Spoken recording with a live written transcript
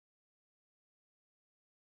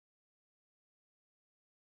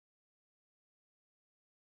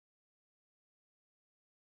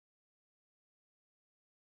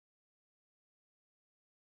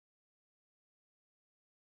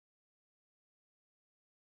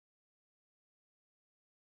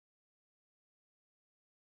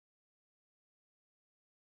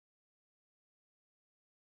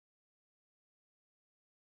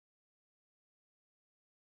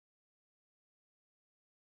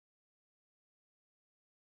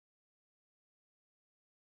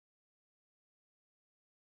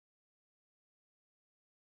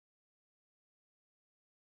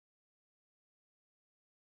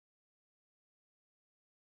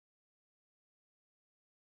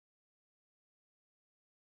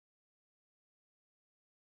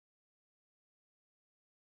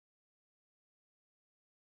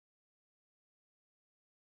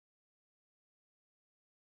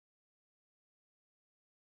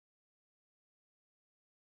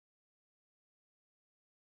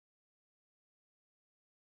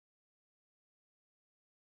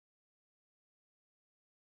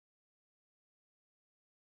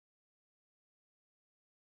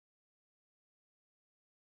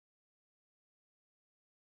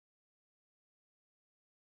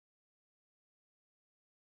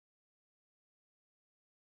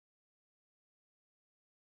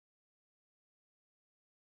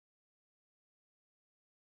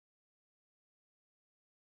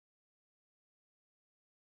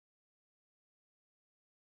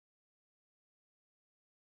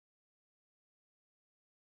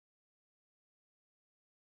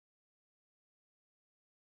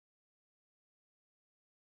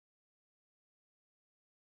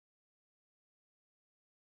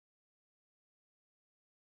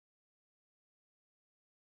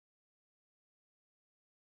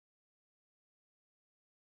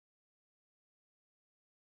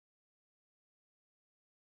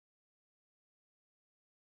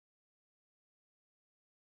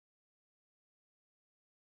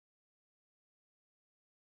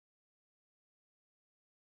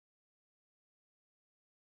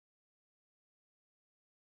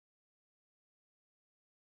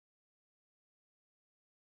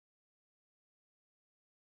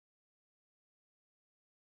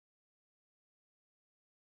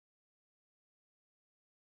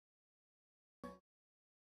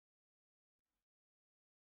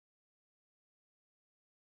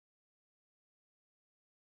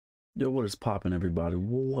Yo, what is popping, everybody?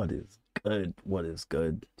 What is good? What is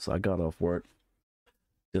good? So I got off work,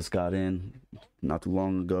 just got in not too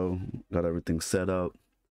long ago, got everything set up.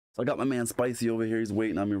 So I got my man Spicy over here. He's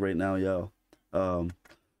waiting on me right now, yo. Um,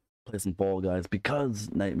 Play some Fall Guys because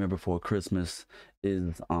Nightmare Before Christmas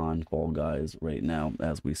is on Fall Guys right now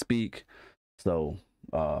as we speak. So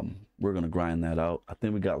we're gonna grind that out. I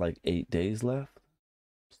think we got like 8 days left.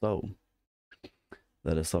 So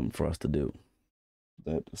that is something for us to do.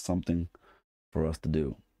 That is something for us to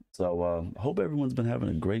do. So I hope everyone's been having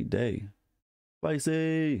a great day.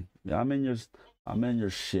 Spicy, yeah, I'm in your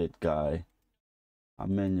shit, guy.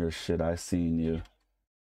 I'm in your shit. I seen you.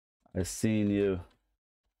 I seen you.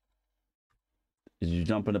 Did you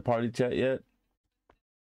jump in the party chat yet?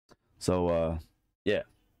 So yeah.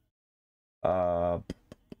 Uh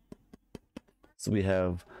so we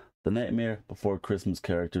have the Nightmare Before Christmas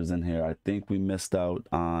characters in here. I think we missed out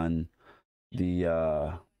on the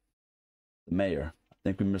mayor. I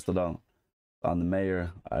think we missed it on the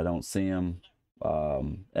mayor. I don't see him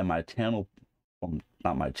and my channel,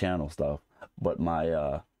 not my channel stuff, but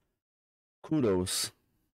my kudos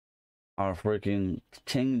are freaking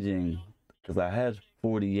changing because I had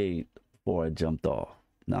 48 before I jumped off.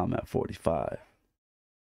 Now I'm at 45.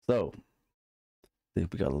 So I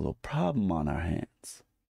think we got a little problem on our hands.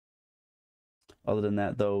 Other than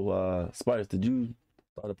that though, Spice, did you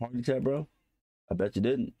start a party chat, bro? I bet you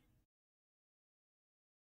didn't.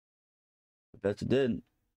 I bet you didn't.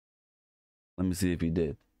 Let me see if you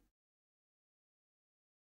did.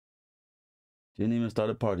 Didn't even start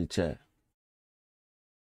a party chat.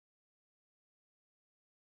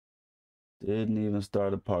 Didn't even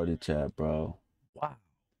start a party chat, bro. Wow.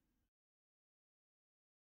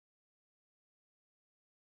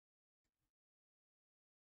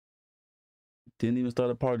 Didn't even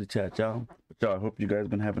start a party chat, y'all. But y'all, I hope you guys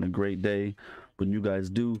been having a great day. When you guys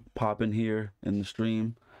do pop in here in the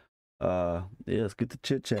stream, yeah, let's get to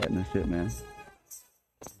chit chatting and shit, man.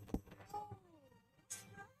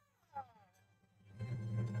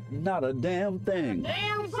 Not a damn thing.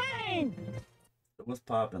 Damn thing. What's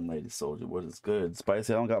popping, Lady Soldier? What is good?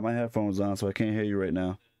 Spicy, I don't got my headphones on, so I can't hear you right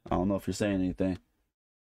now. I don't know if you're saying anything.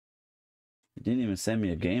 You didn't even send me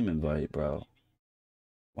a game invite, bro.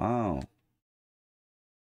 Wow.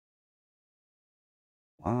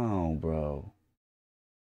 Wow, bro.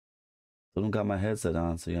 Still don't got my headset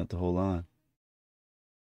on, so you have to hold on.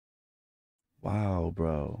 Wow,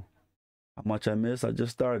 bro. How much I missed? I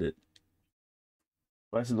just started.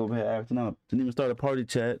 Spicy's over here acting up. Didn't even start a party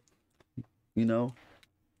chat, you know?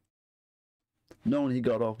 Knowing he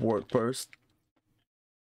got off work first.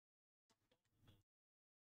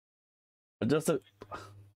 I just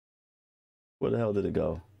where the hell did it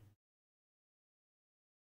go?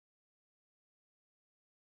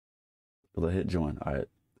 Because I hit join. All right,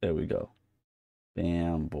 there we go.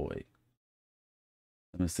 Bam, boy.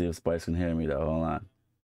 Let me see if Spice can hear me though. Hold on.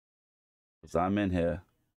 Because I'm in here.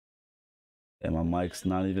 And my mic's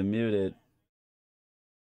not even muted.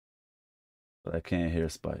 But I can't hear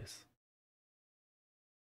Spice.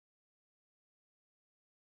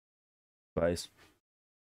 Spice.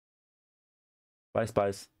 Spice,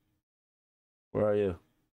 Spice. Where are you?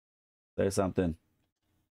 Say something.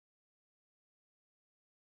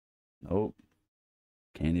 Nope.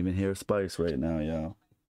 Can't even hear Spice right now, y'all.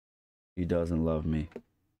 He doesn't love me.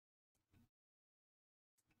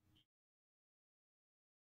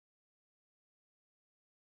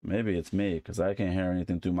 Maybe it's me, because I can't hear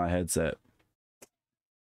anything through my headset.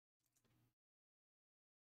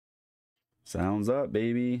 Sounds up,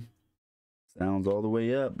 baby. Sounds all the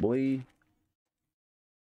way up, boy.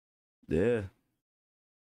 Yeah.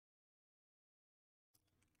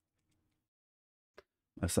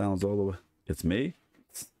 That sounds all the way. It's me?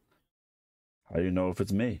 How do you know if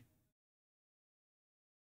it's me?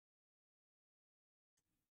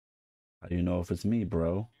 How do you know if it's me,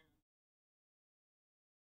 bro?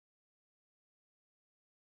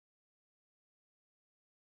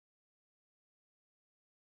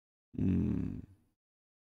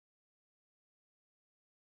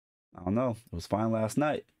 I don't know. It was fine last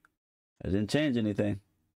night. I didn't change anything.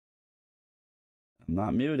 I'm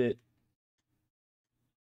not muted.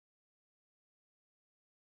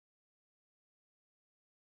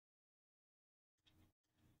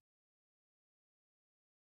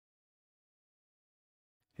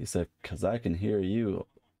 He said, because I can hear you.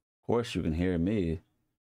 Of course you can hear me.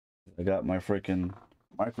 I got my freaking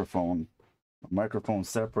microphone. My microphone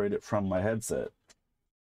separated from my headset.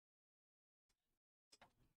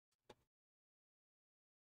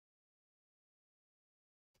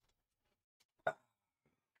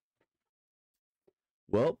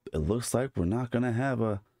 Well, it looks like we're not going to have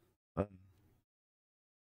a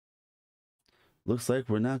Looks like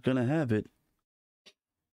we're not gonna have it.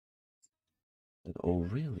 Like, oh,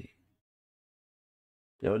 really?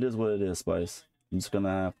 Yo, it is what it is, Spice. I'm just gonna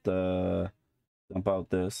have to dump out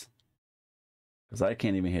this because I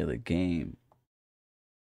can't even hear the game.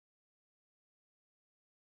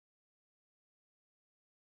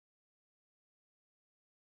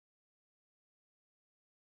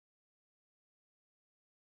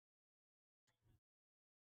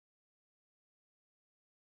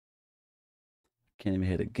 Can't even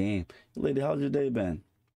hear the game. Lady, how's your day been?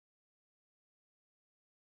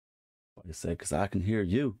 Like I said, because I can hear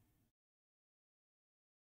you.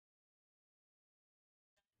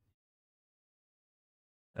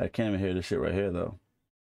 I can't even hear this shit right here, though.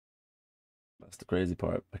 That's the crazy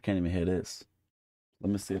part. I can't even hear this.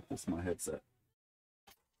 Let me see if this is my headset.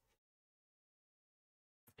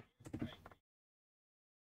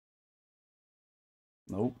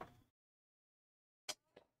 Nope.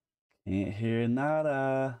 Can't hear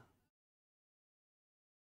nada.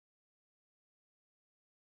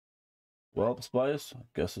 Well, Spice, I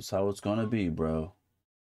guess that's how it's gonna be, bro.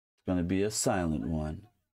 It's gonna be a silent one.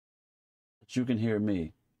 But you can hear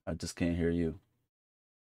me. I just can't hear you.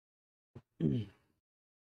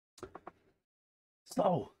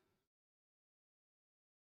 So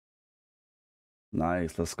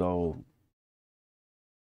nice. Let's go.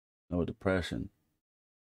 No depression.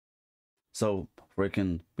 So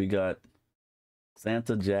freaking, we got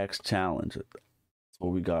Santa Jack's challenge. That's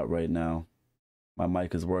what we got right now. My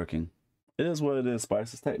mic is working. It is what it is,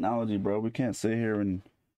 Spice. It's technology, bro. We can't sit here and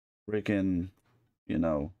freaking, you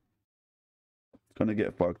know, gonna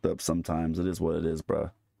get fucked up sometimes. It is what it is,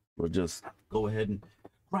 bro. We'll just go ahead and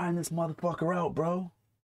grind this motherfucker out, bro.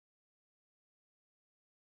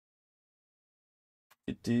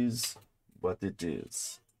 It is what it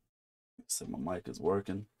is. So my mic is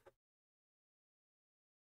working.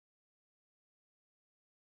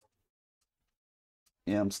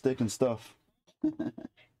 Yeah, I'm sticking stuff.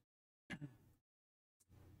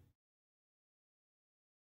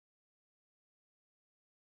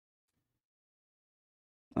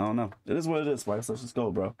 I don't know. It is what it is, Spice. Let's just go,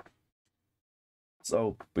 bro.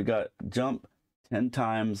 So we got jump 10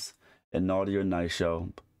 times in Naughty or Nice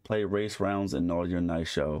Show. Play race rounds in Naughty or Nice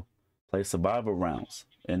Show. Play survival rounds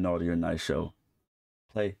in Naughty or Nice Show.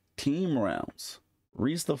 Play team rounds.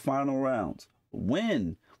 Reach the final rounds.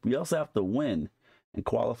 Win. We also have to win and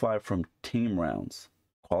qualify from team rounds.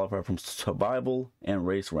 Qualify from survival and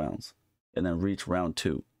race rounds. And then reach round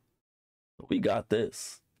 2. We got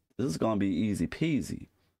this. This is going to be easy peasy.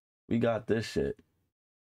 We got this shit.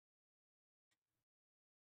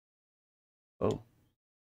 Oh.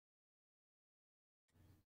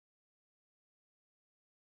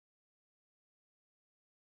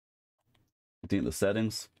 You think the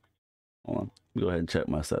settings? Hold on. Go ahead and check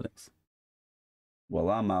my settings. While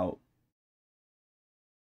I'm out,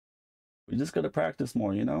 we just gotta practice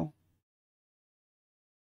more, you know?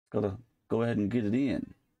 Gotta go ahead and get it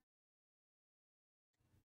in.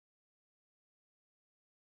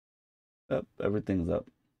 Up, everything's up.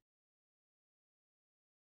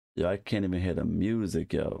 Yo, I can't even hear the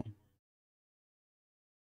music, yo.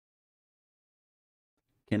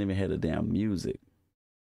 Can't even hear the damn music.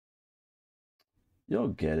 You'll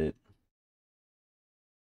get it.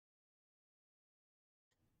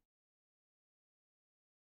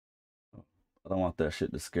 I don't want that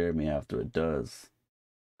shit to scare me after it does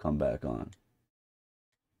come back on.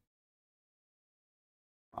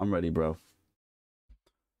 I'm ready, bro.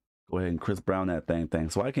 Go ahead and Chris Brown that thing.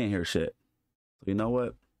 So I can't hear shit. So you know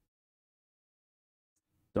what?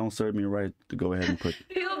 Don't serve me right to go ahead and put.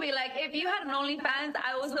 People be like, if you had an OnlyFans,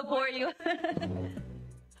 I will support you. I have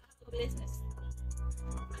a business.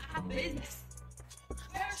 I have business.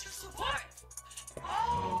 Where's your support?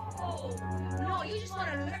 Oh, no, you just want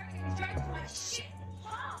to lurk and drag my shit.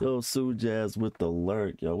 Huh? Yo, Sue Jazz with the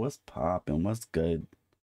lurk. Yo, what's poppin'? What's good?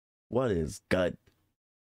 What is good?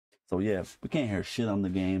 So yeah, we can't hear shit on the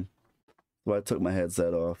game. So I took my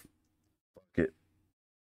headset off. Fuck it.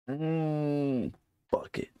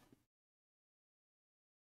 Fuck it.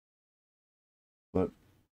 But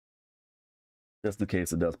just in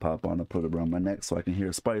case it does pop on, I'll put it around my neck so I can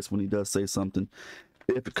hear Spice when he does say something.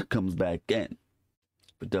 If it comes back in.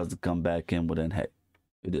 If it doesn't come back in, well then hey,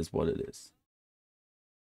 it is what it is.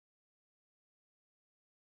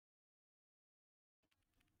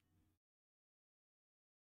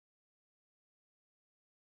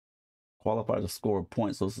 Qualify to score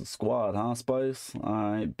points. So it's a squad, huh, Spice?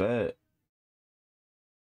 Alright, bet.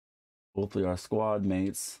 Hopefully our squad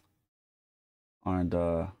mates aren't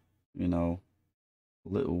you know, a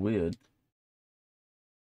little weird.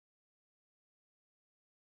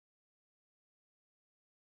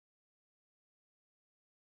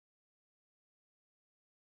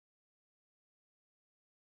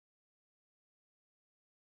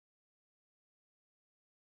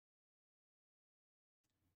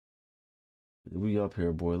 We up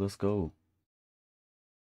here, boy. Let's go.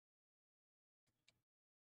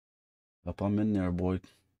 Up, I'm in there, boy.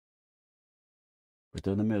 Right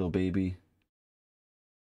there in the middle, baby.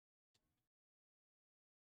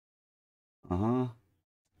 Uh-huh.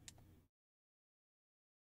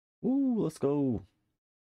 Ooh, let's go.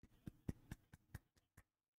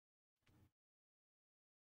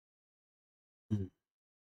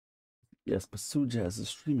 Yes, but Sujazz is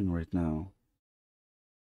streaming right now.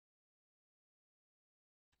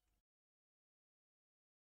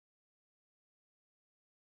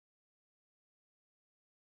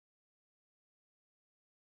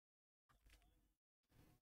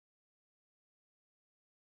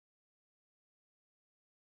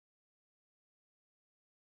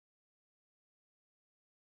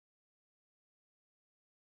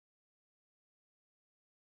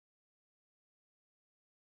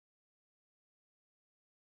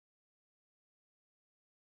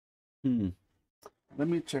 Let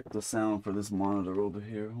me check the sound for this monitor over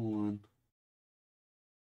here. Hold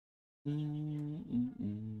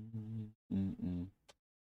on.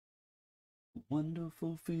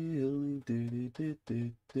 Wonderful feeling.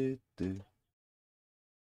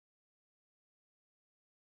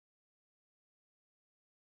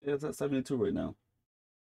 Yeah, it's at 72 right now.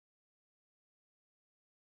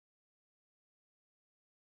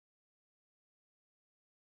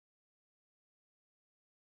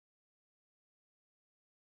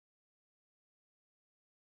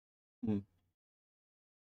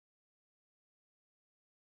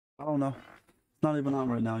 I don't know. It's not even on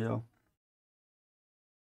right now, yo.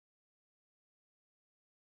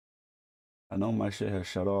 I know my shit has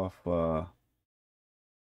shut off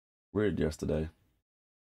weird yesterday.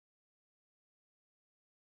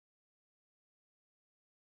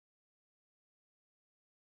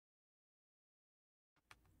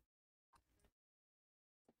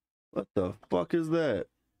 What the fuck is that?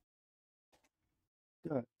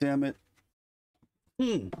 God damn it.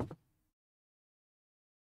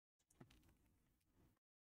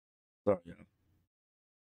 Sorry, yo.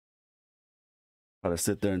 Try to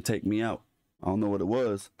sit there and take me out. I don't know what it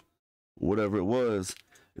was. Whatever it was,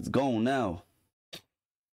 it's gone now.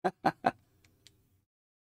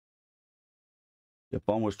 Your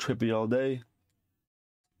phone was trippy all day.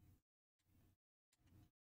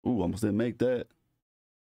 Ooh, almost didn't make that.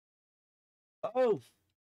 Oh,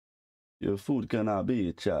 your food cannot be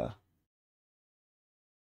a child.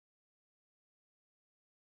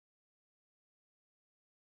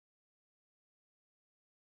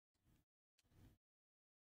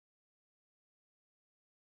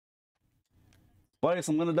 Spice,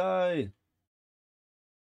 I'm gonna die.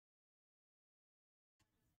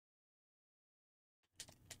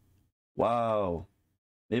 Wow.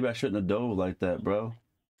 Maybe I shouldn't have dove like that, bro.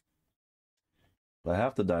 I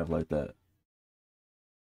have to dive like that.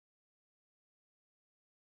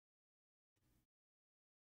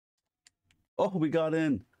 Oh, we got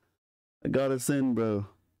in. I got us in, bro.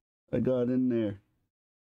 I got in there.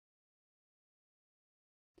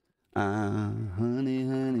 Honey,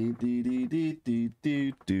 honey, dee dee dee dee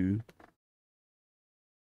dee doo.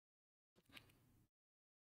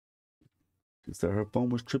 She said her phone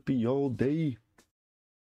was trippy all day.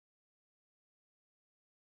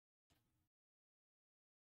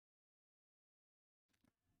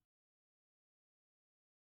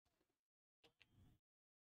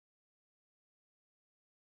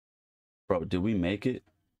 Bro, did we make it?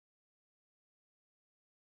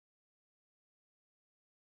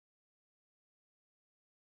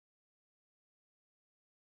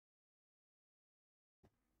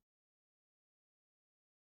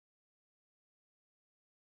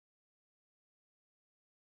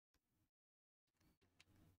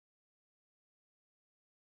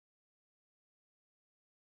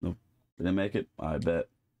 Nope. Didn't make it? I bet.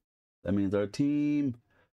 That means our team.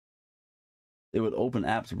 They would open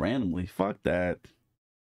apps randomly. Fuck that.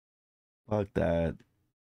 Fuck that.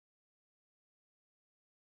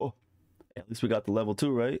 Oh, at least we got the level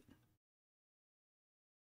 2, right?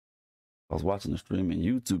 I was watching the stream and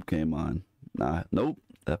YouTube came on. Nah, nope.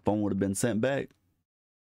 That phone would have been sent back.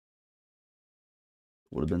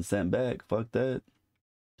 Would have been sent back. Fuck that.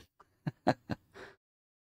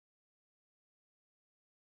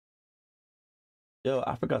 Yo,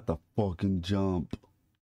 I forgot the fucking jump.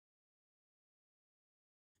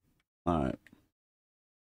 Alright.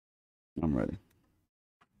 I'm ready.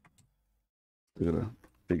 We gotta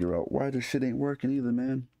figure out why this shit ain't working either,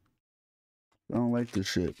 man. I don't like this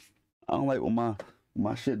shit. I don't like when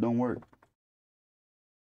my shit don't work.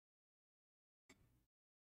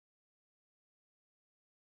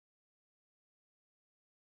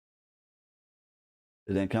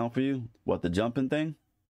 It didn't count for you? What, the jumping thing?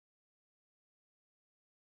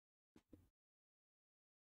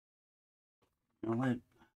 You know, like,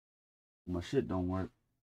 my shit don't work.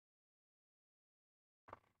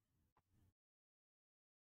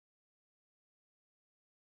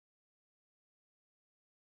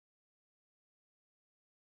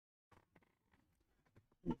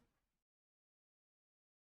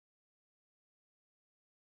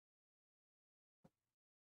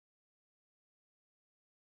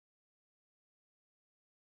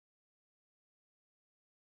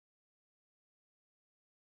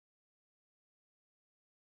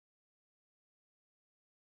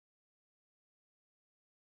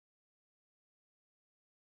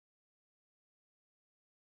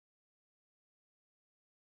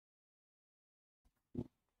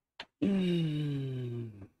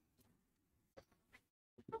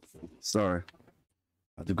 Sorry.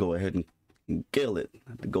 I have to go ahead and kill it. I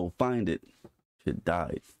have to go find it. Shit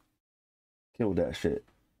died. Kill that shit.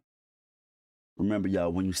 Remember,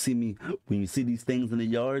 y'all, when you see these things in the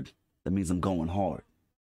yard, that means I'm going hard.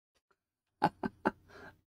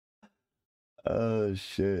 Oh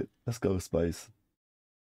shit. Let's go, Spice.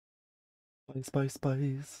 Spice, spice,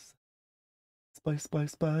 spice. Spice,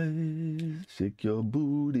 spice, spice. Shake your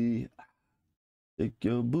booty. Shake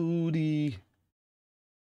your booty.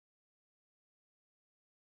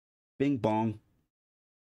 Bing bong.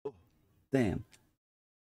 Oh, damn.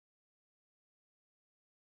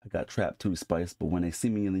 I got trapped too, Spice, but when they see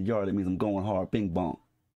me in the yard, it means I'm going hard. Bing bong.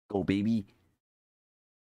 Go, baby.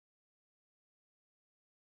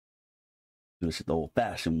 Do this shit the old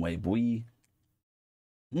fashioned way, boy.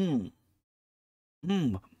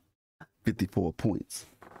 54 points.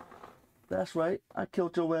 That's right. I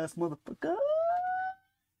killed your ass, motherfucker.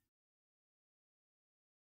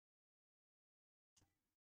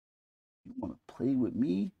 You wanna play with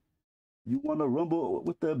me? You wanna rumble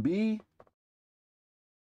with the bee?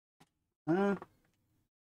 Huh?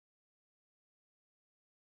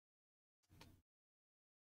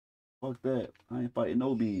 Fuck that. I ain't fighting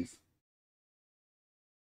no bees.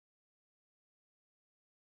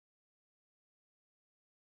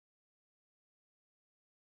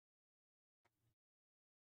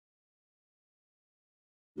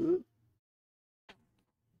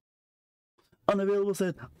 Unavailable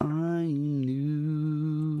said, I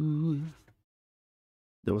knew.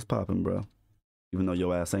 That was popping, bro. Even though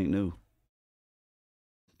your ass ain't new.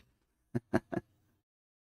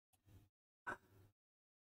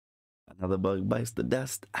 Another bug bites the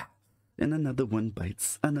dust. And another one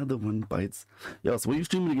bites. Another one bites. Yo, so when you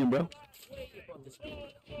streaming again, bro?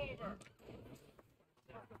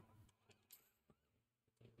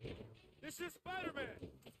 This is Spider-Man.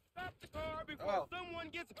 Stop the car before someone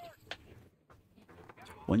gets hurt.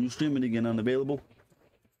 When you streaming again, unavailable?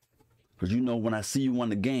 Because you know when I see you on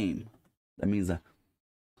the game, that means I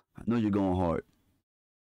know you're going hard.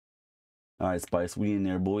 All right, Spice, we in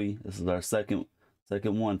there, boy. This is our second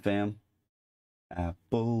one, fam.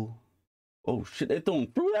 Apple. Oh shit, they throwing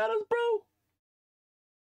fruit at us, bro.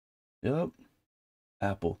 Yep.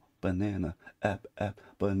 Apple, banana,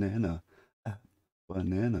 banana,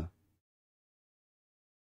 banana.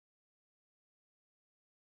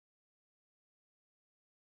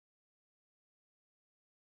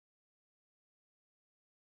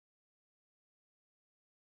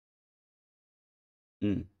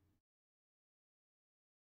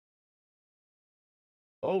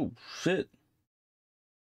 Oh shit.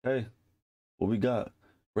 Hey, what we got?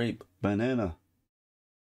 Grape, banana,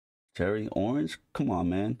 cherry, orange. Come on,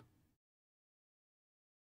 man.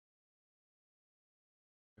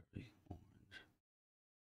 Cherry, orange.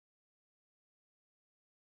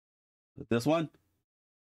 This one?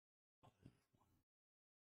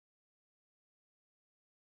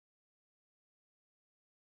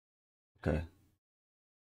 Okay.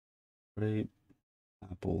 Grape,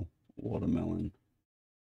 apple, watermelon,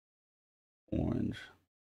 orange.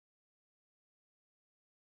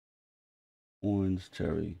 Orange,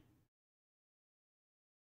 cherry.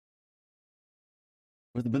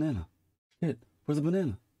 Where's the banana? Shit, where's the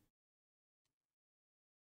banana?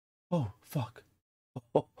 Oh, fuck.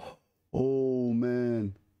 Oh,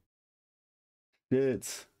 man.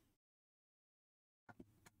 Shit.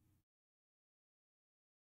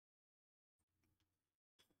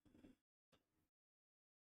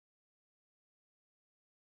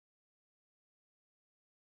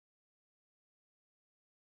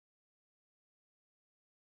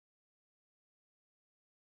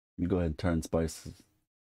 Let me go ahead and turn Spice's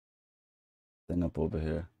thing up over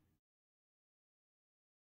here.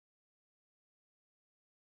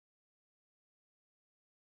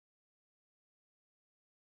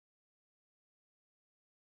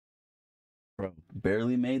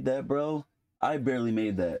 barely made that, bro. I barely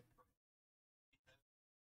made that.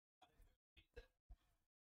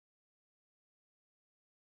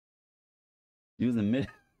 Using mid.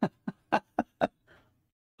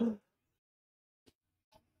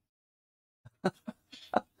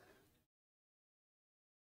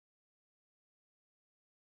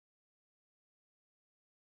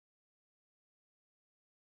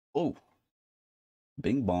 Oh,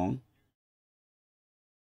 bing bong.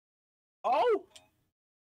 Oh,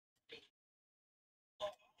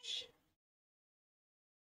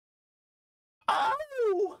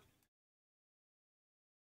 oh.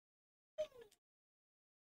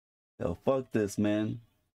 Yo, fuck this, man.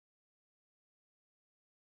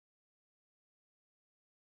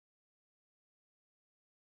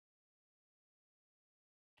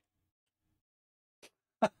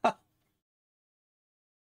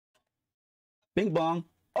 Bing bong.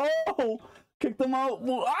 Oh, kicked them out.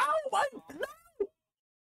 Oh my.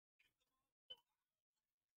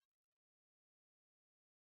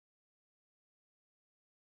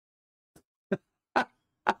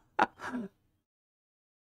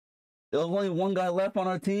 There was only one guy left on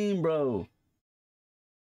our team, bro.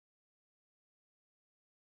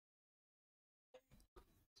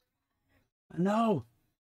 I know.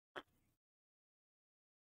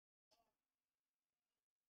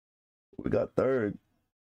 We got third.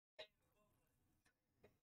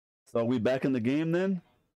 So are we back in the game then?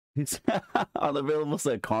 He's unavailable,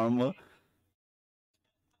 said Karma.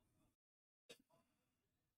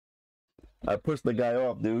 I pushed the guy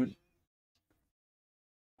off, dude.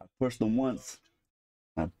 I pushed him once.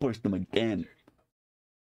 I pushed him again.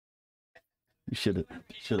 You should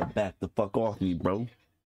have backed the fuck off me, bro.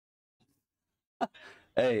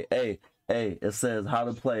 Hey, hey, hey, it says how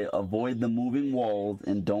to play. Avoid the moving walls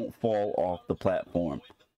and don't fall off the platform.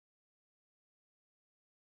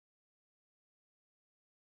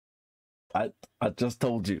 I just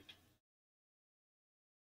told you.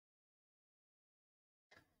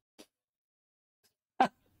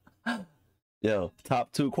 Yo,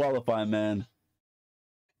 top 2 qualify, man.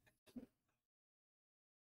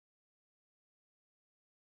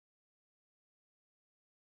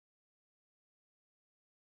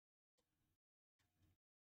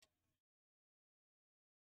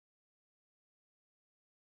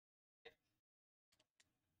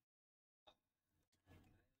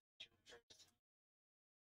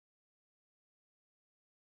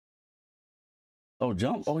 Oh,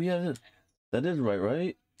 jump. Oh yeah, that is right,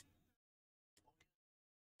 right?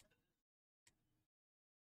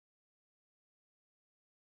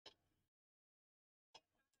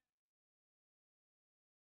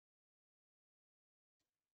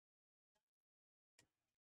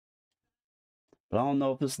 But I don't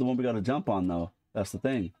know if this is the one we got to jump on though. That's the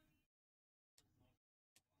thing.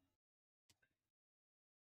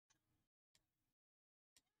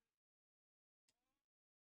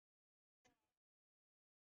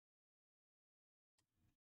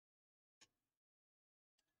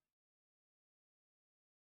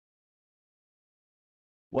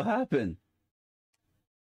 What happened?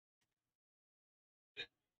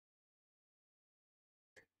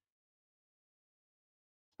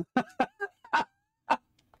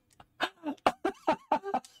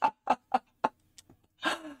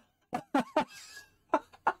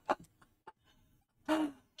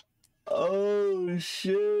 Oh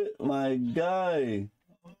shit, my guy.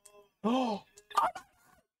 Oh,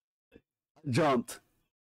 jumped.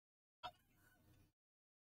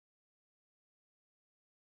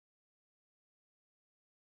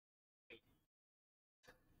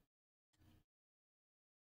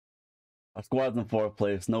 Our squad's in 4th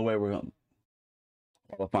place. No way we're gonna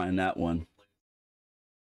qualifying that one.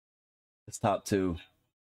 It's top 2.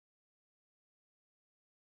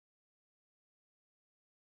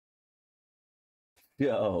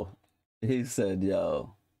 Yo, he said,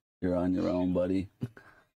 yo, you're on your own, buddy.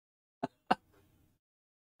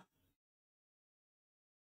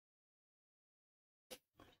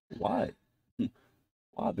 Why?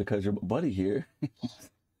 Why? Because your buddy here.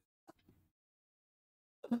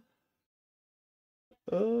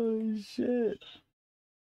 Oh shit.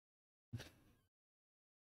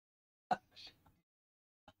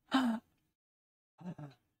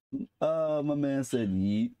 My man said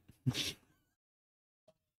yeet.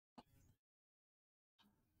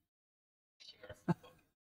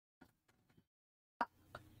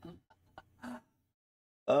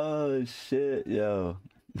 Oh shit, yo.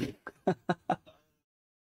 That's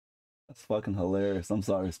fucking hilarious. I'm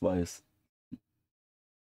sorry, Spice.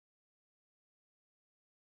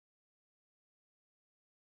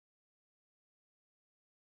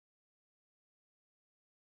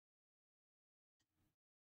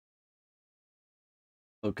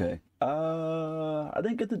 Okay. I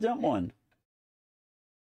didn't get to jump one.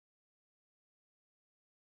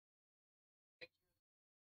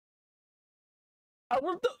 I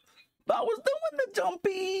was doing the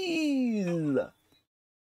jumpies.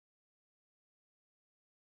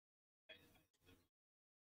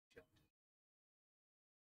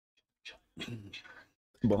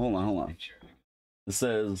 But hold on. It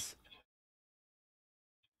says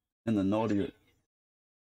in the naughty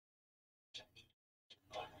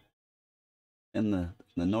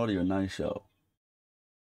or nice show.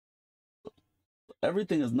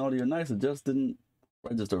 Everything is naughty or nice. It just didn't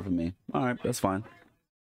register for me. All right, that's fine.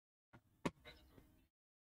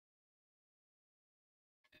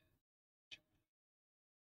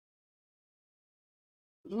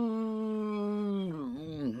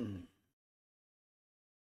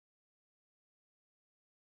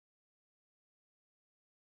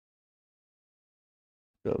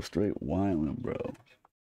 Go straight whining, bro.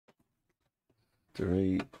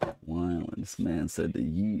 Straight whining. This man said the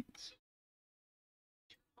yeet.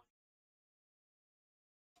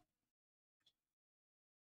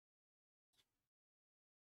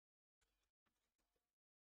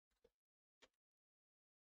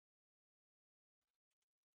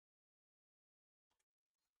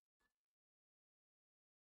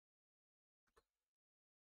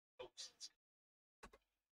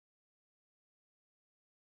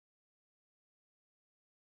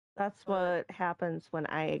 That's what happens when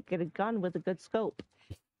I get a gun with a good scope.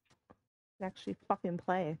 I actually fucking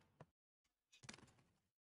play.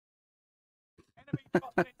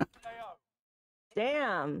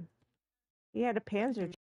 Damn. He had a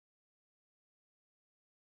Panzer.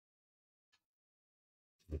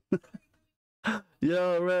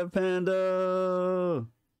 Yo, Red Panda.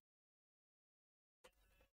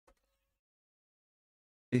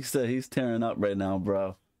 He said he's tearing up right now,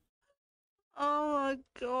 bro. Oh my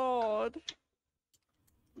god.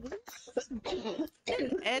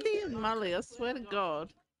 Eddie and Molly, I swear to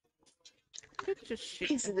God. Get your shit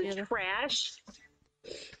Piece of together. trash.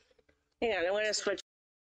 Hang on, I want to switch.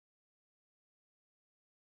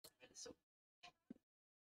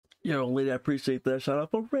 Yo, lady, I appreciate that. Shout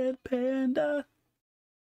out for Red Panda.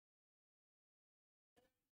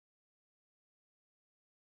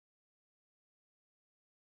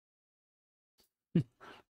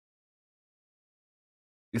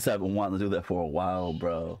 Guess I've been wanting to do that for a while,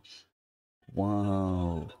 bro.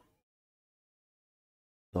 Wow.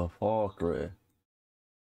 The fuckery.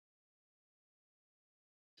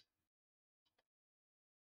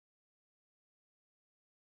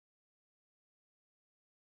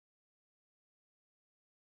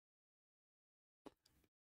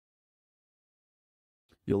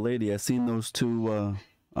 Yo, lady, I seen those two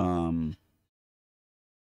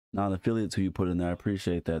non-affiliates who you put in there. I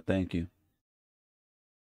appreciate that. Thank you.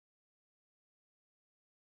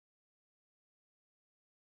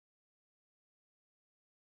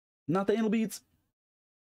 Not the anal beats.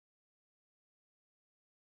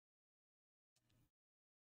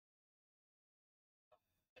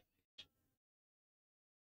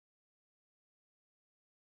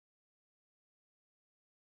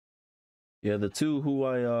 Yeah, the two who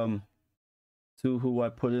I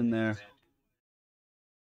put in there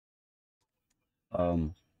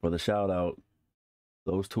for the shout out,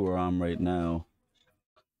 those two are on right now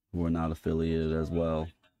who are not affiliated as well.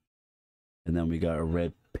 And then we got a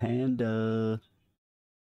Red Panda.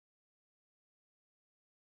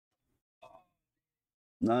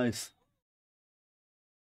 Nice.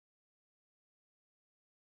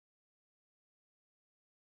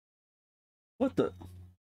 What the? Is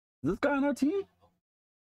this guy on our team?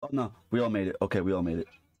 Oh no, we all made it. Okay, we all made it.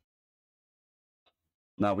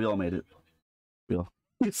 No, we all made it. We all.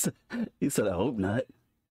 He said, I hope not.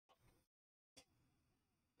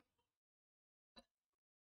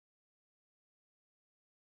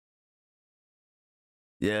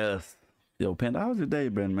 Yes. Yo, Panda, how's your day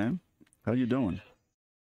been, man? How you doing?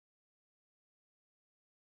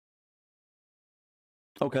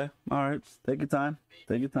 Okay. All right. Take your time.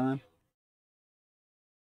 Take your time.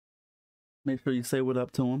 Make sure you say what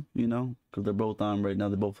up to them, you know, because they're both on right now.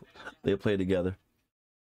 They play together.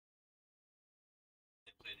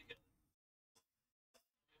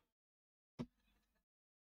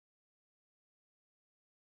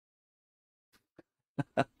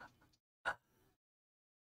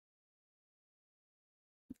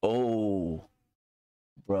 Oh,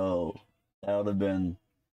 bro, that would have been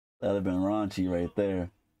raunchy right there.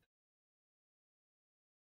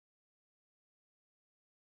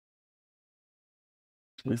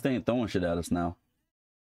 At least they ain't throwing shit at us now.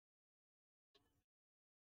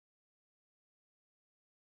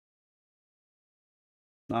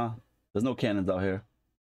 Nah, there's no cannons out here.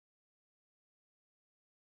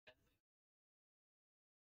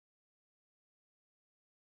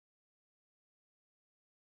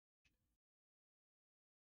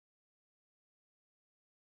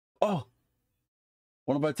 Oh,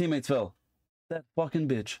 one of our teammates fell. That fucking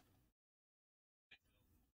bitch.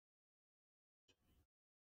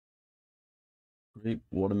 Grape,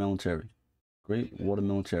 watermelon, cherry. Grape,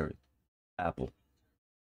 watermelon, cherry. Apple.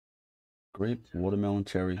 Grape, watermelon,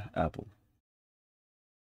 cherry, apple.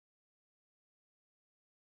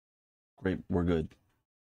 Grape, we're good.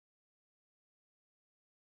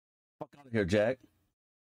 Fuck out of here, Jack.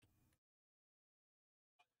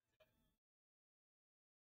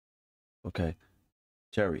 Okay.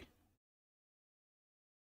 Cherry.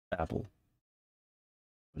 Apple.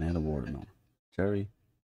 Banana, watermelon. Cherry.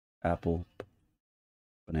 Apple.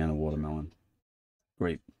 Banana, watermelon.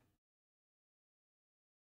 Grape.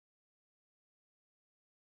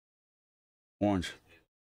 Orange.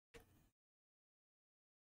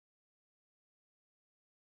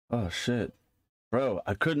 Oh shit. Bro,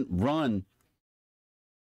 I couldn't run.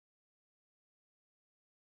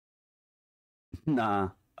 Nah,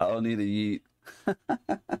 I don't need to eat.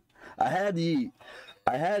 I had to eat.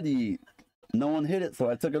 I had to eat. No one hit it,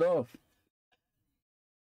 so I took it off.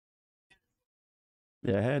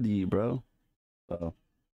 Yeah, I had to eat, bro. So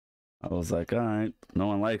I was like, all right, no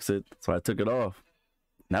one likes it, so I took it off.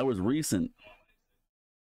 That was recent.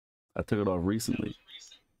 I took it off recently.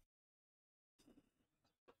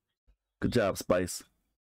 Good job, Spice.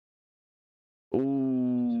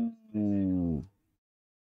 Ooh.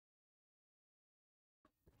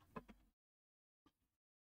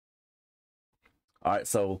 All right,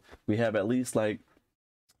 so we have at least like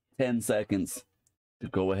 10 seconds to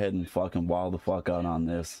go ahead and fucking wild the fuck out on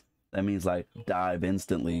this. That means like dive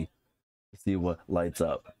instantly to see what lights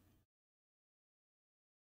up.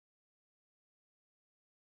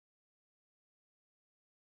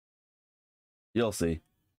 You'll see.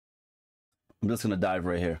 I'm just gonna dive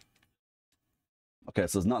right here. Okay,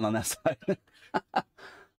 so there's nothing on that side.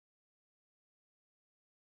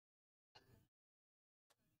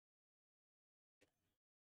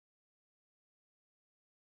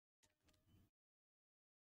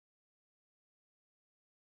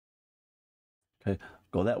 Okay,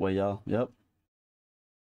 go that way, y'all. Yep.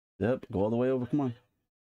 Yep, go all the way over. Come on.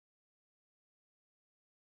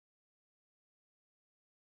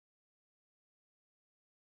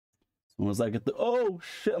 As soon as I get the... Oh,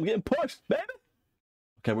 shit, I'm getting pushed, baby.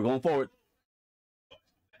 Okay, we're going forward.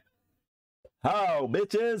 How,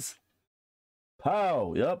 bitches?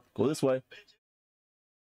 How? Yep, go this way.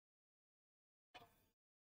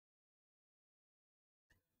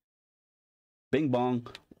 Bing bong.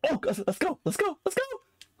 Oh, let's go. Let's go. Let's go.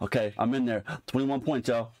 Okay, I'm in there. 21 points,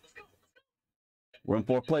 y'all. We're in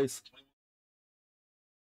 4th place.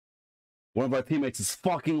 One of our teammates is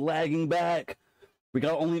fucking lagging back. We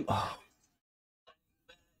got only... Oh.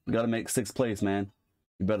 We gotta make 6th place, man.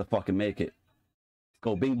 You better fucking make it. Let's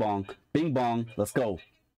go, bing bong. Bing bong. Let's go.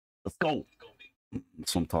 Let's go.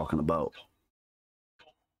 That's what I'm talking about.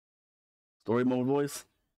 Story mode voice?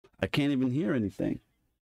 I can't even hear anything.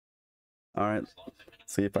 Alright.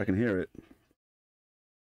 See if I can hear it.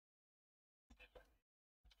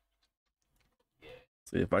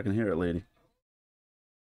 See if I can hear it, lady.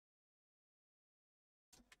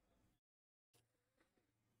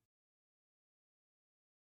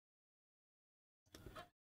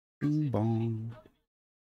 Bing bong.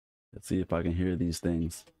 Let's see if I can hear these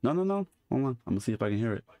things. No. Hold on. I'm gonna see if I can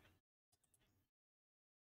hear it.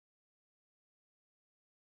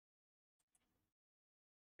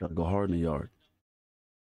 Gotta go hard in the yard.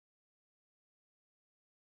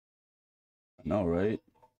 I know, right?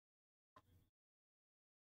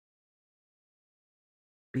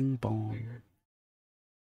 Bing bong.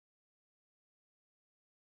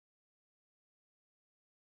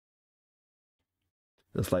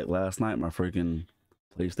 Just like last night, my freaking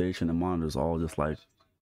PlayStation and monitors all just like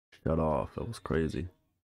shut off. It was crazy.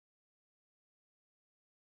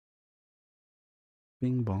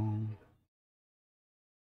 Bing bong.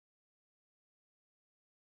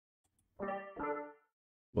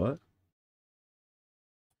 What?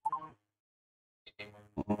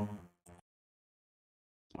 All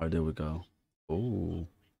right, there we go. Oh.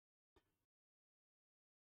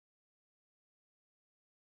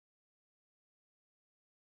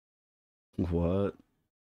 What?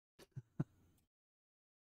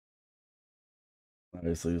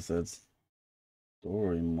 Alright, so you said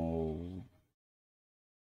story mode.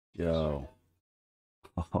 Yo.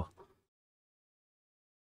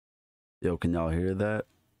 Yo, can y'all hear that?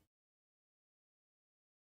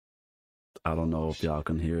 I don't know if y'all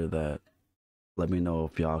can hear that. Let me know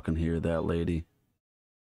if y'all can hear that, lady.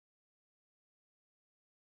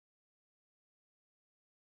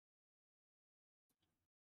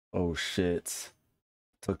 Oh shit.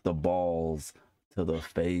 Took the balls to the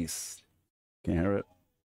face. Can you hear it?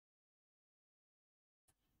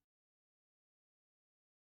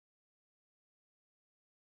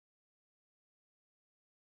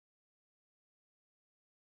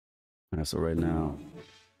 Alright, so right now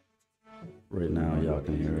y'all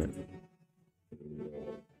can hear it.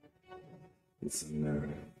 It's in there.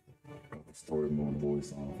 Got the story mode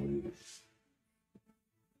voice on for you.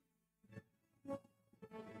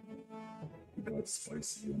 You got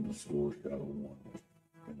spicy underscore shadow one.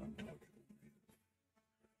 And I'm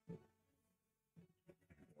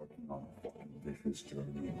working on a fucking vicious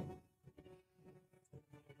journey.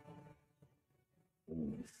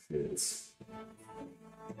 Holy shit.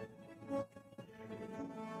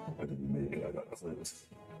 I didn't make it, I got clipped.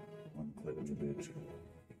 Unclipped the bitch.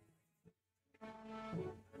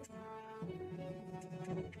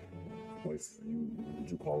 Twice, did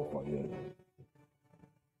you qualify yet?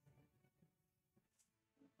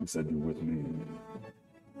 You said you're with me.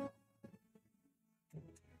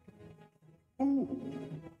 Oh!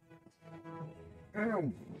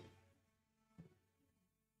 Damn!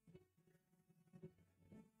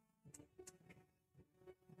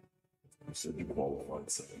 You said you qualified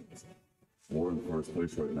second. We're in first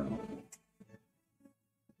place right now.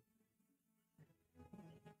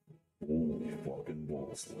 Holy fucking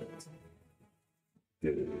ball sweat.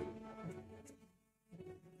 Did it.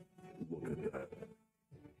 Look at that.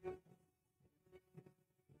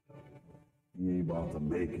 You ain't about to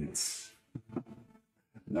make it.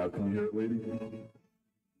 Now can you hear it, lady?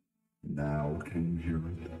 Now can you hear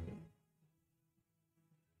it?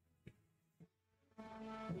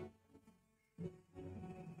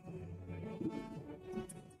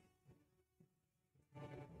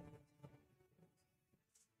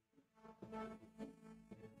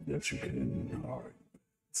 Yes, you can. All right.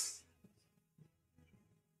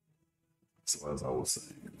 So as I was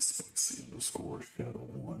saying, spicy underscore shadow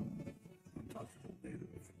one, untouchable native.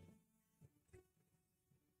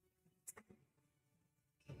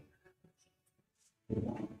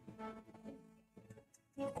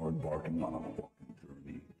 Are embarking on a fucking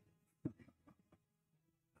journey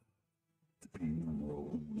to be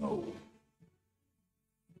numero uno.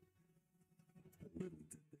 Little did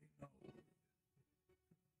they know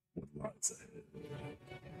what lies ahead.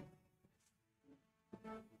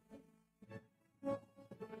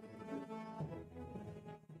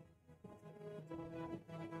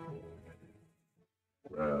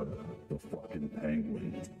 Grab the fucking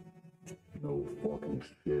penguin. No fucking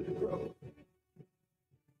shit, bro.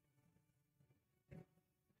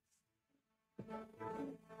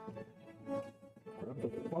 Grab the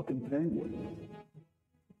fucking penguin.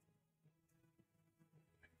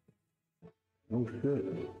 No shit.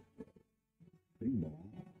 Bing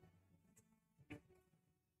bong.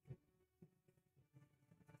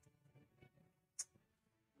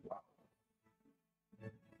 Wow.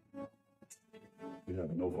 You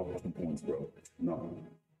have no fucking points, bro. None.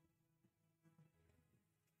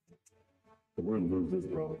 But we're gonna lose this,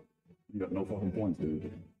 bro. You got no fucking points,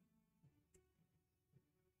 dude.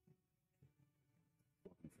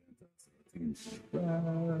 Fucking fantastic. Our team's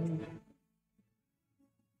trash.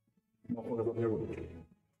 Motherfuckers up here with it.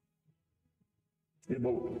 Yeah,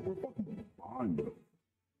 but we're fucking behind, bro.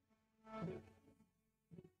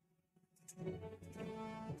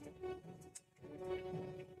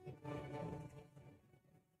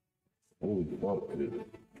 Holy fuck, dude.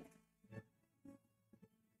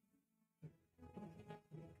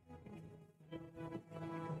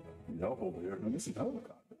 Need help over here. Let me see help.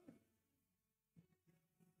 God damn.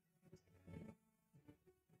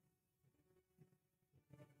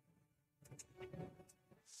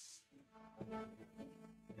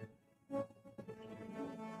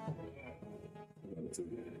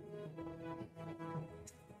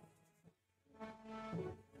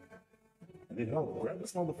 I need help. Grab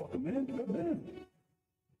this motherfucker, man. Goddamn.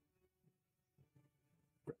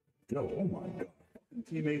 Yo, oh my god. Fucking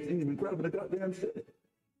teammates ain't even grabbing the goddamn shit.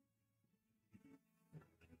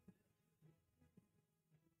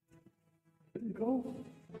 There you go.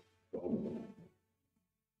 Go.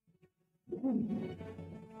 Run.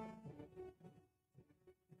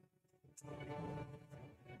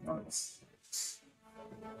 Nice.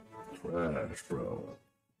 Trash, bro.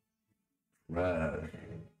 Trash.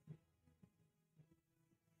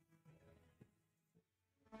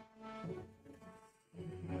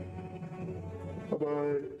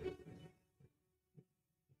 Bye-bye.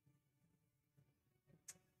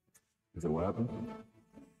 Is that what happened?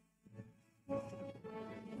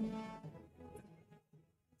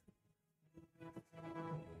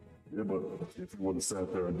 Yeah, but if you would have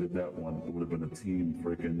sat there and did that one, it would have been a team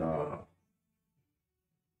freaking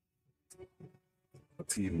a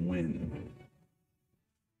team win.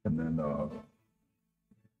 And then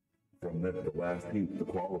from that, the last team to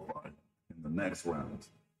qualify in the next round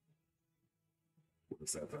would have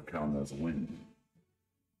sat there and counted as a win.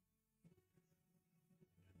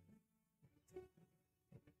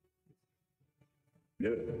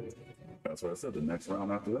 Yeah, that's what I said. The next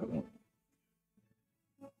round after that one.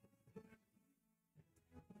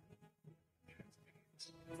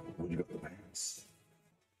 When you got the pants.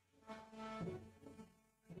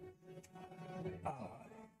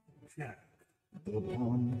 Jack, the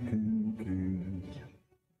Pumpkin King.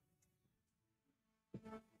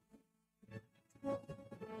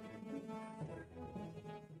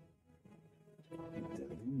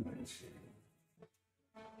 Deadly Nightshade.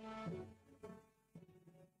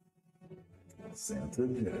 Santa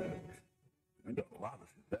Jack. I got a lot of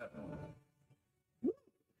shit that one.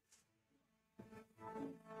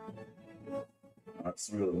 I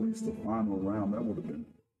swear at least the final round, that would have been.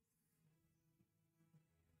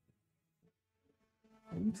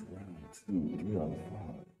 Each round 2, 3 out of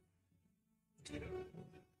 5.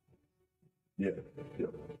 Yeah,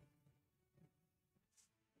 yep.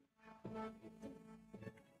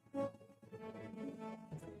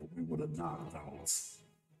 But we would have knocked out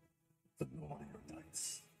the naughty or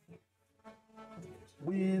nice.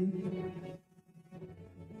 Win.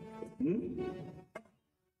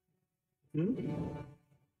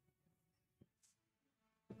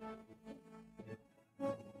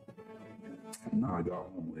 Nah, I got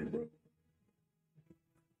home late, bro.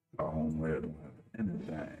 Got home late, I don't have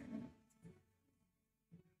anything.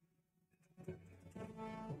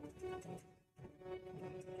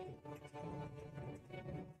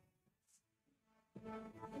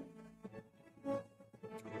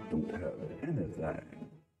 Don't have anything.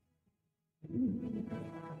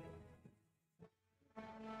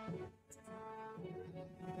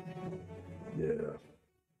 Yeah.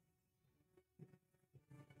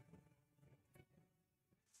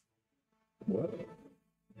 What?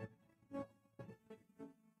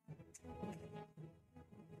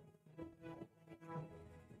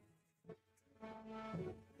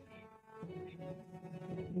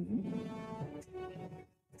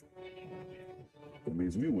 That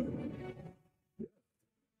means we win.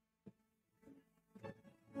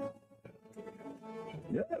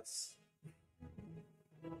 Yes.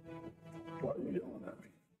 Why are you yelling at me?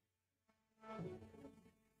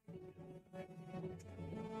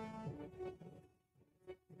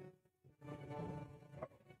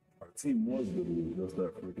 Our team was good, we were just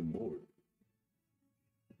that freaking bored.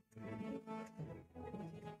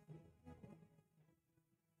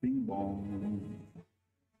 Bing bong.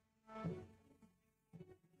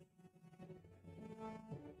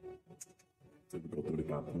 Typical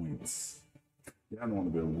 35 points. Yeah, I know I'm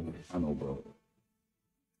available. I know, bro.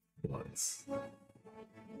 But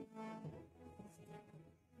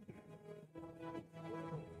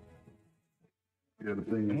yeah, the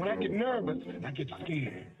thing is, And when I bro, get nervous, I get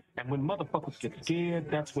scared. And when motherfuckers get scared,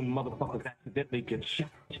 that's when motherfuckers accidentally get shot.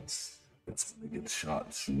 that's when they get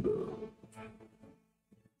shot, shooter.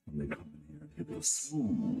 When they come in here and hit the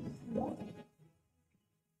smooth one.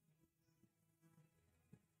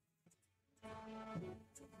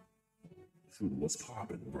 Shoot, what's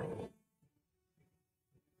poppin', bro?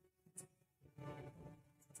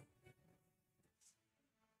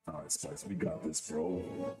 All right, Spice, we got this, bro.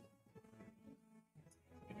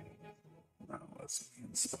 Now let's me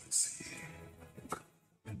and Spicy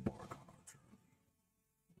embark on our journey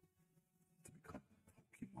to become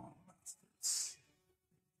Pokemon masters.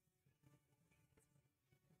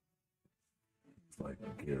 It's like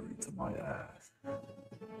Gary to my Ash.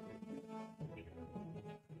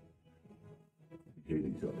 We hate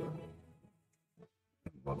each other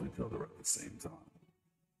and love each other at the same time.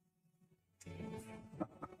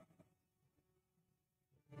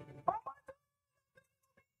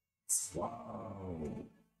 Wow.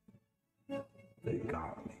 They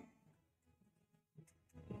got me.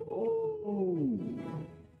 Oh.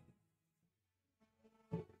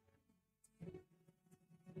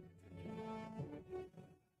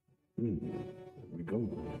 Here we go.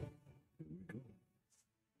 Here we go.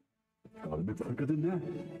 Got a bit quicker than that.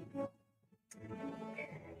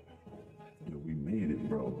 Yo, we made it,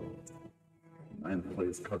 bro. 9th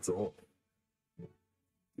place cuts off.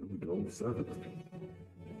 Here we go, 7th.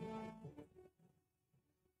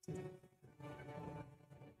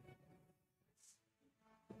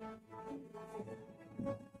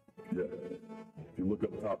 Yeah. If you look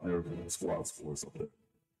up top there, squad scores up there.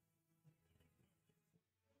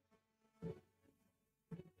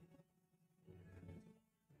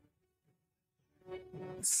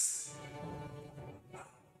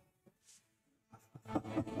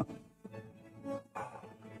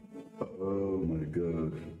 Oh my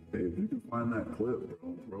god. Hey, if you can find that clip,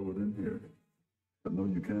 bro, throw it in here. I know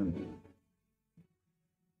you can.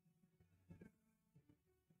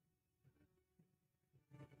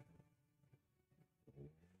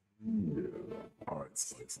 Yeah. All right,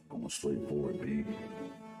 Spice, I'm going straight for it, B.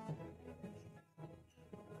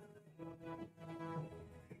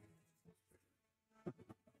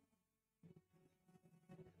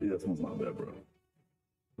 Yeah, this one's not bad, bro.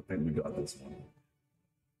 I think we got this one.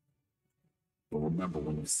 But remember,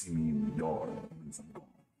 when you see me in the yard, that means I'm gone.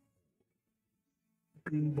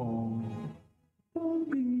 Bing bong. Bong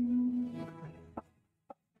bing.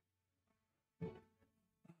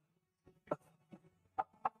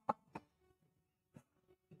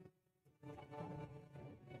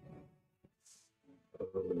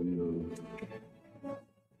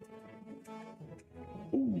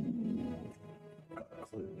 Ooh. Got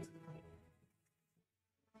clipped.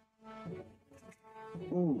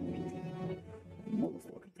 Ooh.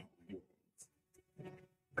 Motherfucking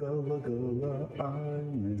Gullah Gullah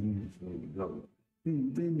Island. Gullah.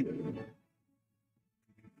 Bing yeah.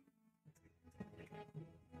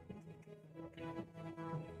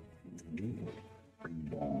 Bing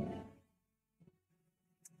bong.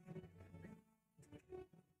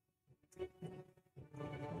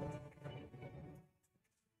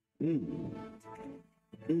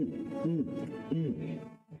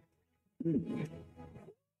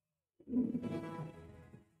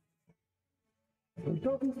 A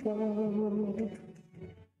double fuck.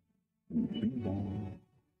 Bing bong.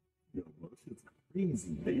 Yo, bro, this shit's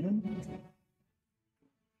crazy, man.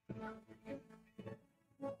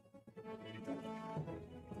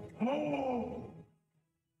 Oh!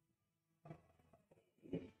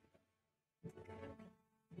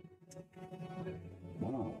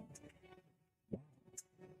 Wow.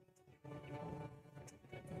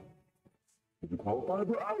 Did you qualify,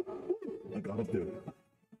 bro? I got up there.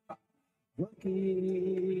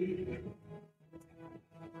 Lucky.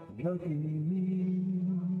 Lucky me.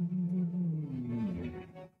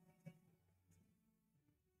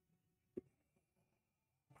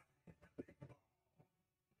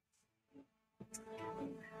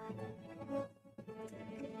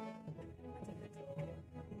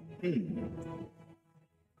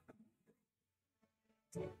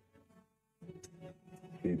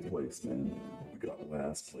 Eighth place, man. We got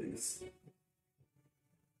last place.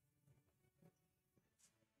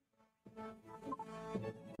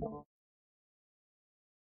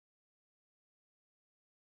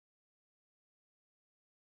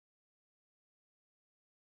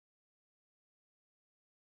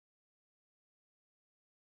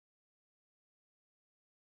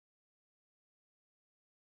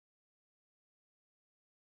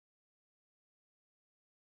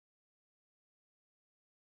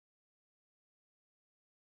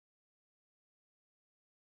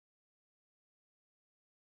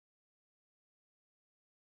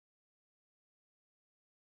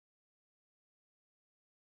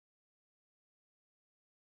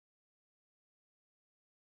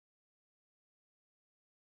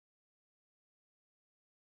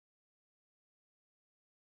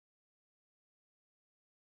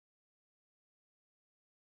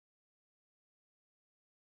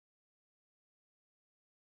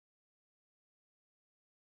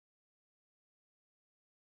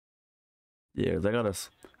 Yeah,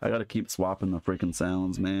 I gotta keep swapping the freaking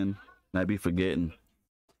sounds, man. And I be forgetting.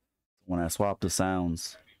 When I swap the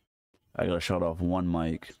sounds, I gotta shut off one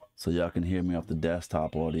mic so y'all can hear me off the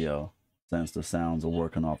desktop audio, since the sounds are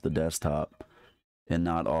working off the desktop and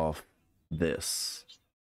not off this.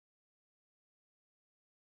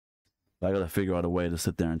 I gotta figure out a way to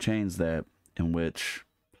sit there and change that, in which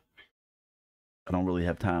I don't really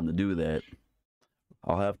have time to do that.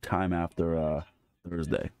 I'll have time after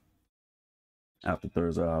Thursday. After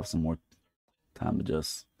Thursday, I'll have some more time to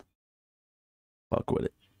just fuck with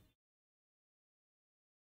it.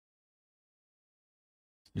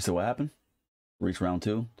 You said what happened? Reach round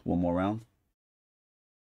 2? One more round?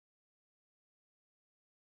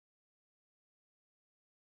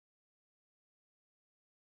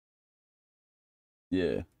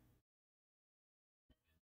 Yeah.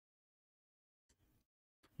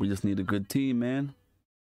 We just need a good team, man.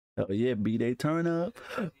 Hell yeah, B-Day turn up.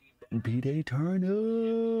 B-Day turn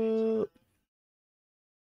up.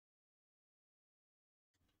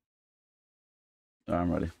 I'm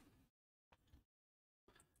ready.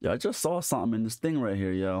 Yeah, I just saw something in this thing right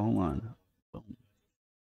here, yo. Hold on. Boom.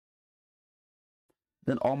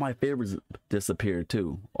 Then all my favorites disappeared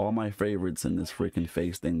too. All my favorites in this freaking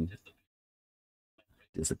face thing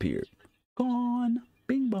disappeared. Gone.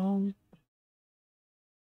 Bing bong.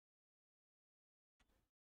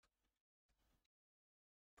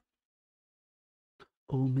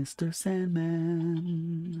 Oh, Mr.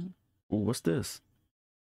 Sandman. Ooh, what's this?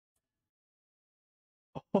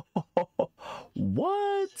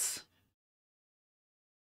 What?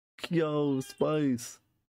 Yo, Spice.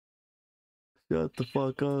 Shut the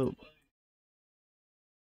fuck up.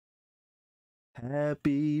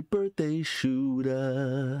 Happy birthday,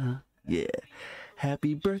 shooter. Yeah.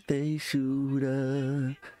 Happy birthday,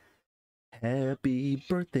 shooter. Happy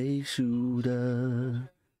birthday,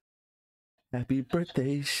 shooter. Happy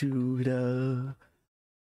birthday, shooter.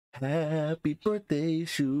 Happy birthday,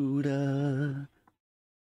 shooter.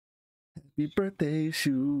 Happy birthday,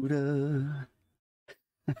 shooter.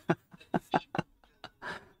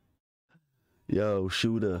 Yo,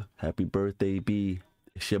 shooter. Happy birthday, B.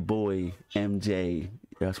 It's your boy, MJ.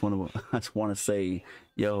 I just want to say,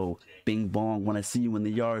 yo, bing bong when I see you in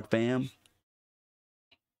the yard, fam.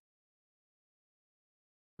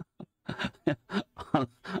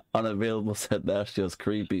 Unavailable said that's just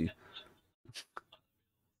creepy.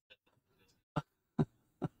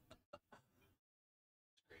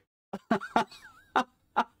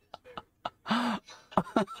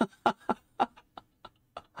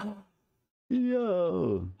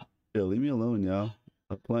 Yo, leave me alone, y'all.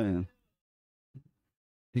 I'm playing.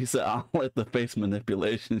 He said, I don't like the face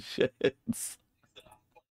manipulation shits.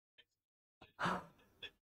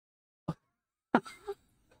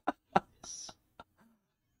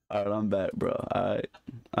 Alright, I'm back, bro.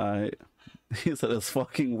 Alright. He said it's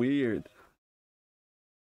fucking weird.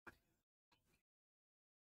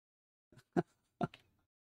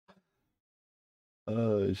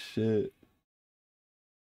 Oh, shit.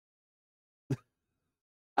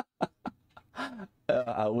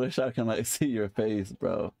 I wish I can, like, see your face,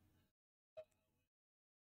 bro.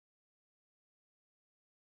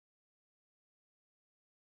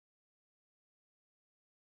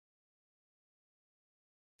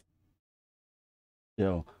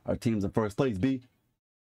 Yo, our team's in first place, B.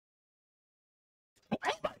 Oh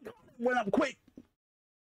my God, it went up quick.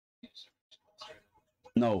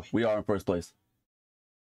 No, we are in first place.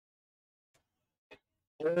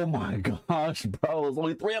 Oh my gosh, bro, there's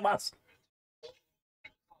only 3 of us.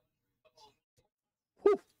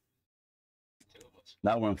 Whew.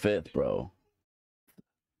 Now we're in 5th, bro.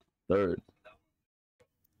 3rd.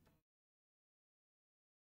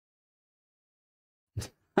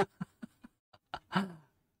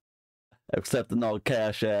 Accepting all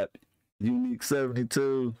Cash App. Unique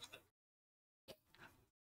 72.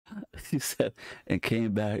 He said, and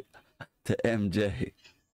came back to MJ.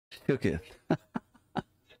 Shook it.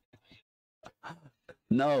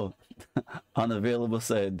 No. Unavailable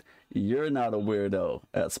said, you're not a weirdo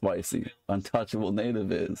at Spicy. Untouchable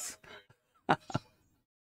Native is.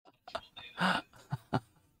 I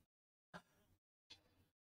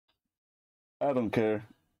don't care.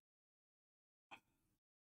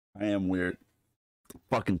 I am weird.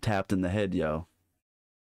 Fucking tapped in the head, yo.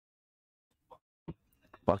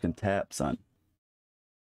 Fucking tap, son.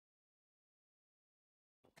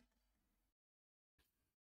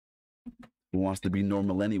 Who wants to be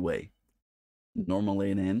normal anyway? Normal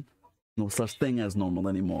ain't in. No such thing as normal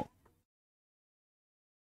anymore.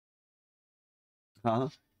 Huh?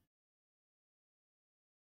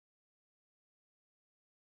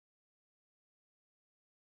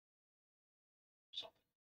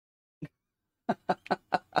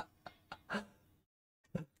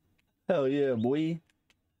 Hell yeah, boy.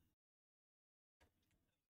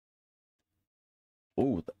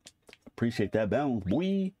 Oh, appreciate that bounce,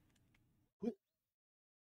 boy.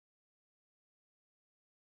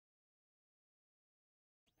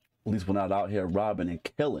 At least we're not out here robbing and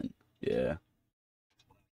killing. Yeah.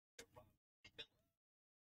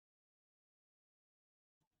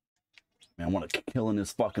 Man, I want to kill in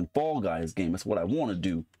this fucking Fall Guys game. That's what I want to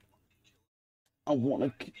do. I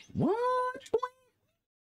want to... What? Boy?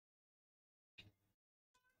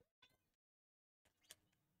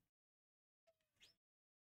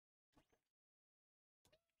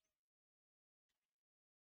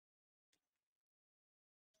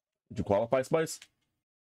 Did you qualify, Spice?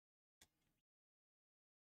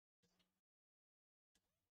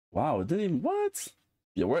 Wow, it didn't even... What?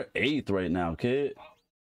 Yeah, we're 8th right now, kid.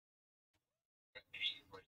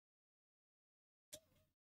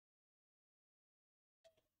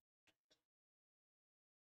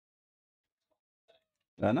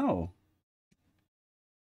 I know.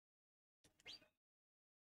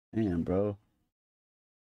 Man, bro.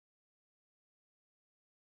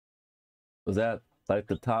 Was that like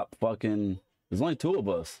the top fucking... There's only 2 of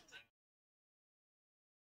us.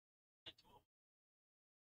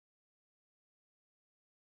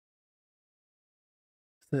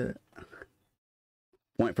 That's it.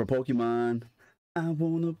 Point for Pokemon. I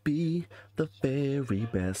wanna be the very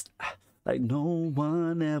best, like no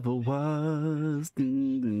one ever was.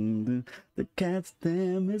 Dun, dun, dun. To catch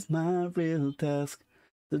them is my real task.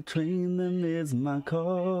 To train them is my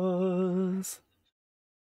cause.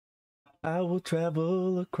 I will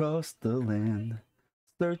travel across the land,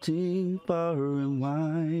 searching far and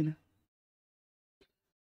wide.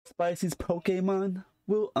 Spicy's Pokemon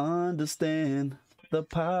will understand the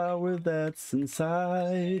power that's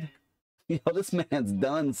inside. Yo, this man's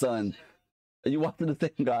done, son. Are you watching the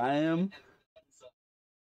thing I am?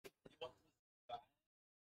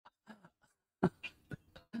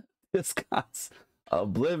 This guy's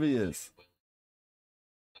oblivious.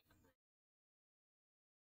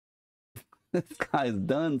 This guy's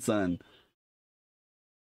done, son.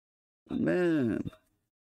 Man.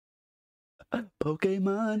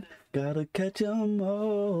 Pokemon, gotta catch 'em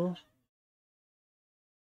all.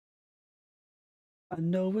 I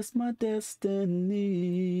know it's my destiny.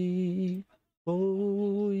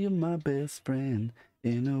 Oh, you're my best friend.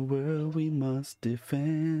 In a world we must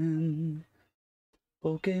defend.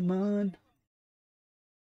 Pokemon.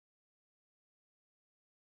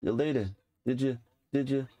 Yo, lady, did you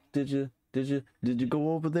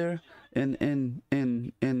go over there and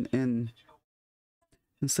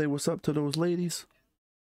say what's up to those ladies?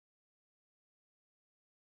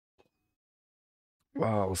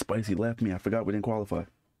 Wow, Spicy left me. I forgot we didn't qualify.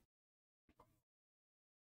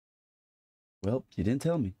 Well, you didn't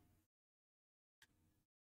tell me.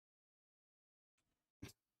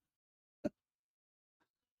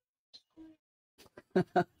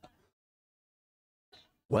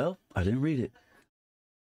 Well, I didn't read it.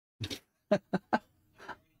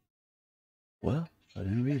 Well, I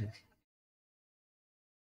didn't read it.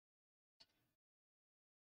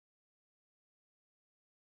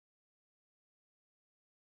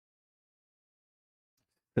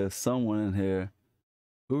 There's someone in here.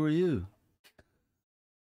 Who are you?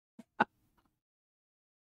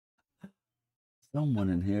 Someone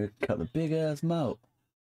in here got a big ass mouth.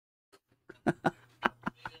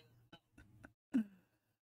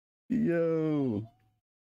 Yo.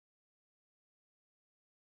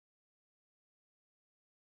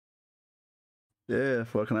 Yeah,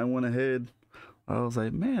 fucking I went ahead. I was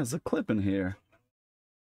like, man, there's a clip in here.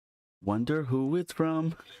 Wonder who it's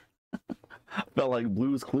from. Felt like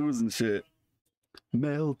Blue's Clues and shit.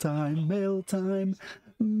 Mail time, mail time,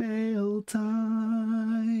 mail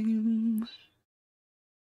time.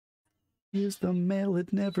 Here's the mail,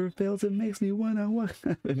 it never fails. It makes me wanna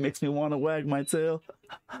it makes me wanna wag my tail.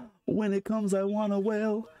 When it comes, I wanna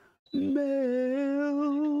wail.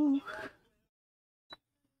 Mail.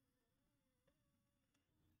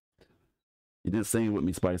 You didn't sing with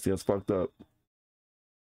me, Spicy. That's fucked up.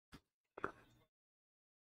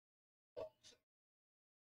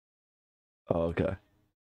 Oh, okay.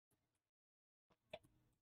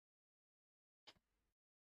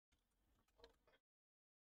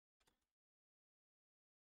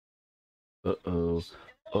 Uh-oh.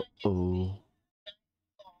 Uh-oh.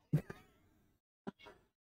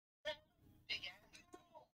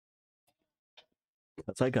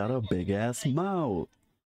 Cause I got a big ass mouth.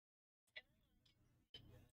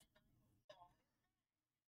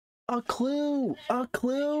 A clue! A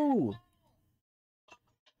clue!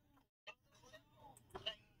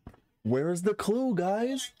 Where is the clue,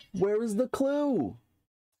 guys? Where is the clue?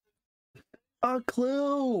 A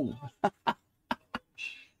clue!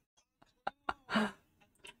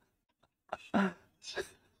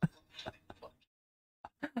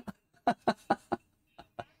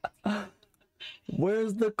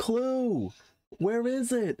 Where's the clue? Where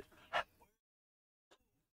is it?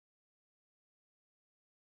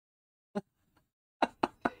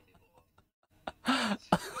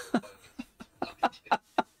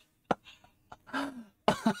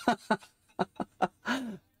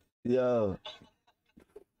 Yo.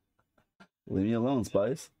 Leave me alone,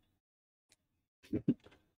 Spice.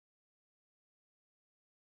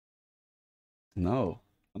 No.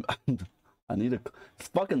 I need a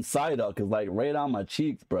fucking Psyduck is like right on my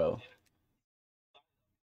cheeks, bro.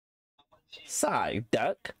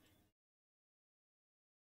 Psyduck.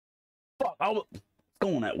 Fuck, I was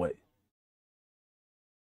going that way.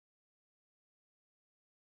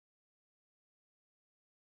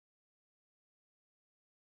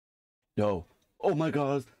 Yo. Oh my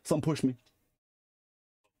god, some push me.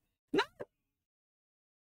 No.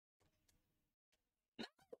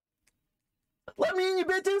 Let me in, you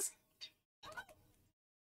bitches.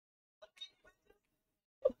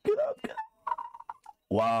 Get up, get up.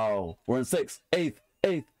 Wow. We're in 6th, 8th,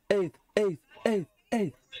 8th, 8th, 8th, 8th,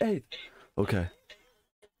 8th, 8th. Okay.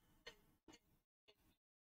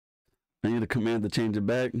 I need a command to change it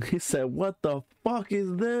back. He said, what the fuck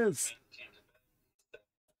is this?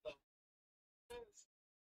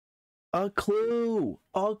 A clue.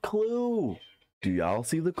 A clue. Do y'all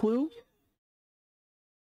see the clue?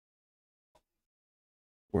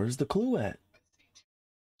 Where's the clue at?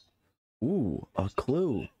 Ooh, a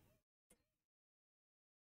clue.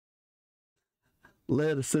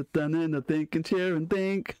 Let us sit down in the thinking chair and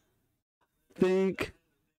think. Think.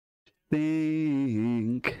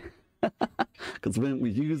 Think. Because when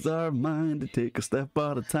we use our mind to take a step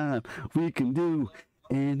at a time, we can do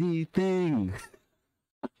anything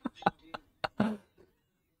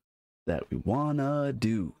that we wanna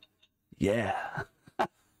do. Yeah.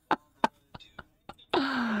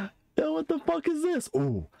 Yo, what the fuck is this?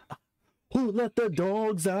 Ooh. Who let the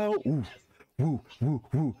dogs out? Ooh. Woo, woo,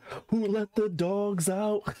 woo. Who let the dogs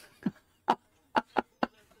out?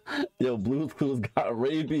 Yo, Blue's Clues got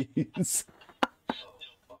rabies.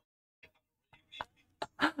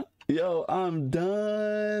 Yo, I'm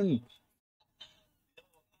done.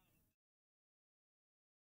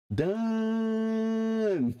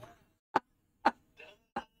 Done.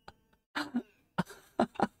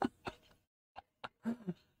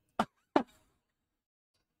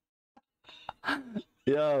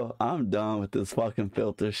 Yo, I'm done with this fucking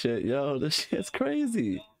filter shit. Yo, this shit's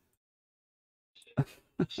crazy.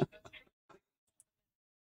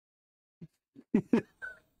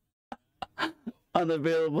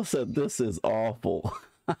 Unavailable said this is awful.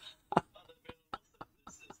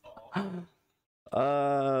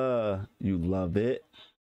 You love it.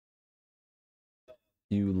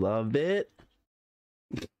 You love it.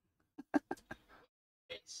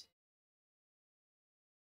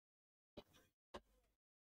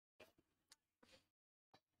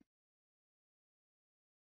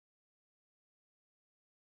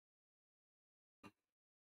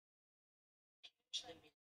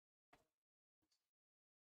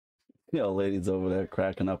 Yo, ladies over there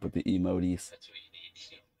cracking up with the emotes.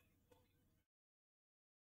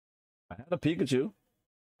 I had a Pikachu.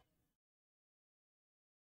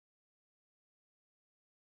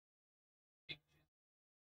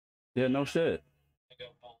 Yeah, no shit.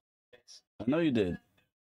 I know you did.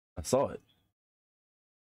 I saw it.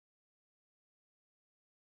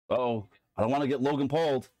 Uh-oh. I don't want to get Logan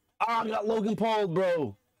Paul'd. Ah, I got Logan Paul'd,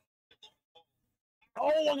 bro.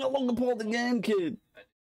 Oh, I got Logan Paul'd again, kid.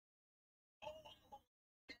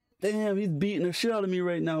 Damn, he's beating the shit out of me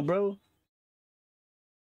right now, bro.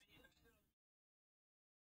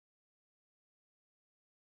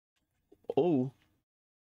 Oh.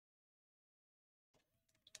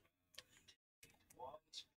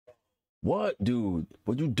 What, dude?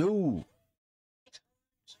 What'd you do?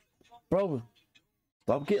 Bro,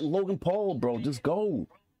 stop getting Logan Paul, bro. Just go.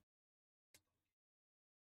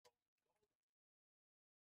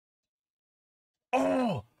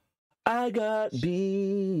 Oh, I got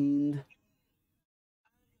beamed.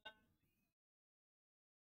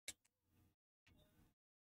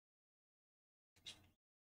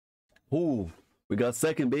 Ooh, we got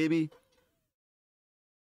second, baby.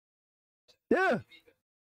 Yeah.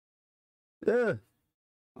 Yeah.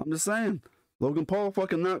 I'm just saying. Logan Paul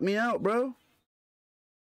fucking knocked me out, bro.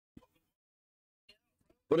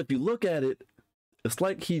 But if you look at it, it's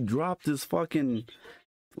like he dropped his fucking...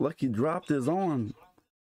 Like he dropped his arm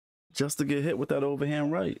just to get hit with that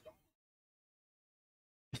overhand right.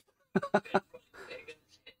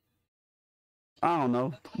 I don't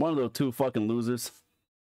know. One of those two fucking losers.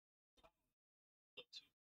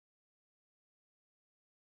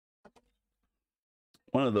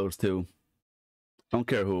 One of those two. Don't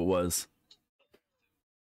care who it was.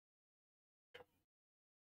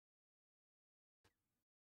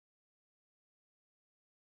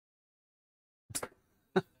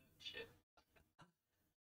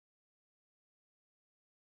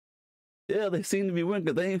 Yeah, they seem to be winning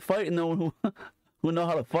because they ain't fighting no one who know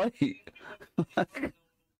how to fight.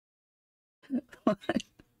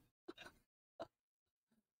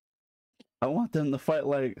 I want them to fight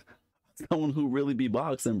like someone who really be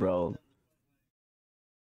boxing, bro.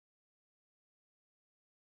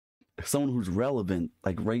 Someone who's relevant,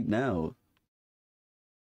 like right now.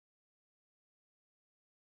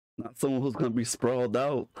 Not someone who's gonna be sprawled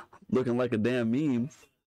out, looking like a damn meme.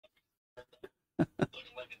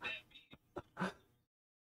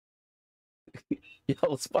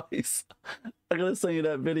 Yo, Spice, I gotta send you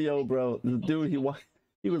that video, bro. The dude, he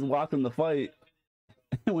was watching the fight,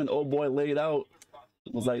 And when old boy laid out,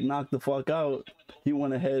 was like knocked the fuck out, he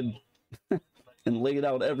went ahead and laid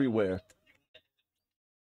out everywhere.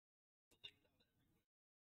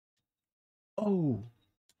 Oh,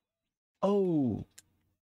 oh,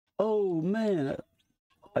 oh man,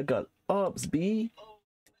 I got ups, B.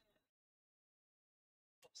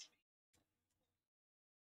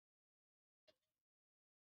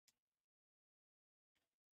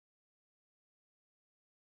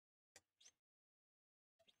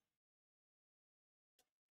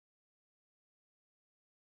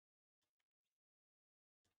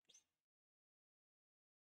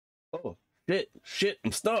 Oh, shit,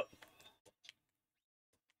 I'm stuck.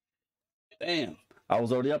 Damn, I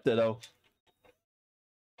was already up there though.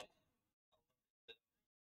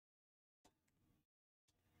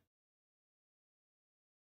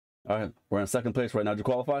 All right, we're in second place right now. Did you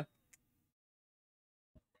qualify?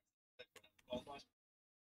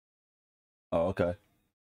 Oh, okay.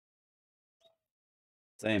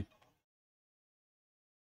 Same.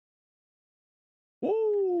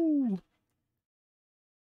 Woo!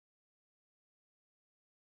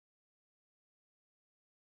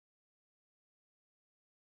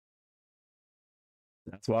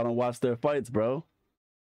 That's why I don't watch their fights, bro.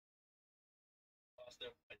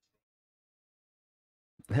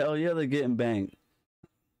 Hell yeah, they're getting banged.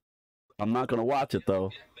 I'm not gonna watch it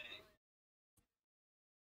though.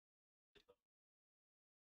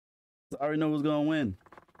 I already know who's gonna win.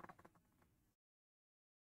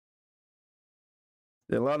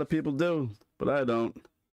 Yeah, a lot of people do, but I don't.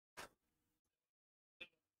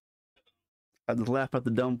 I just laugh at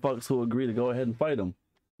the dumb fucks who agree to go ahead and fight them,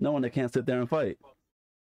 knowing they can't sit there and fight.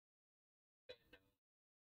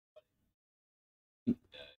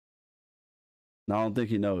 No, I don't think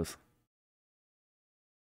he knows.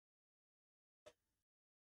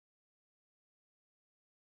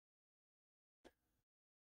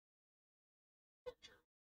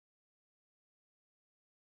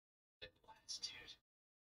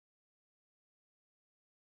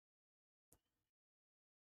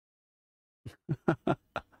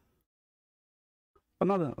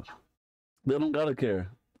 Another, they don't gotta care.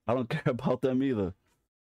 I don't care about them either.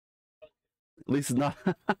 At least it's not.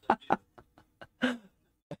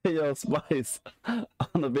 Hey, yo, Spice.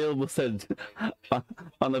 Unavailable said.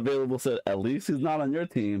 Unavailable said. At least he's not on your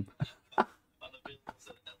team.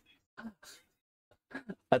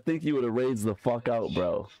 I think you would have raged the fuck out,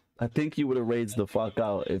 bro. I think you would have raged the fuck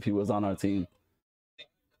out if he was on our team.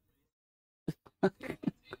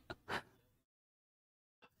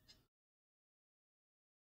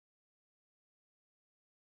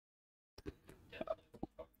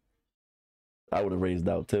 I would have raised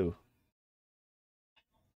out too.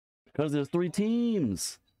 Because there's 3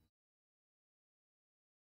 teams.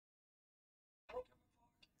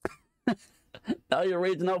 Now you're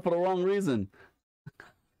raging out for the wrong reason.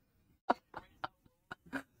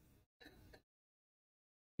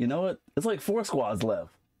 You know what? It's like 4 squads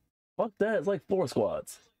left. Fuck that. It's like 4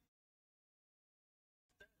 squads.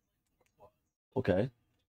 Okay.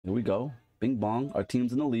 Here we go. Bing bong. Our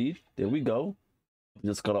team's in the lead. There we go. We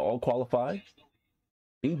just gotta all qualify.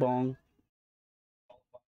 Bing bong.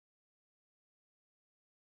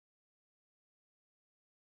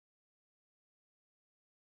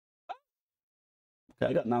 Okay,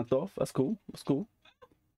 I got knocked off. That's cool. That's cool.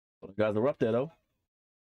 The guys are up there though.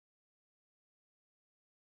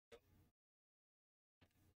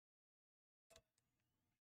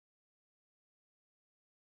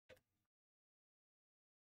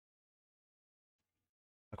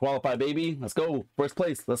 I qualify, baby. Let's go. First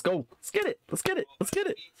place. Let's go. Let's get it. Let's get it. Let's get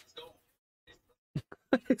it.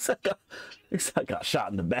 I got shot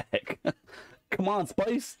in the back. Come on,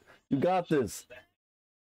 Spice. You got this.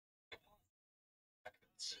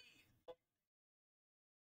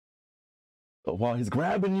 Oh, wow, he's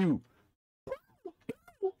grabbing you.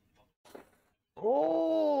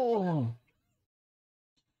 Oh.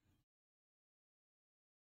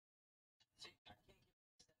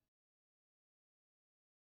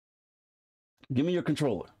 Give me your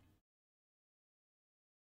controller.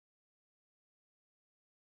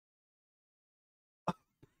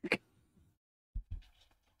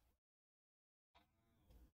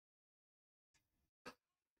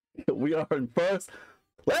 We are in first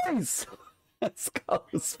place. Let's go,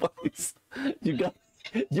 Spice. You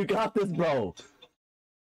got this, bro.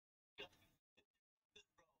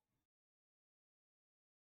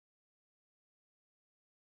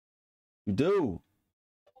 You do.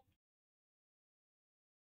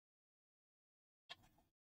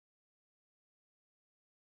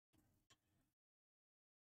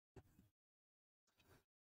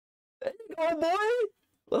 There you go, boy.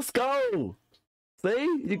 Let's go.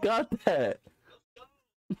 See, you got that.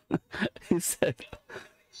 He said,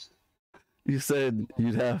 you said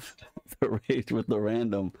you'd have the rage with the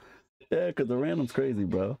random. Yeah, because the random's crazy,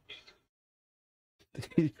 bro.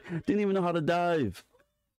 He didn't even know how to dive.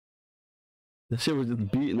 The shit was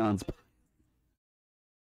just beating on.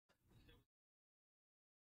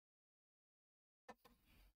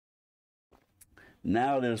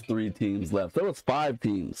 Now there's 3 teams left. There was 5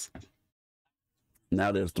 teams.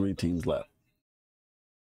 Now there's 3 teams left.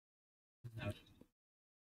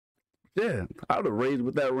 Yeah, I would have raged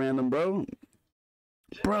with that random, bro.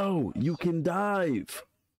 Bro, you can dive.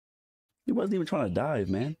 He wasn't even trying to dive,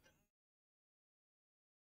 man.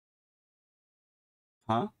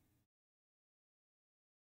 Huh?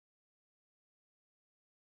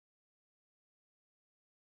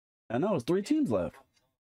 I know, it's 3 teams left.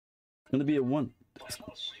 It's gonna be a one.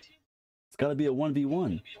 It's gotta be a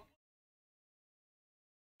 1v1.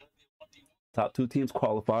 Top 2 teams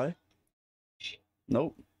qualify.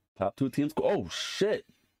 Nope. Top 2 teams. Oh shit.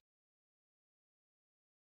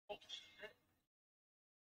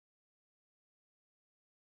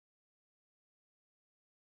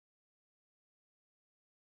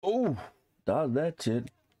 Oh, dodge that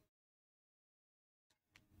shit.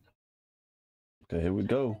 Okay, here we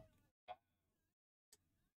go.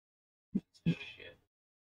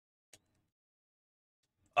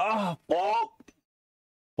 Ah, fuck.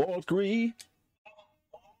 4-3.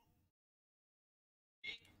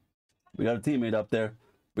 We got a teammate up there.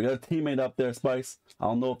 We got a teammate up there, Spice. I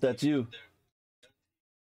don't know if that's you.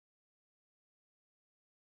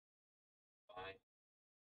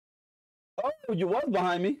 Oh, you was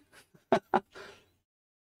behind me.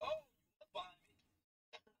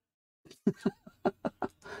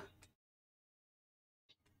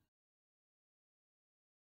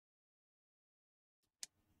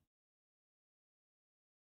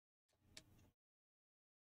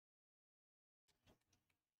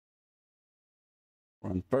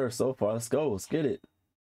 Run first so far. Let's go. Let's get it.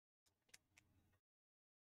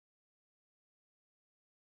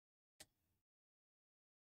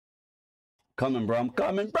 Coming, bro. I'm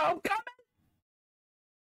coming, bro. I'm coming.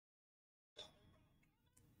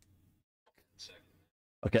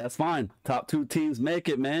 Okay, that's fine. Top 2 teams make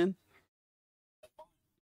it, man.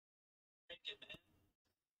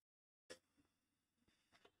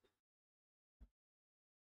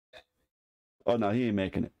 Oh, no, he ain't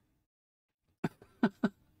making it.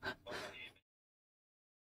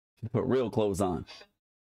 Put real clothes on.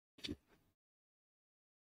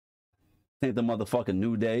 Ain't the motherfucking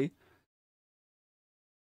New Day.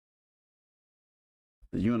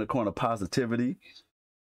 The unicorn of positivity.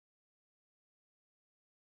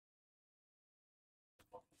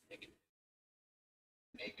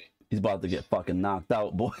 He's about to get fucking knocked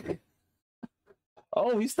out, boy.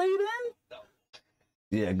 Oh, he stayed in?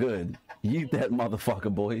 Yeah, good. Yeet that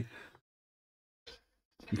motherfucker, boy.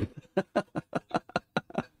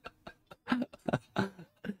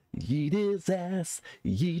 Yeet his ass.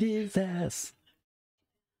 Yeet his ass.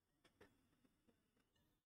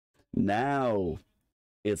 Now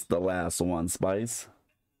it's the last one, Spice.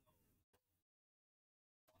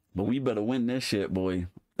 But we better win this shit, boy. I'm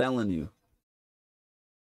telling you.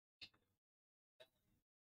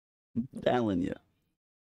 I'm telling you.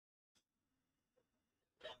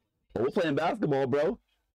 We're playing basketball, bro.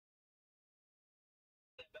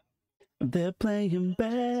 They're playing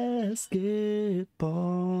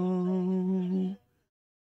basketball.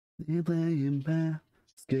 They're playing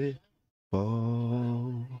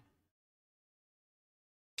basketball.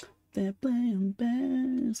 They're playing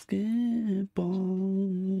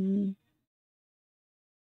basketball.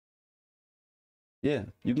 Yeah,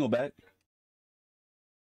 you can go back.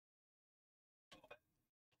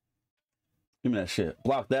 Give me that shit.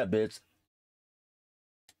 Block that, bitch.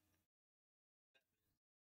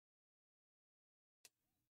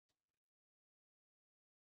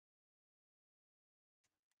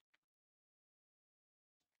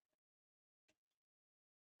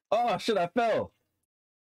 Oh, shit, I fell.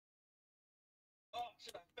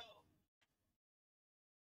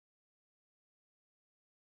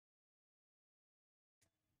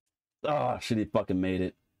 Oh, shit, he fucking made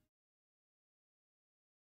it.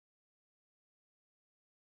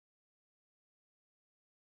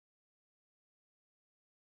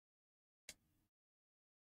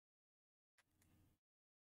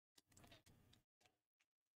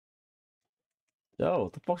 Yo,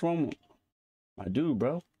 what the fuck's wrong with my dude,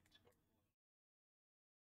 bro?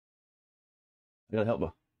 I gotta help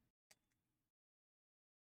her.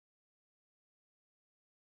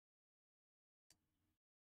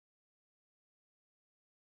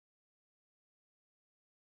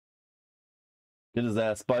 Get his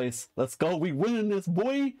ass, Spice. Let's go. We winning this,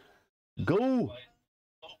 boy. Go.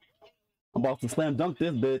 I'm about to slam dunk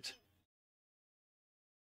this bitch.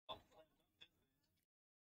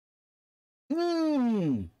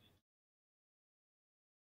 Mmm.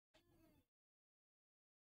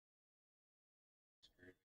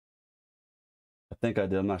 I think I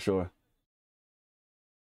did. I'm not sure.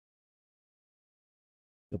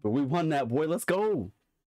 But we won that, boy. Let's go.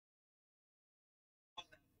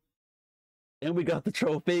 And we got the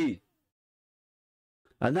trophy.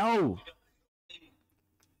 I know.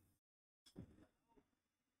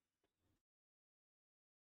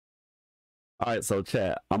 All right, so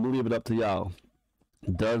chat, I'm gonna leave it up to y'all.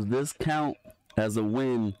 Does this count as a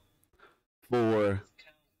win for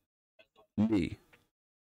me?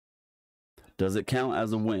 Does it count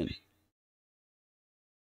as a win?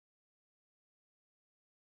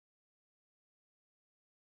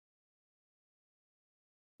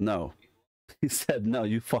 No. He said no,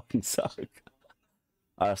 you fucking suck.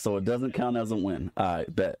 All right, so it doesn't count as a win. All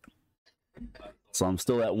right, bet. So I'm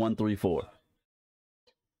still at 134.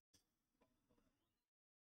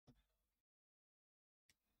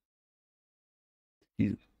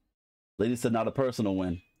 Lady said not a personal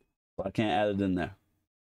win, so I can't add it in there.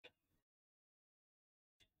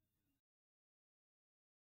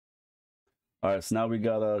 All right, so now we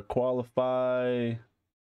gotta qualify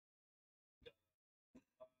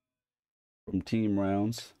from team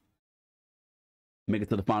rounds. Make it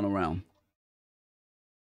to the final round.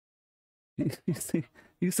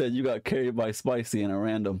 You said you got carried by Spicy in a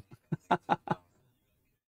random.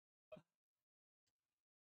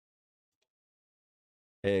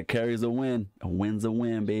 Hey, carries a win. A win's a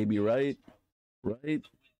win, baby, right? Right?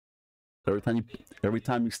 Every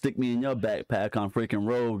time you stick me in your backpack on freaking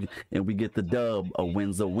Rogue and we get the dub, a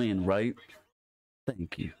win's a win, right?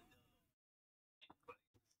 Thank you.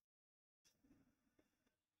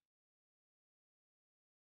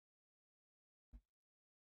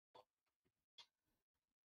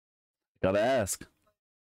 Gotta ask.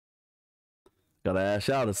 Gotta ask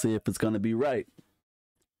y'all to see if it's gonna be right.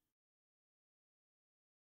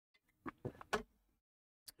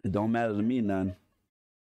 It don't matter to me none.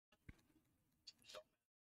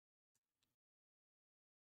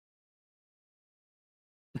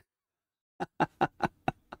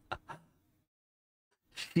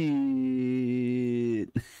 Shit.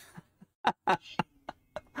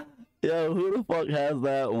 Yo, who the fuck has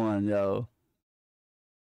that one, yo?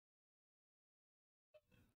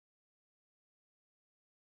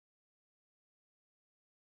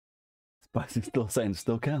 Spicy still saying it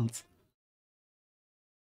still counts.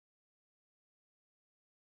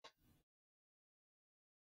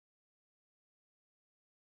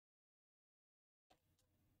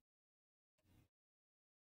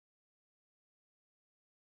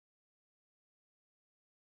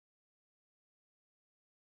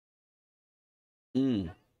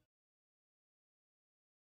 Mm.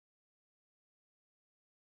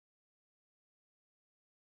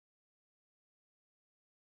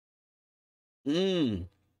 Mm.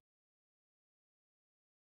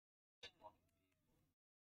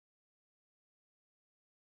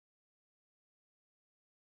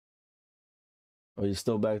 Are you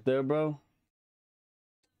still back there, bro?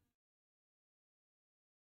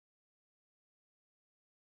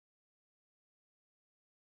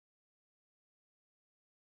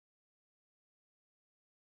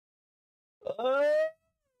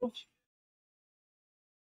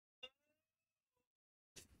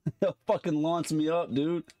 Fucking launch me up,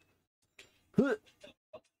 dude.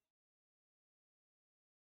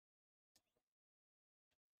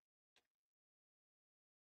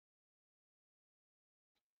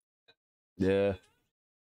 Yeah.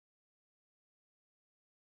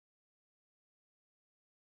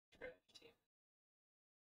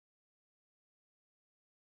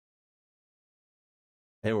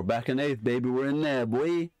 Hey, we're back in 8th, baby. We're in there,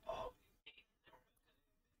 boy.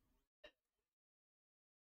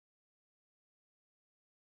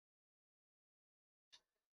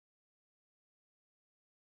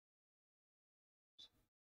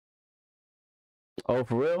 Oh,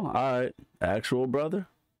 for real? All right. Actual brother?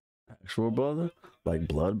 Actual brother? Like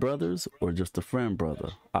blood brothers or just a friend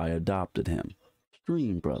brother? I adopted him.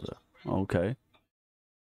 Stream brother. Okay.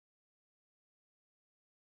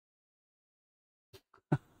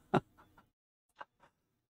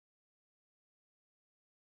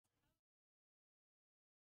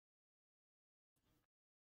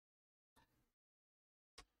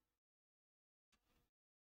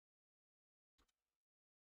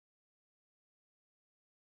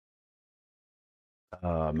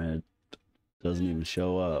 Oh, man. It doesn't even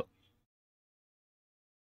show up.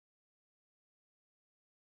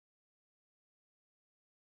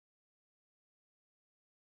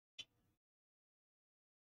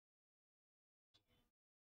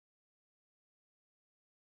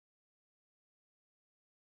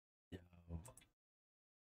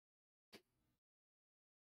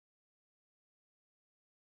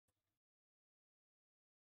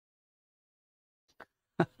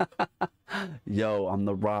 Yo, I'm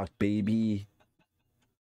the Rock, baby.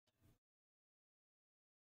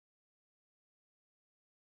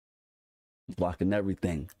 Blocking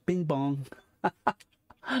everything. Bing bong.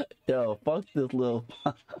 Yo, fuck this little.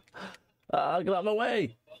 Get out of my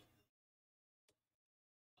way.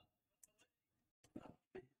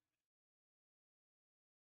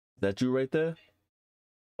 That you right there?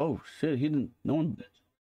 Oh shit, he didn't. No one.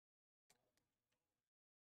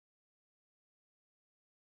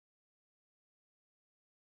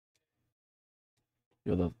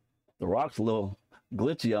 Yo, the Rock's a little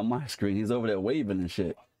glitchy on my screen. He's over there waving and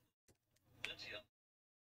shit.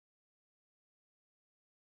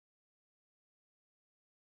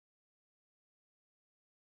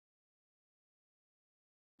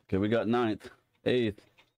 Okay, we got 9th, 8th.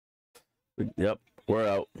 Yep, we're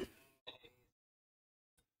out.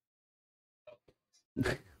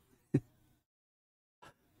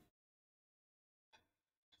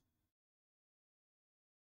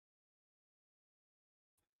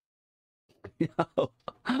 Yo,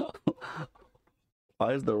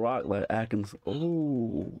 why is the Rock like acting?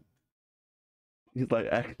 Oh, he's like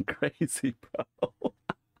acting crazy, bro.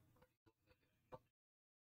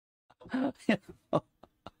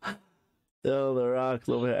 Yo, the Rock's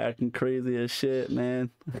over here acting crazy as shit, man.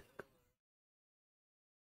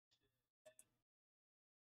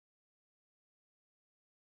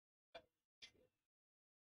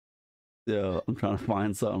 Yo, I'm trying to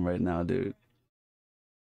find something right now, dude.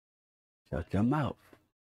 Shut your mouth.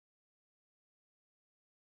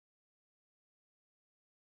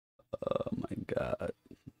 Oh my god.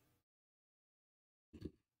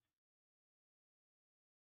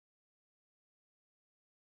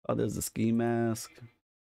 Oh, there's a ski mask.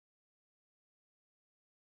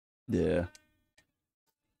 Yeah.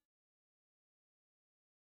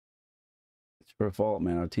 It's your fault,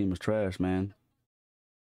 man. Our team was trash, man.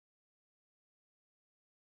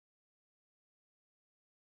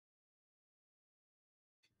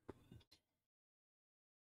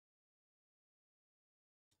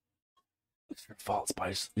 It's your fault,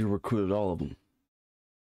 Spice. You recruited all of them.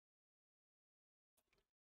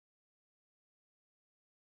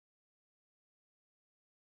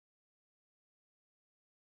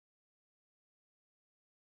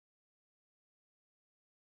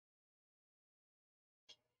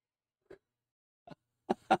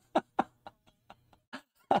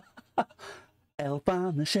 Elf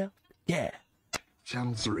on the shelf. Yeah.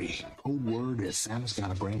 Channel 3. Code word is Santa's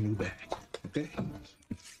got a brand new bag. Okay?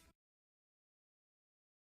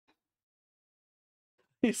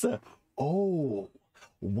 He said, oh,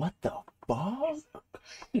 what the fuck?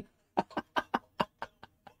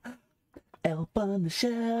 Elf on the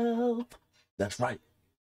shelf. That's right.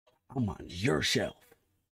 I'm on your shelf.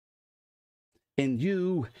 And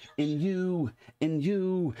you, and you, and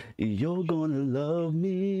you, you're gonna love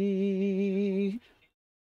me.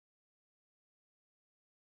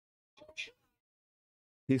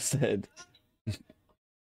 He said,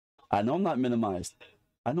 I know I'm not minimized.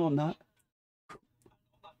 I know I'm not.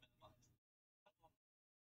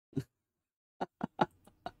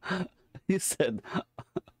 He said,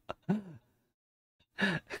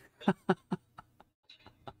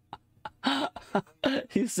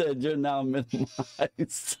 he said, you're now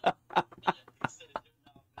minimized.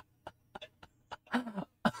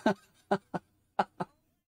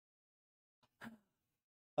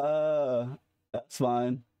 That's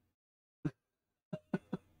fine.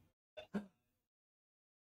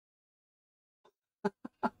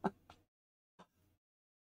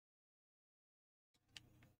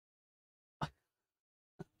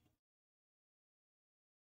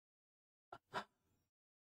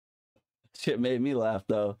 Shit made me laugh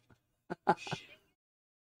though. Are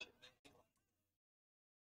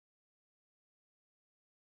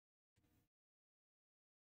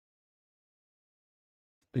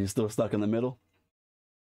you still stuck in the middle?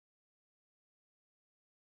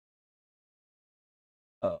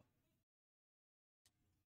 Oh.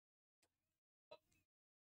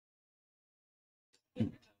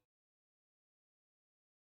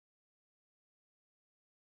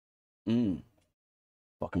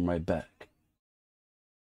 Fucking right back.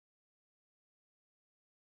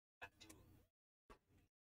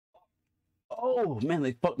 Oh man,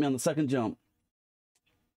 they fucked me on the second jump.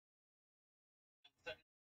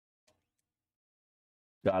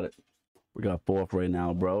 Got it. We got 4th right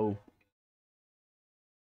now, bro.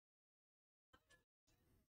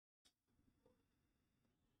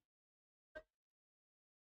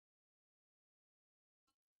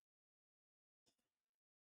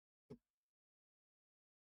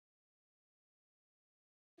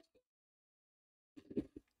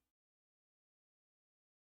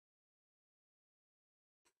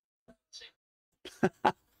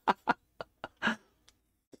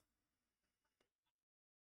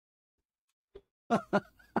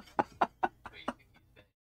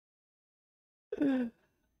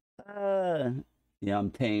 Yeah,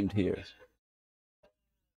 I'm tamed here.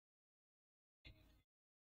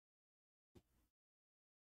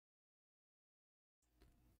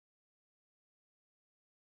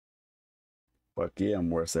 Fuck yeah, I'm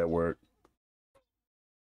worse at work.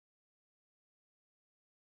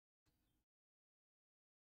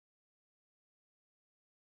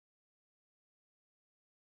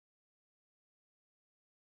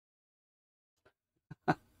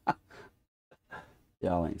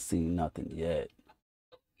 Y'all ain't seen nothing yet.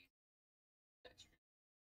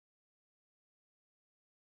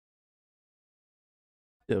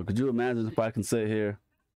 Yo, could you imagine if I can sit here?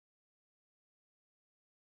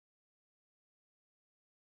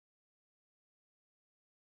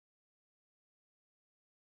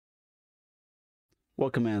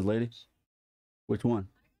 What commands, lady? Which one?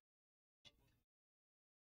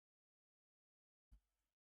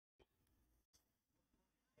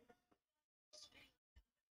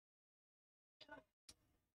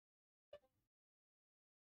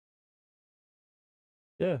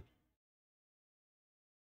 Yeah.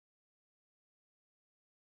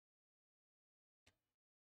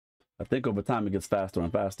 I think over time it gets faster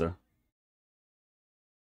and faster.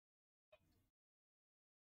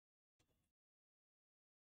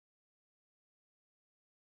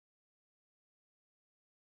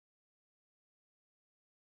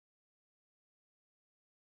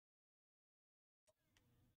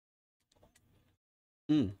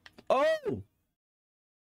 Mm. Oh!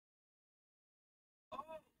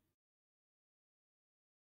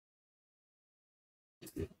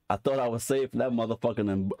 I thought I was safe. That motherfucker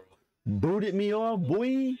then booted me off,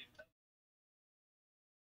 boy.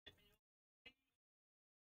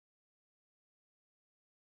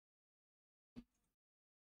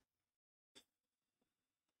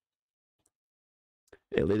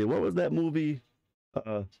 Hey, lady, what was that movie?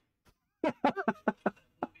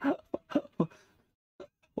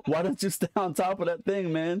 Why don't you stay on top of that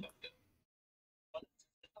thing, man?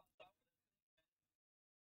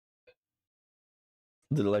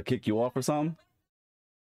 Did it like kick you off or something?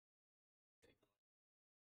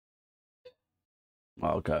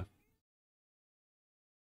 Oh, okay.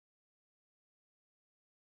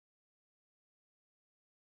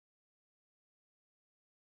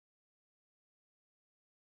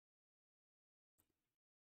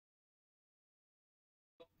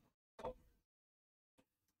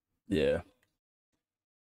 Yeah.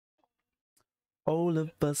 All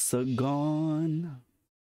of us are gone.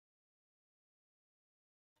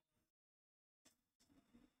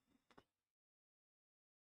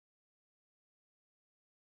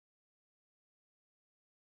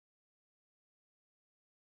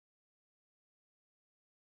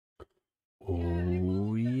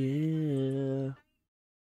 Oh, yeah.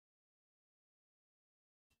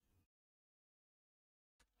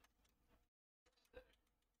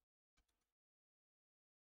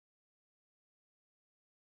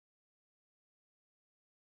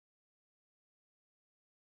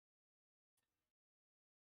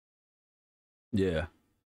 Yeah.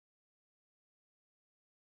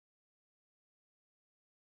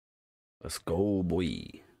 Let's go,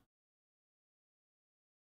 boy.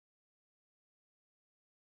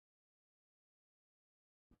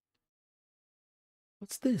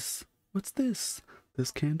 What's this? What's this?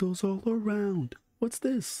 There's candles all around. What's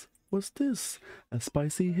this? What's this? A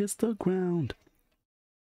spicy hits the ground.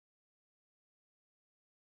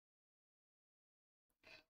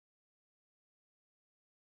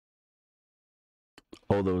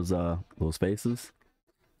 Oh, those faces.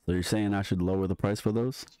 So you're saying I should lower the price for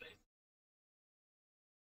those?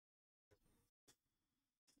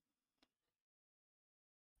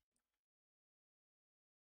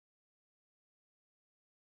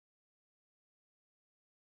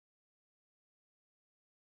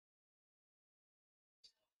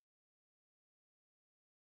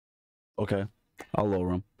 Okay, I'll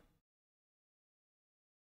lower them.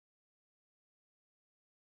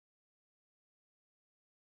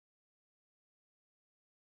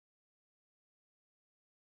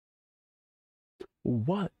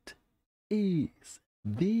 What is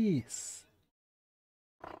this?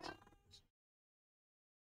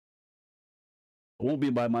 I won't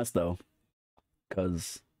be by much though,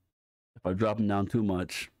 because if I drop them down too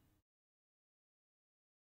much,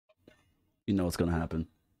 you know what's gonna happen.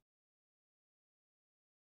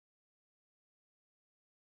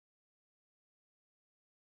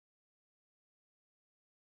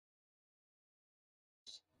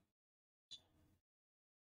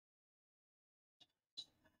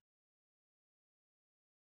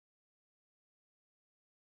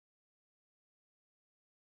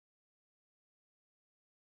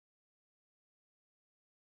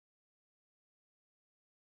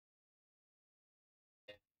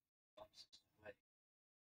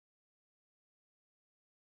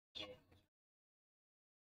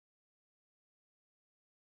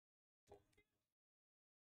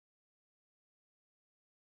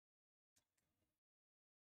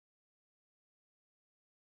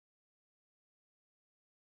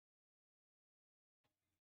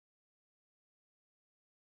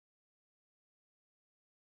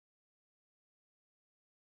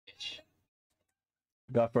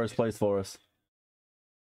 Got first place for us.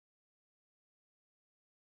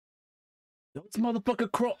 Yo, it's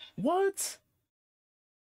motherfucker Crow. What?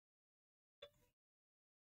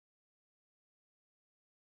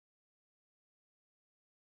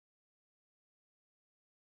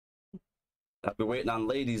 I've been waiting on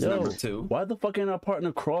ladies Yo, number 2. why the fuck ain't our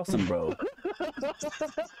partner crossing, bro?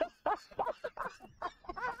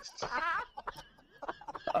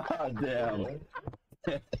 Ah, damn.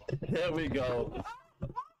 There we go.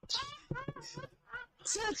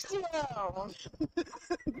 Touchdown!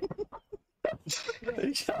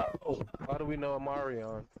 Yo. How do we know Amari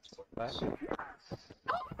on? I'm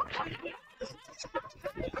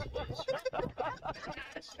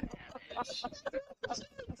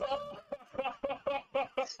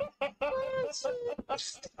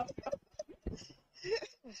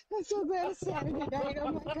so glad it's Saturday night.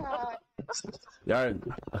 Oh my god. Yeah,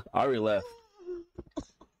 Ari left.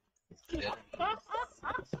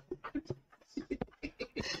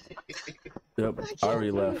 Yep,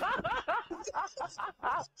 Ari left.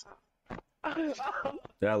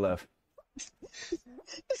 Yeah, I left.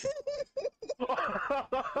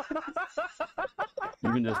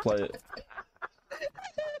 You can just play it.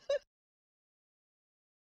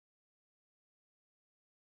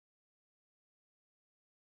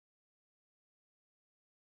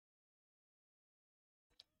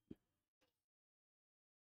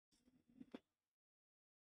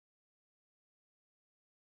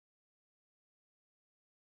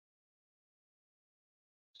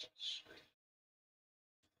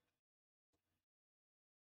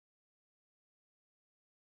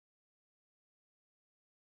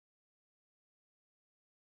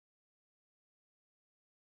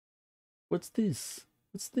 What's this?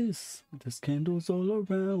 What's this? There's candles all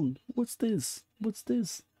around. What's this? What's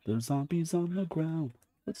this? There's zombies on the ground.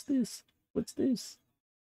 What's this? What's this?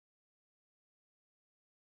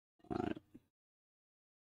 Alright.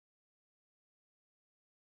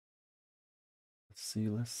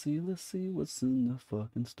 Let's see what's in the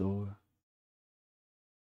fucking store.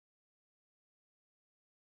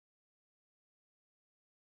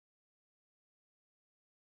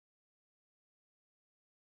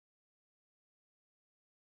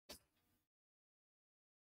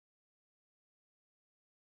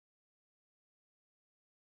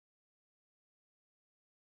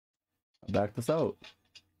 Back this out.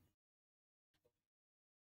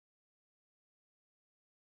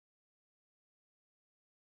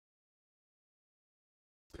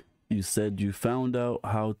 You said you found out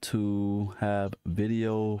how to have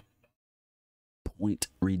video point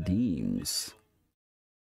redeems.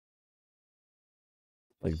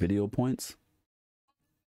 Like video points?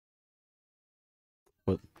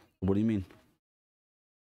 What do you mean?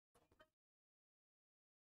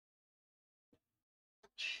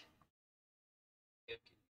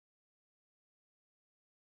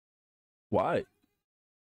 Why?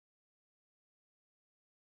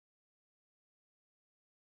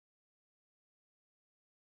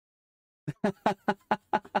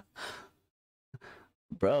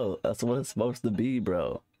 Bro, that's what it's supposed to be,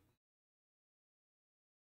 bro.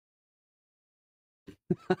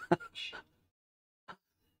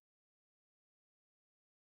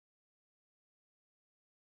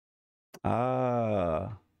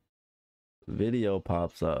 Ah, video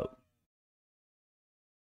pops up.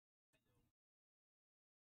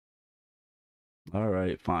 All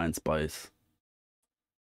right, fine, Spice.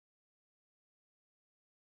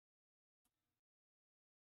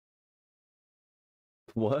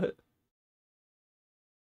 What?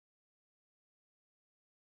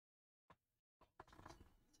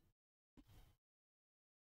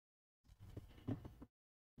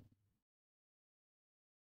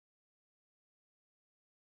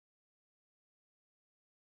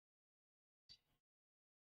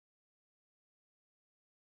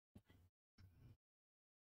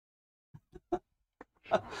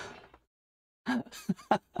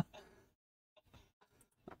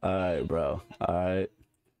 All right, bro. All right.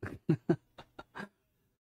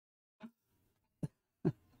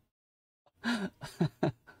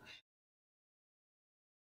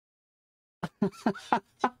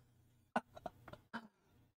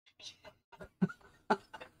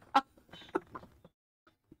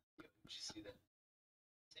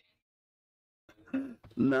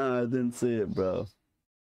 Nah, I didn't see it, bro.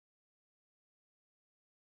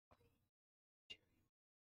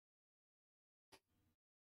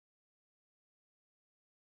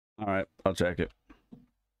 All right, I'll check it.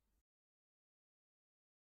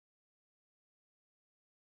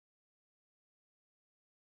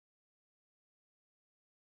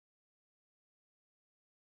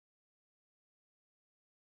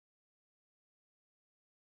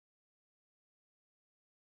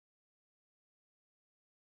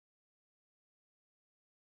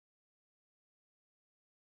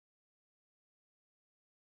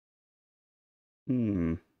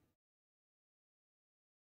 Hmm.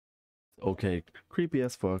 Okay, creepy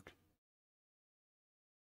as fuck.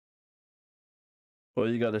 Well,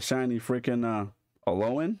 you got a shiny freaking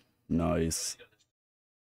Alolan? Nice.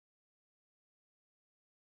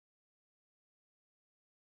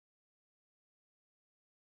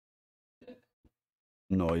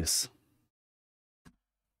 Nice.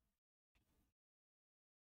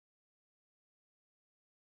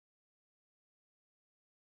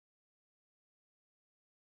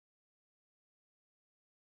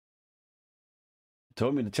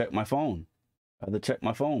 Told me to check my phone. I had to check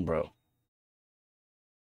my phone, bro.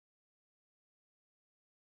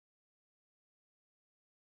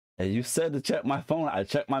 And you said to check my phone. I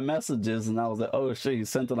checked my messages and I was like, oh shit, you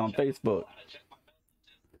sent it on Facebook.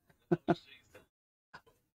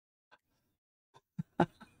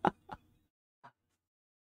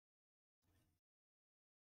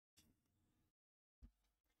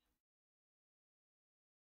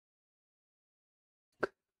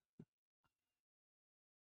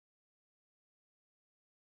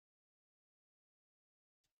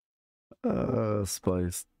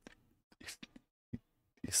 Spice.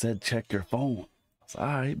 You said check your phone. I was like,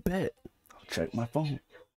 all right, bet. I'll check my phone.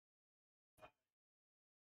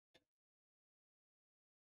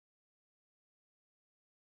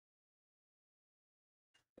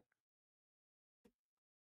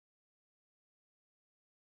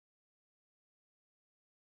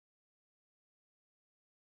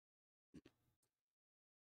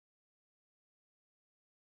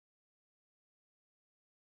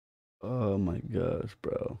 Oh my gosh,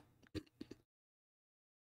 bro.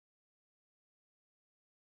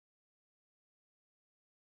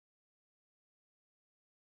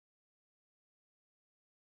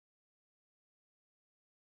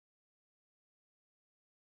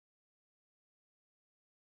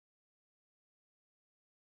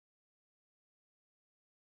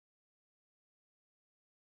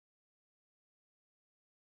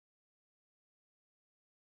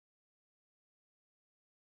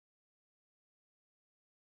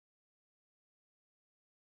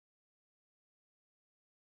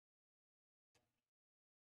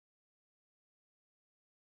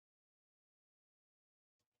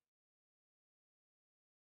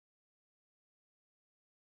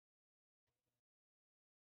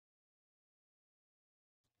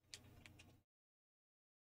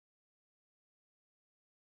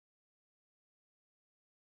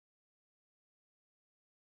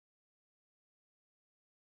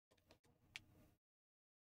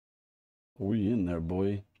 We in there,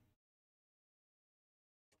 boy.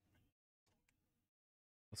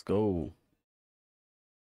 Let's go.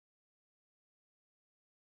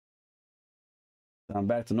 I'm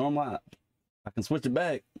back to normal. I can switch it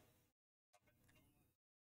back.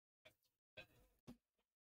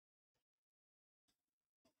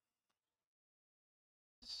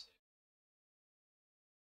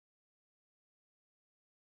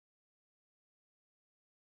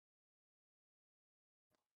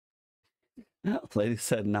 Lady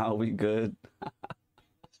said, "Now we good." At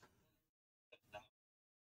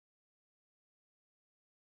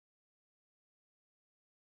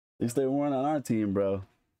least they weren't on our team, bro.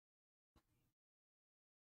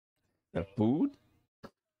 The food?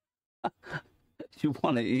 You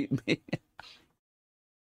want to eat me?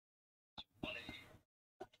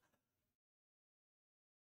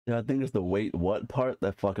 Yeah, I think it's the wait what part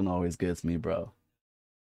that fucking always gets me, bro.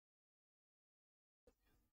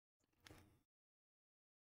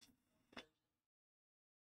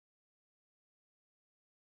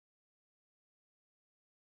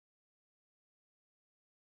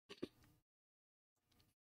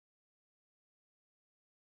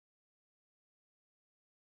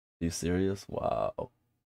 You serious? Wow.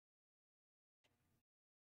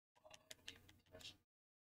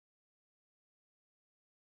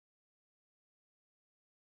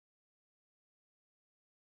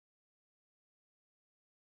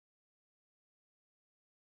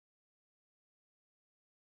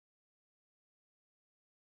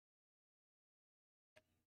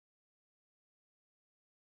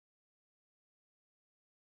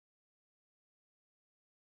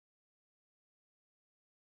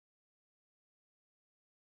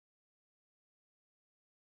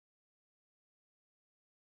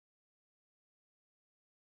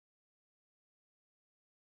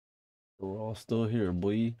 We're all still here,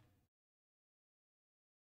 boy.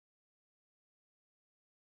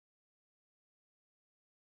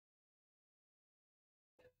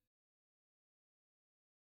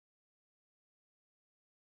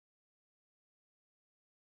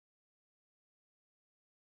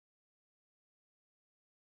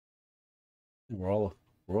 We're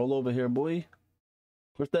all over here, boy.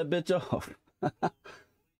 Push that bitch off.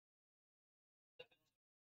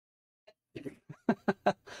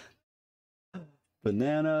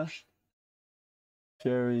 Banana,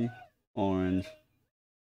 cherry, orange.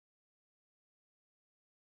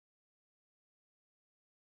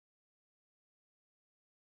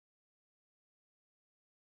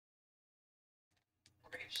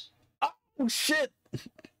 Oh shit!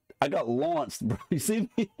 I got launched, bro. You see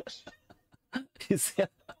me? You see?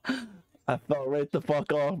 I fell right the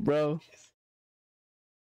fuck off, bro.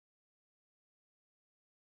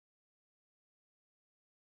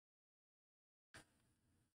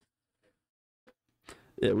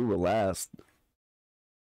 Yeah, we were last.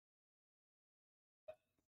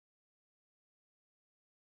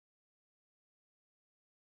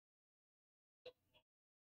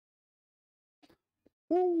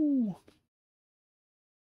 Woo!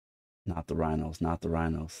 Not the rhinos, not the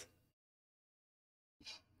rhinos.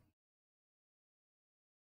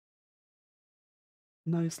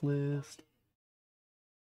 Nice list.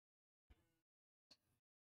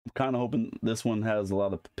 I'm kind of hoping this one has a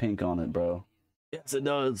lot of pink on it, bro. Yes, it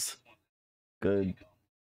does. Good.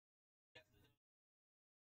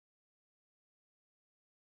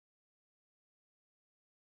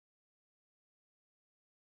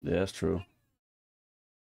 Yeah, that's true.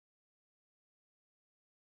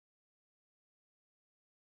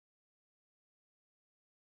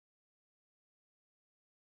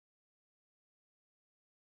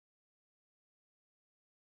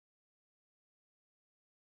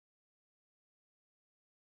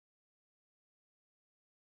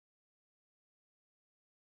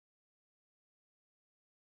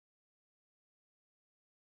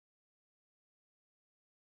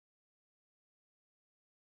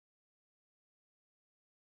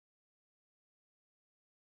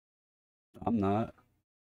 I'm not.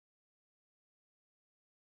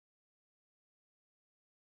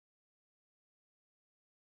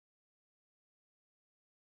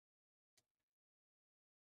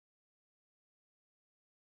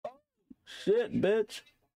 Shit, bitch.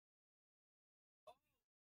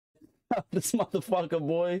 This motherfucker,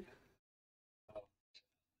 boy.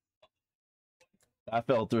 I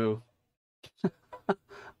fell through.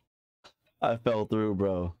 I fell through,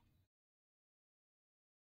 bro.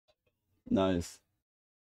 Nice.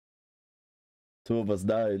 Two of us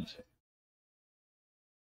died.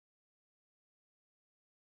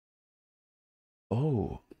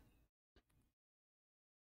 Oh.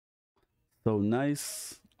 So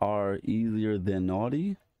nice are easier than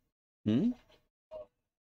naughty? Hmm?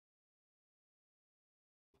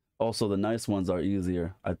 Also, the nice ones are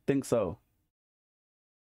easier. I think so.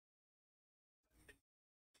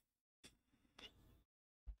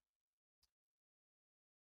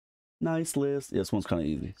 Nice list. Yeah, this one's kind of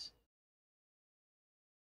easy.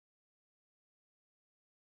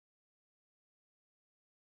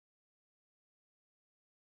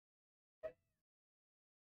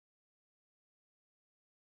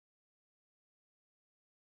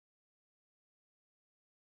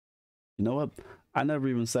 You know what? I never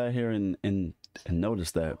even sat here and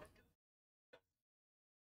noticed that.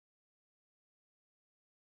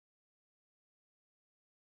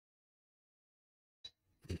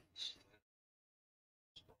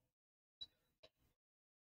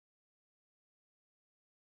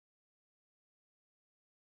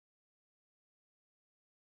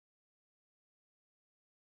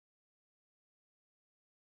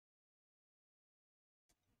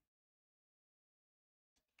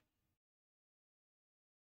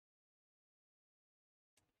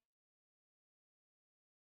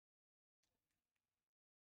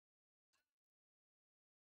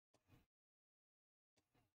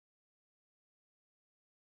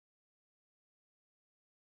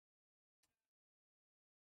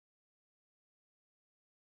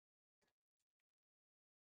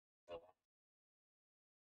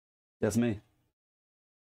 That's me.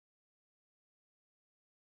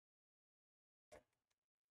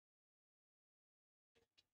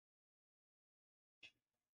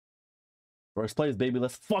 First place, baby.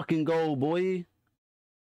 Let's fucking go, boy.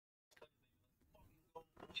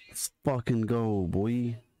 Let's fucking go,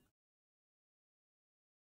 boy.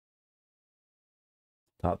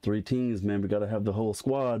 Top 3 teams, man. We gotta have the whole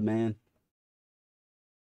squad, man.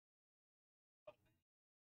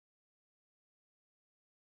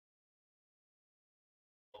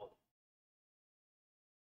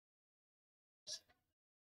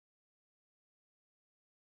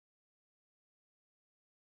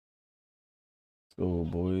 Oh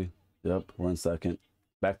boy. Yep, we're in second.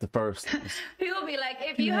 Back to first. People be like,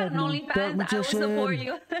 if you had an OnlyFans, I would support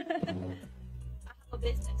you. I have a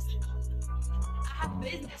business. I have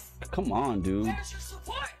business. Come on, dude. Where's your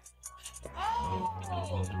support?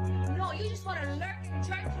 Oh, no, you just want to lurk and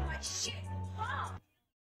try to my shit. Huh?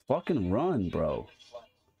 Fucking run, bro.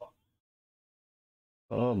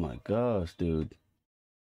 Oh my gosh, dude.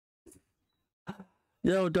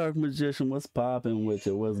 Yo, Dark Magician, what's popping with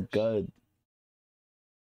you? What's good?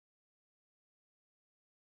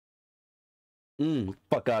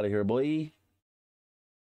 Fuck out of here, boy.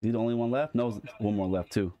 You the only one left? No, one more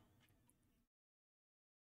left too.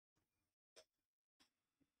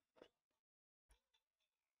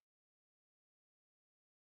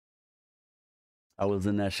 I was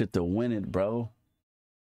in that shit to win it, bro.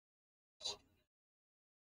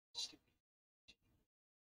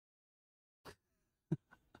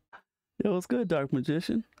 Yo, what's good, Dark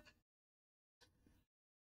Magician?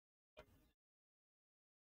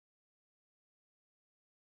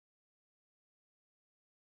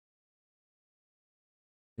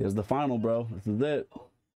 Here's the final, bro. This is it.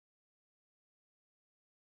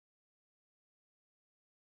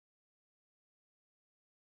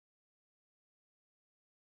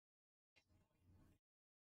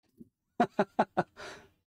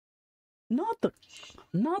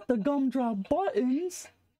 Not the gumdrop buttons.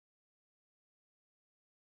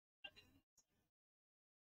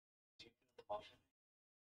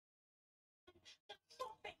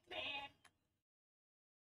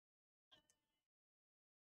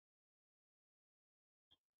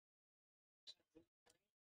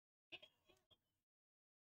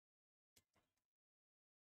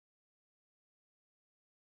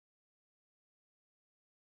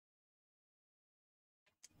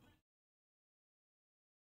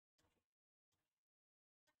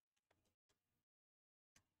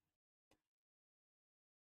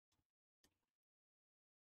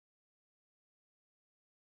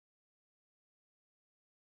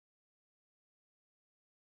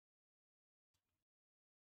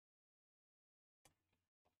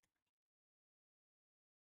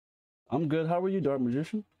 I'm good. How are you, Dark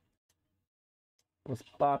Magician? What's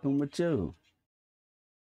popping with you?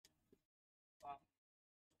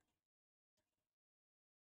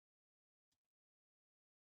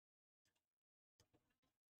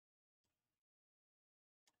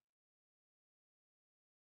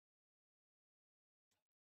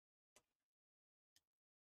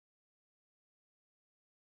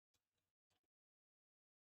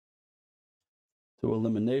 To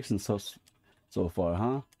elimination so far,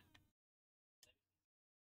 huh?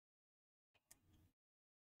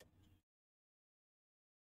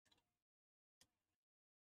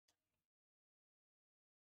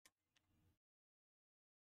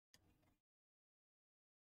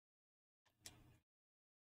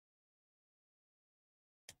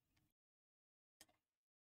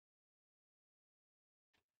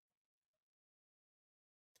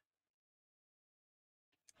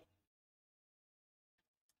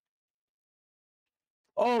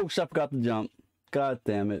 Oh, shit, I forgot to jump. God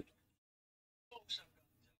damn it.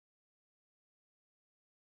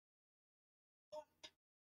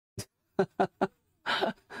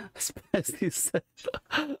 Spicy said,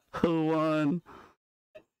 who won?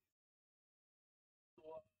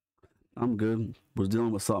 I'm good. Was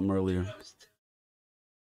dealing with something earlier.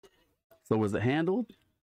 So was it handled?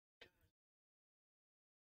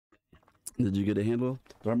 Did you get it handled,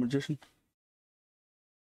 Dark Magician?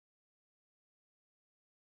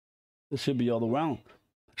 This should be all the round.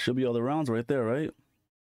 Should be all the rounds right there, right?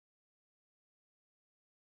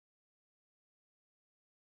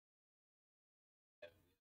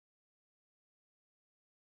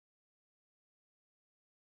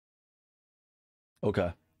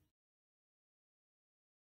 Okay.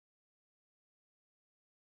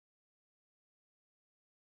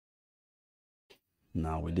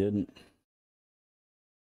 No, we didn't.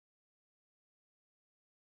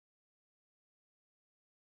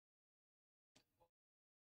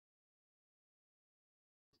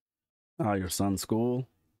 Oh, your son's school?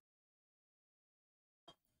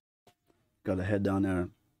 Gotta head down there,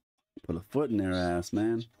 put a foot in their ass,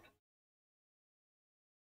 man.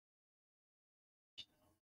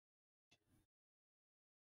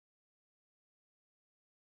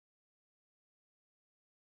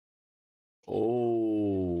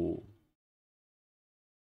 Oh.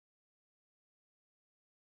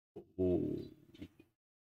 Oh.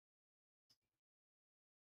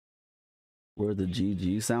 Where's the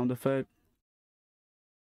GG sound effect?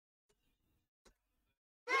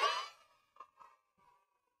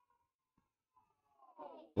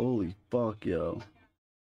 Holy fuck, yo.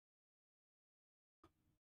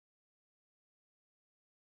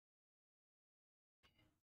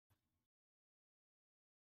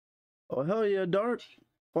 Oh, hell yeah, Dark.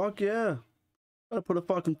 Fuck yeah. Gotta put a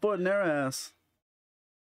fucking foot in their ass.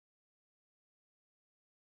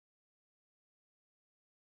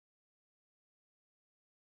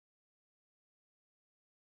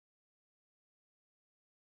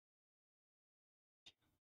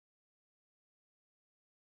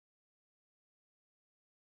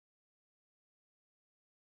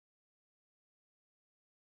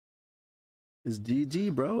 It's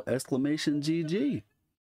GG, bro. Exclamation GG.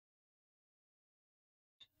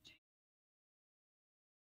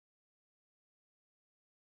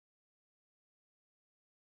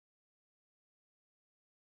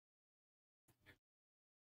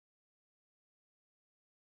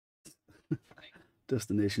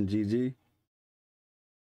 Destination GG.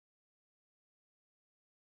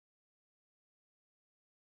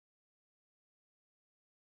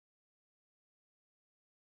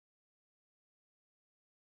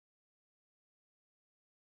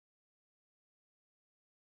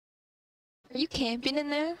 Are you camping in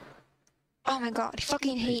there? Oh my god, I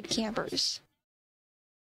fucking hate campers.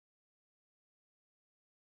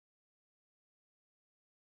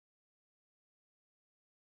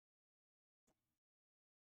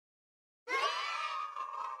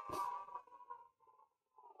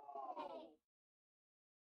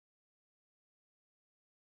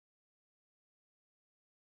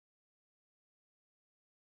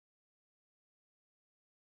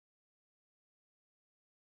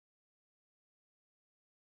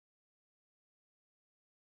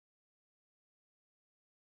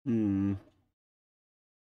 Hmm.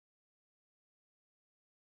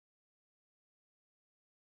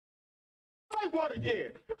 Say what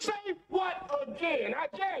again? Say what again? I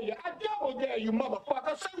dare you. I double dare you,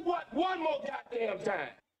 motherfucker. Say what one more goddamn time.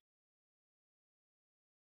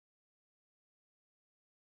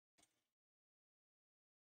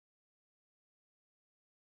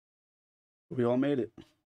 We all made it.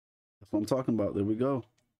 That's what I'm talking about. There we go.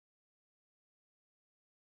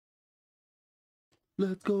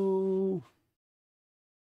 Let's go.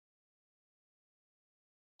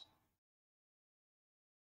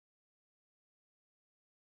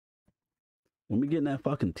 When we getting that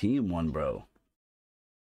fucking team one, bro?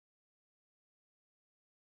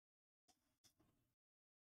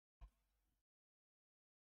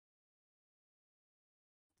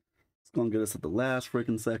 It's gonna get us at the last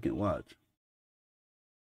freaking second. Watch.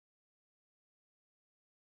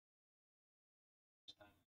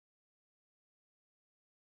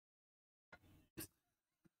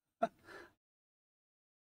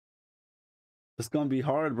 It's gonna be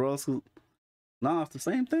hard, bro. Nah, it's the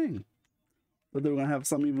same thing. But they're gonna have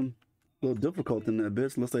something even a little difficult in that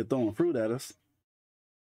bitch unless they throwing fruit at us.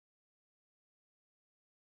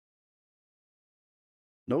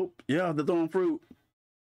 Nope. Yeah, they're throwing fruit.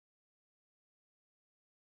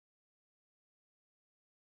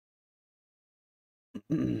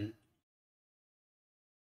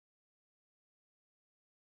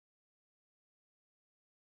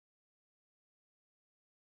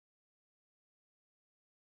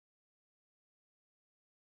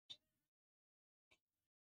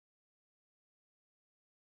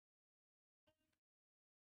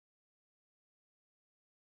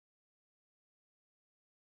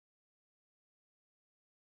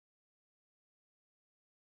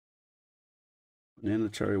 Banana,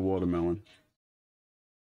 cherry, watermelon.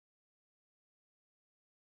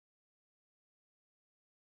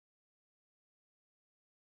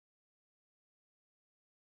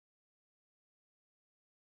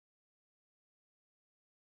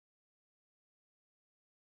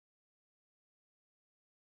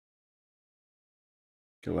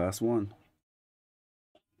 Okay, last one.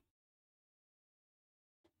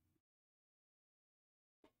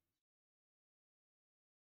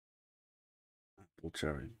 Apple,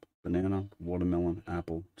 cherry. Banana, watermelon,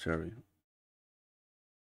 apple, cherry.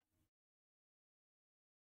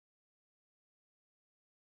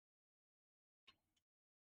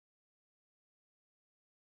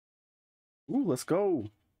 Ooh, let's go.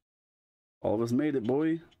 All of us made it,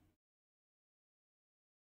 boy.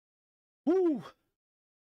 Woo!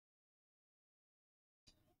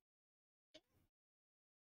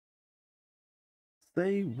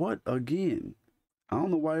 Say what again? I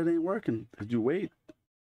don't know why it ain't working. Did you wait?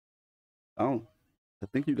 I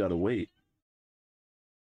think you gotta wait.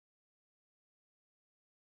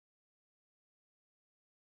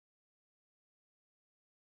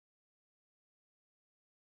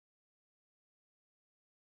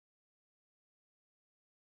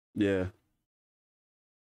 Yeah.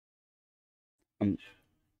 I'm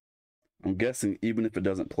I'm guessing even if it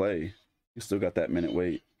doesn't play, you still got that minute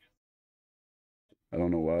wait. I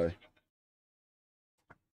don't know why.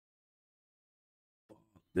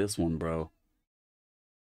 This one, bro.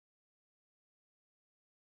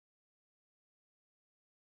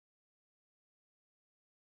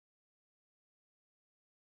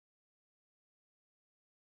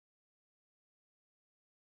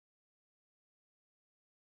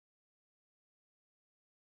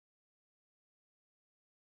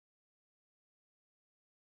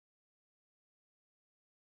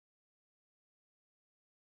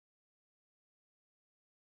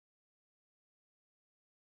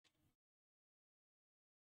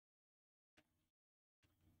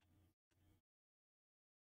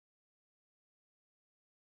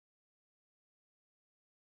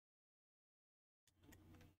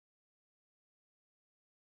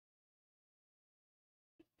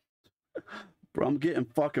 Bro, I'm getting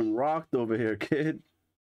fucking rocked over here, kid.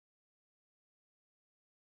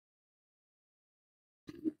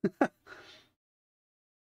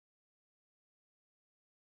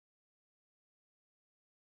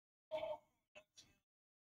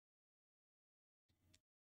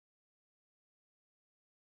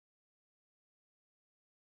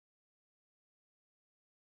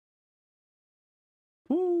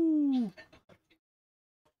 Woo!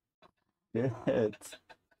 Yes.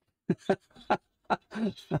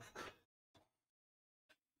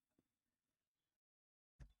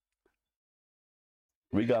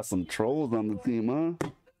 We got some trolls on the team,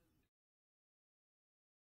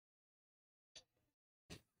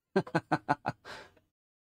 huh?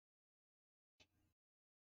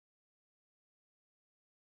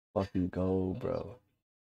 Fucking go, bro.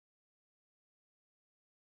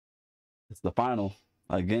 It's the final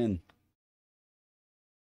again.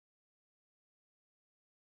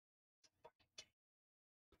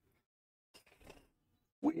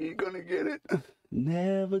 We ain't gonna get it.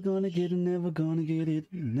 Never gonna get it, never gonna get it,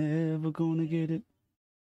 never gonna get it.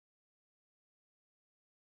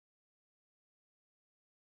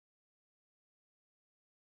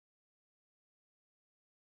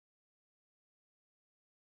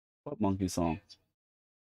 What monkey song?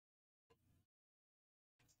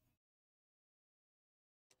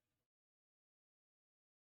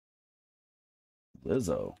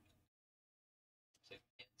 Lizzo.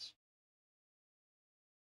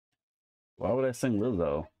 Why would I sing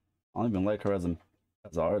Lizzo? I don't even like her as an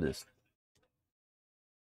artist.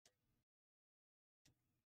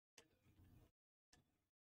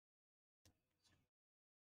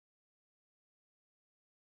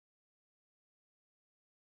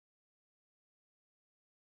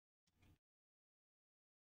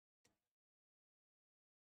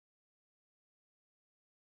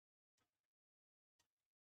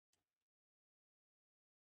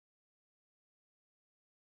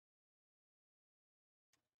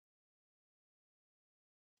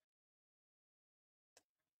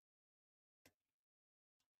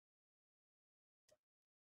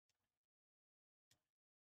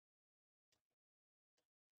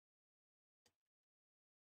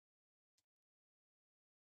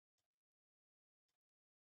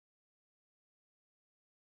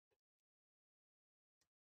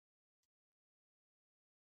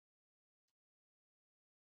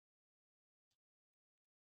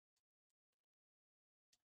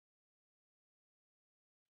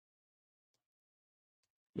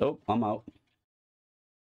 Nope, I'm out.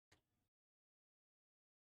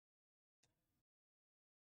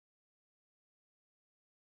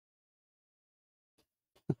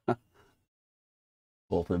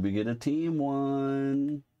 Both of you get a team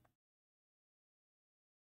one.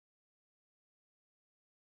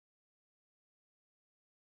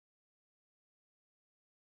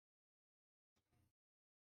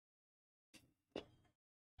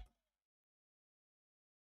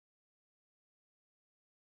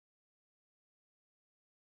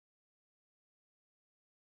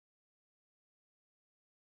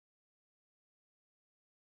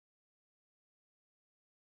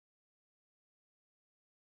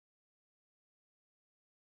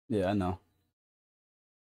 Yeah, I know.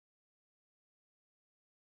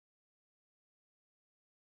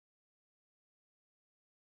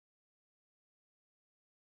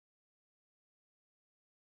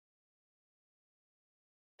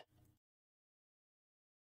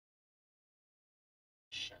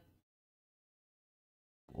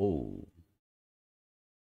 Oh.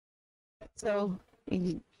 So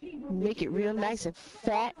you make it real nice and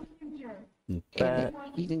fat, and Fat.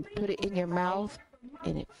 you can put it in your mouth,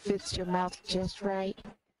 and it fits your mouth just right,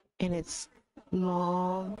 and it's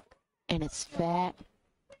long, and it's fat,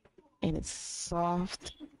 and it's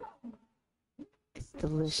soft. It's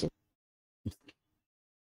delicious.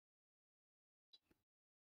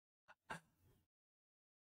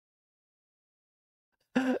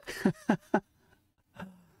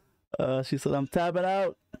 She said, I'm tapping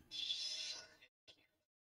out.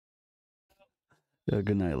 Yeah,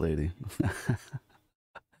 good night, lady.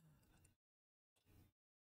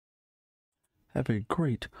 Have a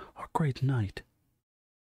great night.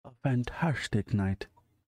 A fantastic night.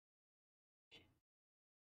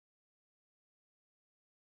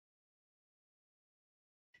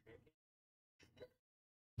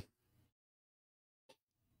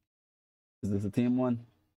 Is this a team one?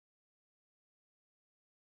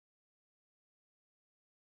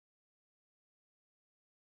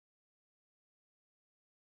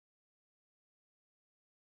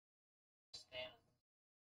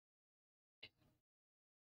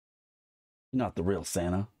 You're not the real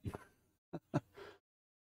Santa.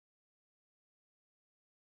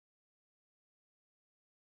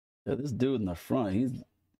 Yeah, this dude in the front, he's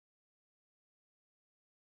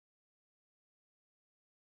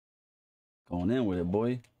going in with it,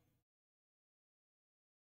 boy. As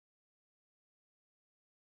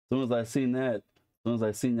soon as I seen that, as soon as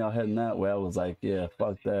I seen y'all heading that way, I was like, yeah,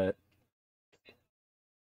 fuck that.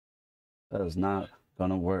 That is not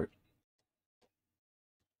gonna work.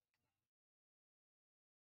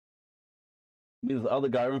 Means the other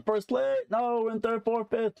guy, we're in first place. No, we're in third, fourth,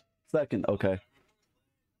 fifth, second. Okay.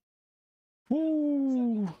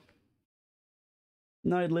 Woo.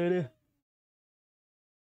 Night, lady.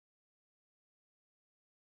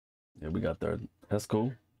 Yeah, we got third. That's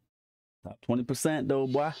cool. Top 20% though,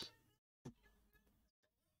 boy.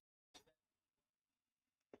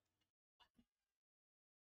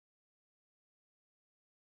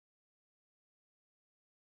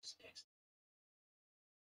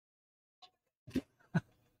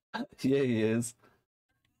 Yeah, he is.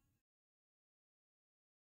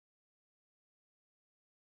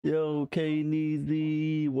 Yo,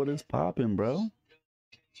 K-Neezy, what is poppin', bro?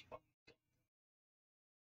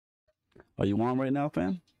 Are you on right now,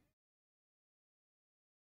 fam?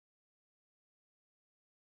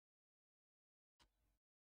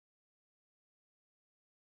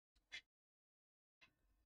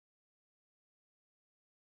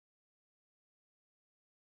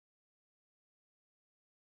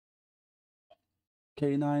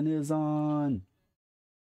 K9 is on.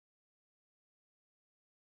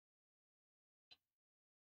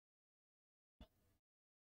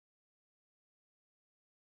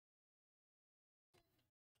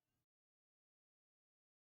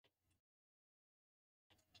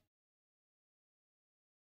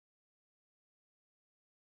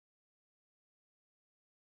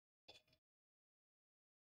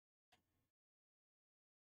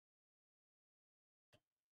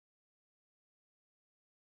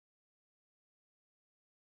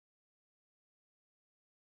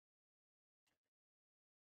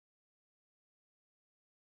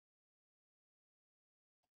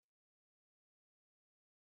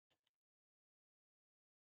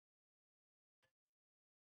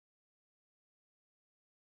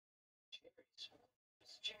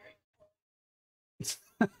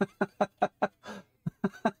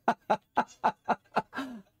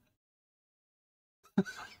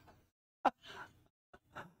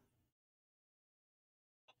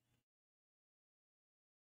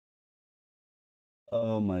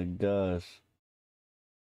 Oh my gosh.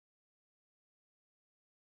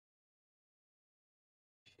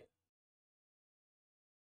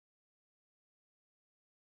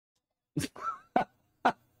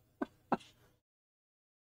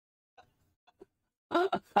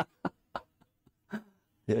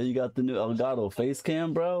 Yeah, you got the new Elgato face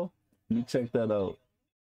cam, bro. Let me check that out.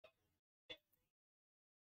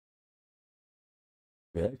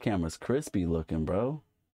 Yeah, that camera's crispy looking, bro.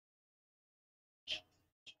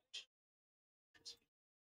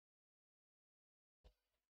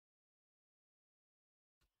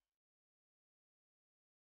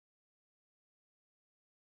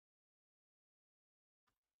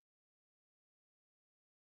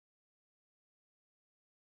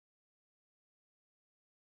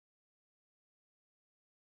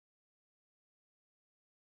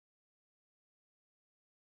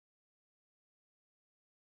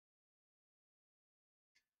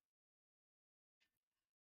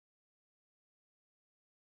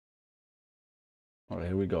 All right,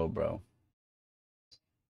 here we go, bro.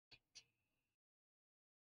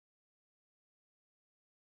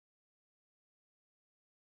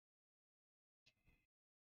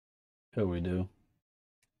 Here we do.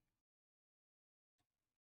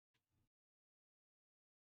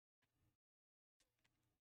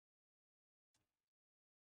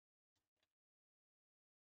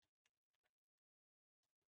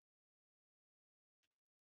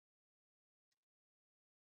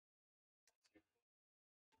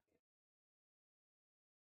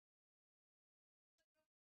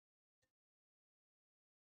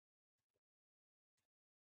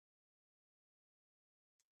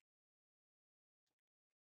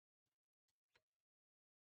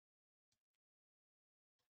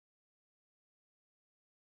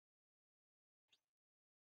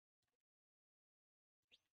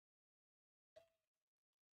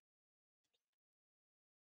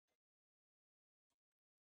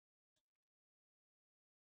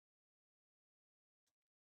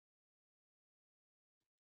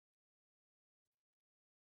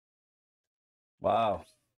 Wow.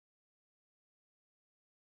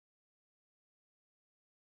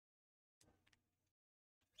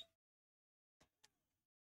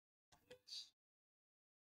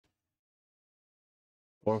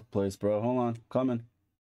 Fourth place, bro. Hold on. Coming.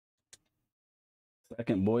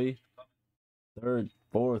 Second, boy. Third,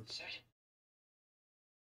 fourth.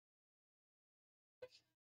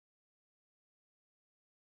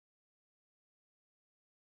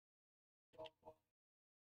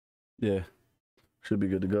 Yeah, should be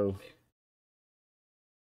good to go.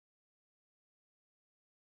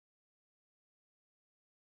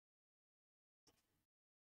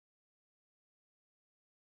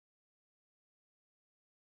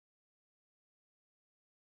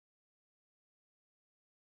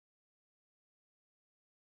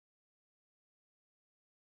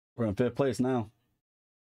 We're in fifth place now.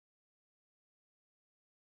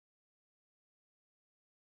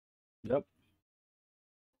 Yep.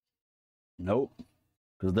 Nope.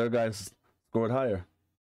 Because their guys scored higher.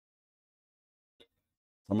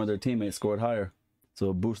 Some of their teammates scored higher.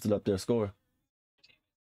 So it boosted up their score.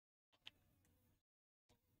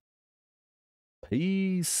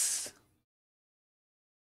 Peace.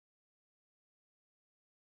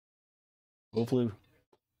 Hopefully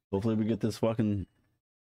we get this fucking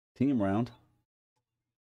team round.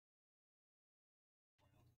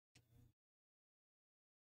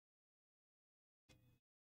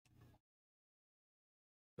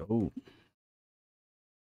 Oh.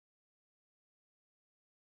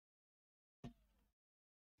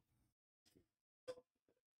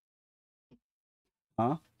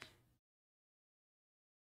 Huh?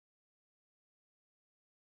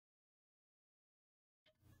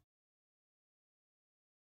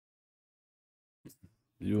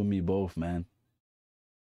 You and me both, man.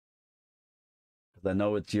 Cause I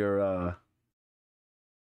know it's your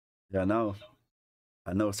yeah, I know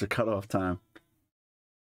it's your cutoff time.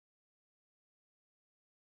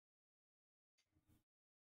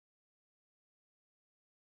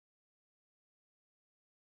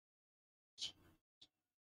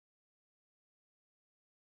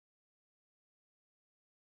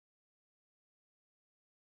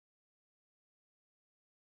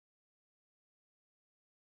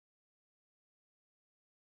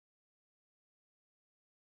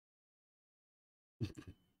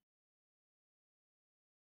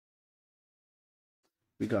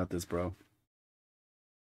 We got this, bro.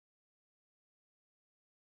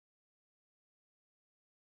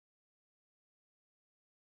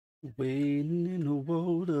 Waiting in the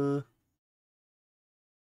water.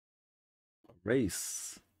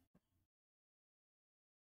 Race.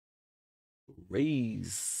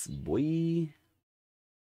 Race, boy.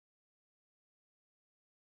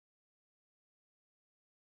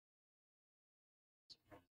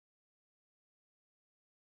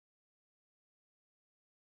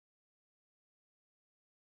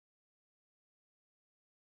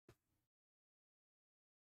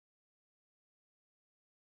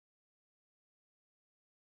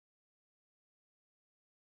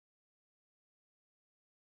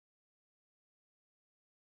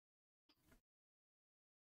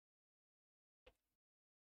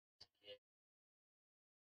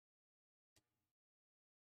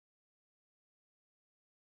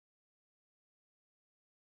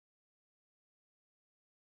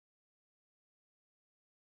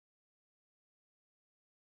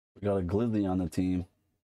 We got a Glizzy on the team.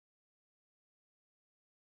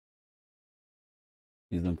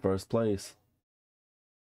 He's in first place.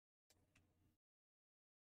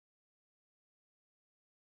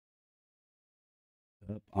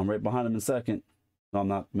 Yep, I'm right behind him in second. No, I'm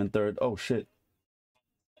not. I'm in third. Oh, shit.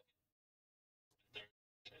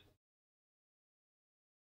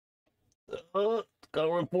 Gotta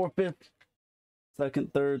run fourth, fifth.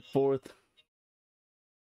 Second, third, fourth.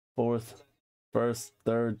 Fourth. First,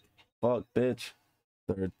 third. Fuck, bitch.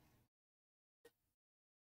 Third.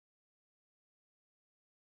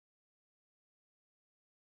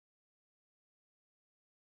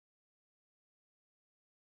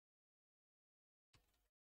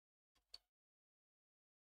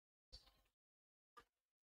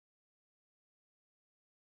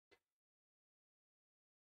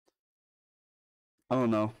 I don't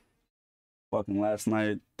know. Fucking last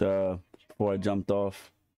night, before I jumped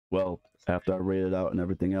off, well, after I rated out and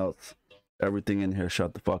everything else, everything in here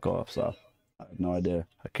shut the fuck off, so I have no idea.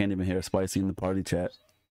 I can't even hear Spicy in the party chat.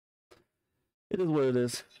 It is what it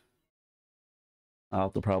is. I'll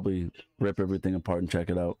have to probably rip everything apart and check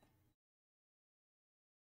it out.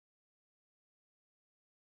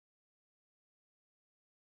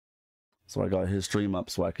 So I got his stream up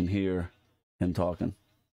so I can hear him talking.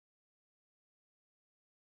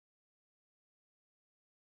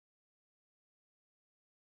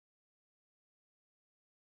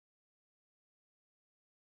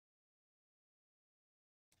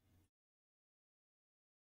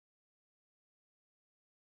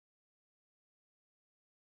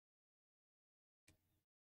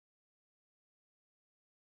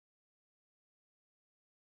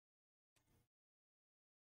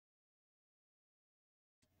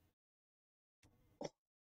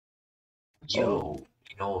 Yo,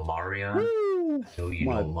 you know Omarion? Woo! I know you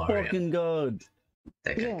My know Omarion. fucking god.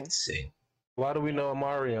 That guy Yeah. can sing. Why do we know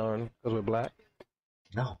Omarion? Because we're black?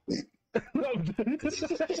 No.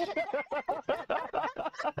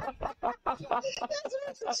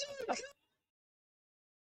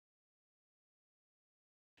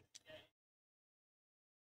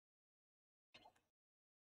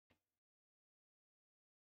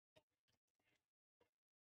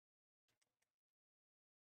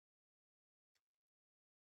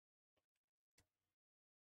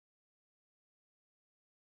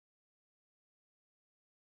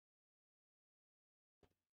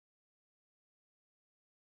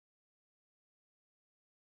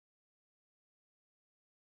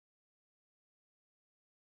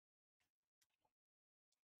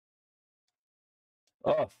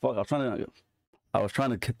 Oh fuck! I was trying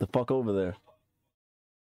to get the fuck over there.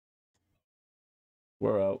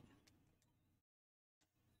 We're out.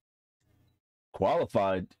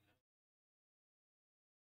 Qualified.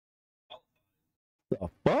 The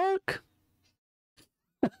fuck?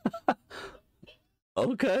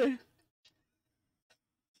 Okay.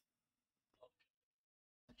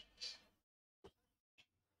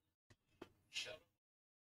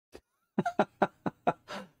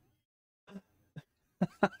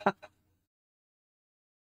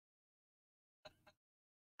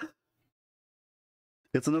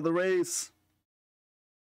 It's another race.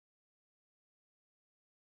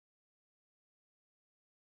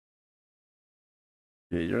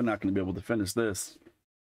 Yeah, you're not going to be able to finish this.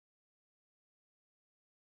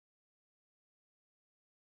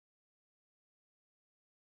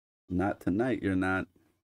 Not tonight, you're not.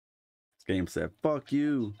 This game said, fuck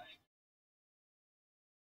you.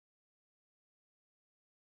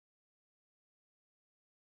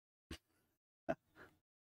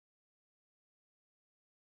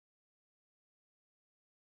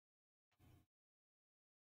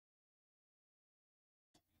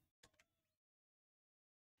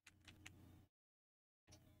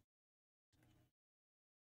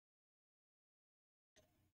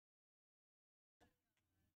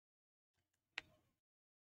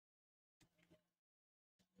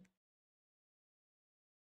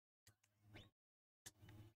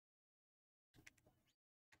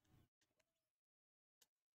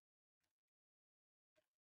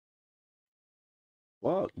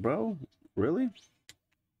 Fuck, bro. Really?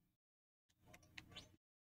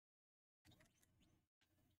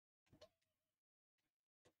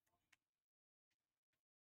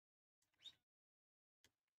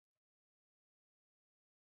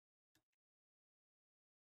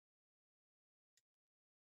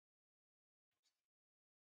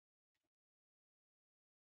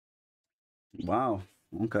 Wow.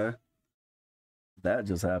 Okay. That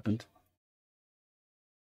just happened.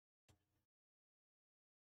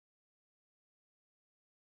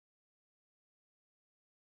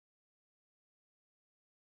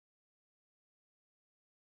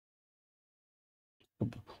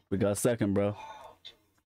 We got second, bro.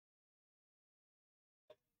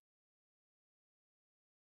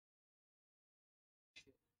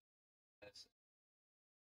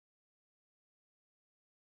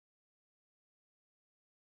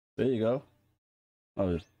 There you go.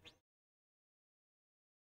 Oh,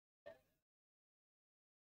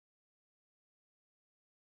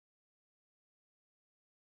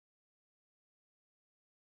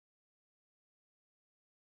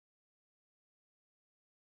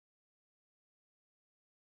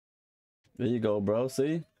 there you go, bro.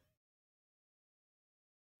 See?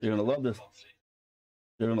 You're gonna love this.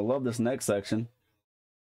 You're gonna love this next section.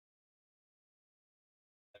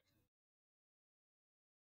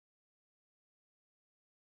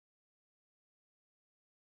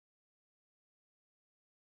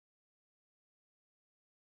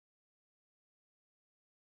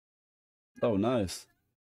 Oh, nice.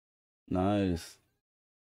 Nice.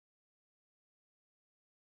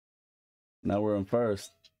 Now we're in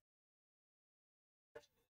first.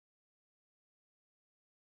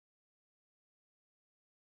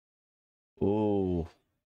 Ooh.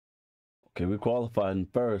 Okay, we qualified in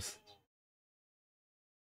first.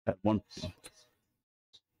 At one.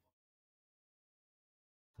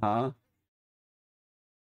 Huh?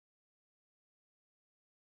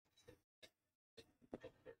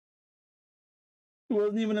 He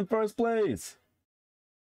wasn't even in first place.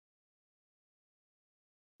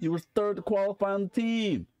 You were third to qualify on the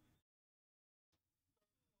team.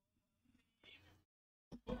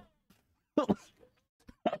 All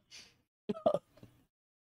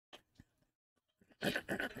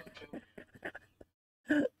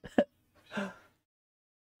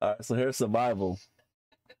right, so here's survival.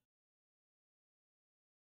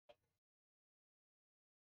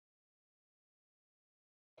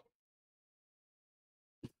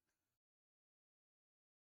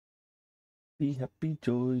 Happy, happy,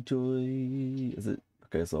 joy, joy. Is it?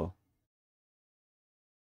 Okay, so.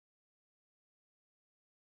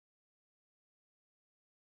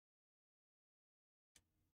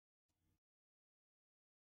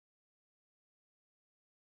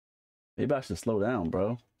 Maybe I should slow down, bro.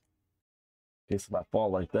 In case if I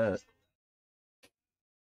fall like that.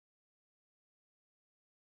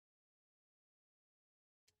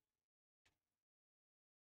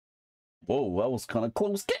 Whoa, that was kind of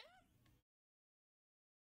close.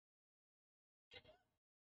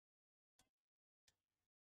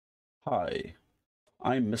 Hi,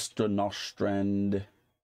 I'm Mr. Nostrand.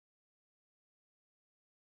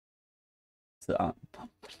 So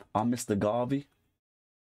I'm Mr. Garvey,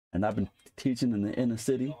 and I've been teaching in the inner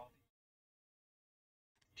city.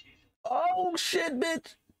 Oh shit,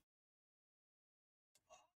 bitch!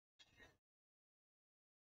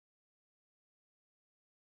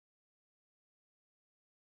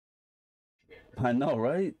 I know,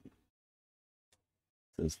 right?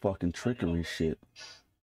 This fucking trickery shit.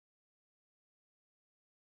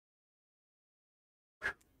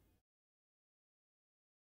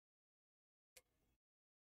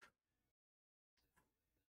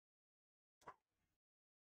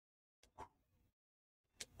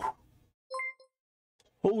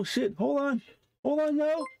 Oh shit, hold on,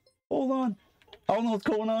 yo, hold on. I don't know what's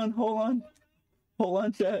going on. Hold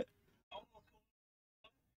on, chat.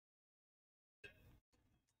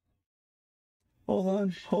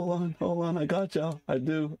 Hold on. I got y'all. I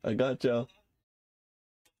got y'all.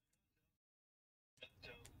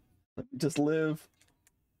 Let me just live.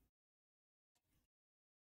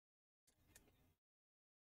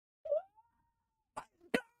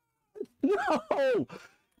 No!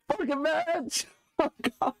 Fucking match! Oh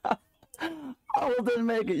god! I didn't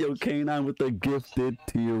make it. Yo, K9 with the gifted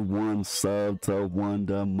tier 1 sub to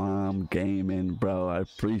Wonder Mom Gaming, bro. I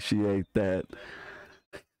appreciate that.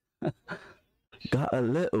 Got a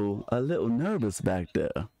little nervous back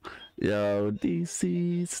there. Yo,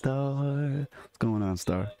 DC Star. What's going on,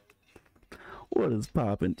 Star? What is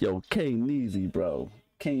poppin'? Yo, K-Neezy, bro.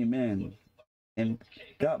 Came in and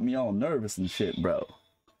got me all nervous and shit, bro.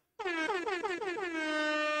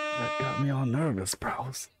 That got me all nervous,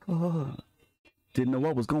 bros. Didn't know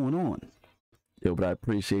what was going on. Yo, but I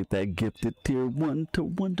appreciate that gifted tier 1 to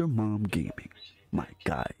Wonder Mom Gaming. My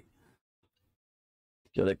guy.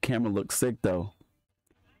 Yo, that camera looks sick, though.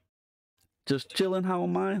 Just chilling, how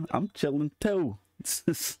am I? I'm chilling, too.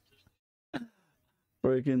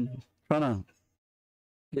 Freaking trying to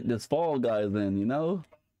get this Fall Guys in, you know?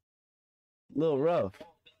 A little rough.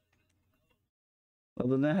 Other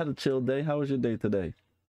than that, I had a chill day. How was your day today?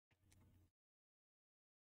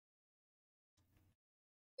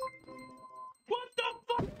 What the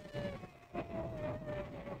fuck?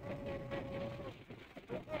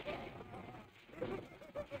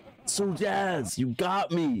 So Jazz, you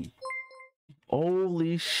got me.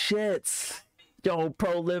 Holy shit. Yo,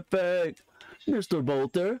 Prolific, Mr.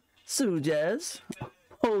 Bolter, Sujazz.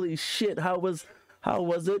 Holy shit, how was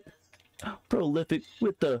it? Prolific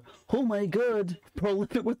with the, oh my god,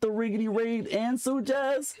 Prolific with the Riggedy Raid and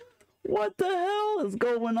Sujazz? What the hell is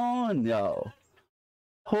going on, yo?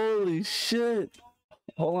 Holy shit.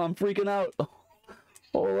 Hold on, I'm freaking out.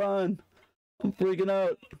 Hold on. I'm freaking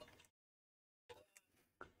out.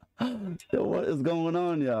 Yo, what is going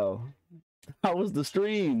on, yo? How was the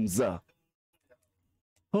streams?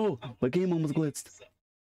 Oh, my game almost glitched.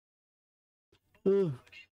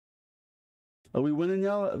 Are we winning,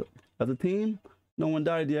 y'all? As a team? No one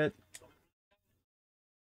died yet.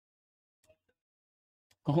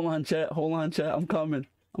 Hold on, chat. I'm coming,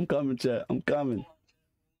 chat. I'm coming.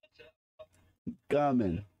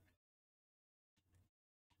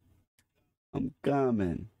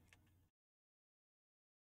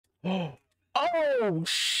 Oh,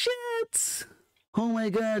 shit! Oh my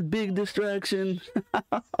god, big distraction.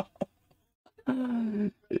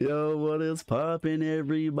 Yo, what is poppin',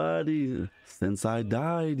 everybody? Since I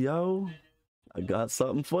died, yo, I got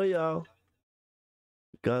something for y'all.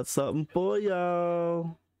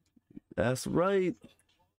 That's right.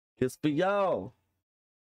 It's for y'all.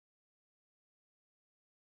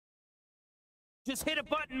 Just hit a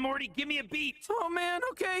button, Morty. Give me a beat. Oh man.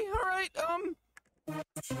 Okay. All right.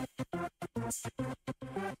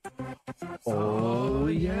 Oh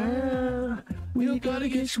yeah, we gotta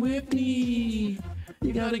get Swifty.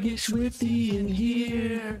 You gotta get Swifty in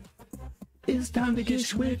here. It's time to get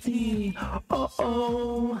Swifty.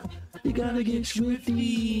 Oh, you gotta get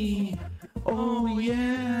Swifty. Oh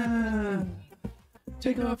yeah.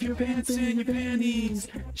 Take off your pants and your panties.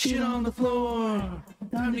 Shit on the floor.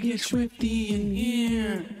 Time to get Swifty in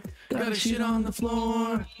here. Gotta shit on the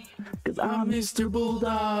floor. Cause I'm Mr.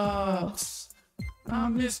 Bulldogs.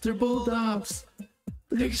 I'm Mr. Bulldogs.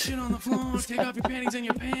 Take a shit on the floor. Take off your panties and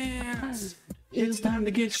your pants. It's time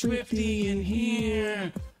to get swifty in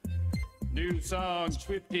here. New song,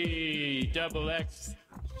 Swifty, double X,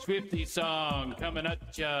 Swifty song coming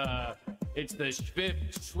at ya. It's the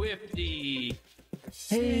Swifty.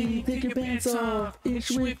 Hey, take your pants off. It's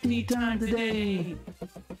Swifty time today.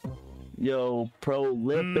 Yo,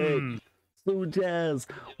 prolific. Blue Jazz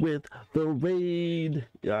with the raid.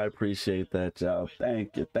 Yeah, I appreciate that, y'all.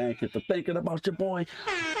 Thank you for thinking about your boy.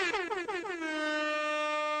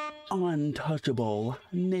 Untouchable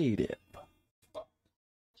Native.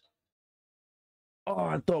 Oh,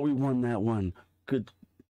 I thought we won that one. Good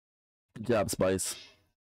job, Spice.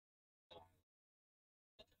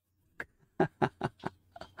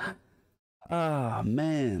 Ah,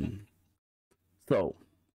 man. So,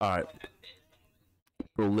 all right.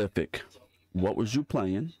 Prolific. What was you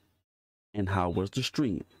playing? And how was the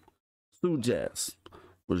stream? Sue Jazz,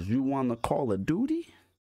 was you on the Call of Duty?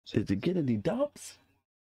 Did you get any dubs?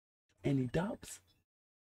 Any dubs?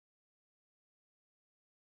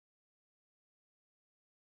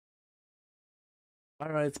 All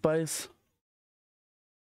right, Spice.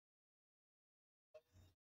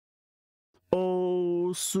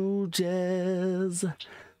 Oh, Sue Jazz,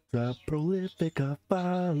 the Prolific a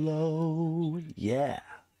follow. Yeah.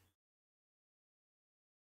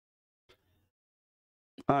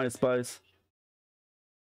 All right, Spice.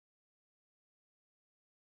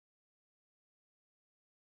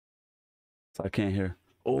 So I can't hear.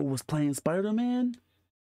 Oh, was playing Spider-Man?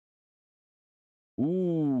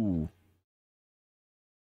 Ooh.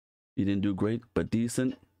 You didn't do great, but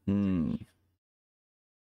decent? Well,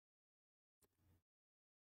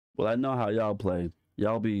 I know how y'all play.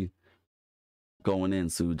 Y'all be going in,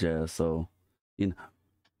 Sue Jazz, so, you know,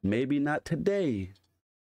 maybe not today.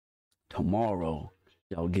 Tomorrow,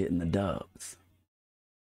 y'all getting the dubs.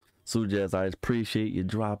 Sue Jazz, I appreciate you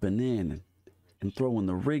dropping in and throwing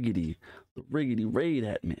the riggedy raid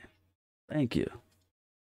at me. Thank you.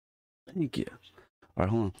 Thank you. All right,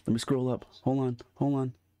 hold on. Let me scroll up. Hold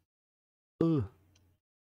on.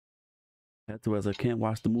 That's as I can't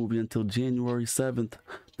watch the movie until January 7th.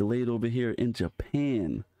 Delayed over here in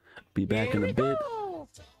Japan. Be back in a bit.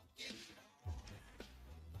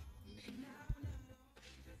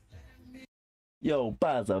 Yo,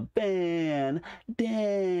 Baza Ban.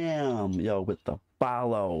 Damn. Yo, with the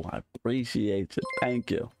follow. I appreciate you. Thank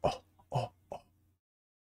you. Oh.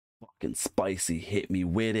 Fucking Spicy hit me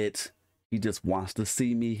with it. He just wants to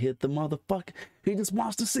see me hit the motherfucker. He just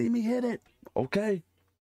wants to see me hit it. Okay.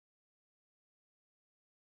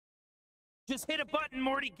 Just hit a button,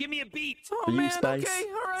 Morty. Give me a beat. Oh, for you, man, Spice. Okay,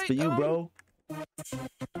 all right. It's for you, bro.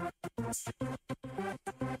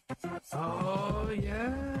 Oh,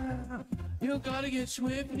 yeah. You gotta get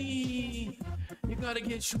swifty. You gotta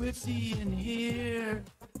get swifty in here.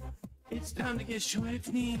 It's time to get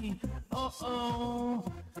swifty. Uh-oh.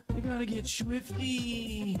 You gotta get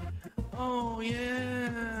swifty. Oh,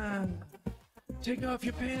 yeah. Take off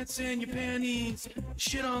your pants and your panties.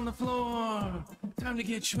 Shit on the floor. Time to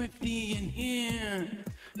get swifty in here.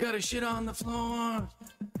 Gotta shit on the floor.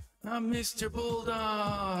 I'm Mr.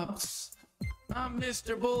 Bulldogs. I'm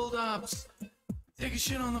Mr. Bulldogs. Take a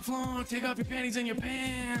shit on the floor. Take off your panties and your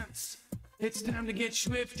pants. It's time to get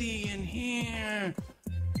swifty in here.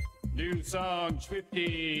 New song,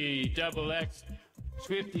 Swifty, double X,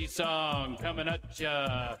 Swifty song coming at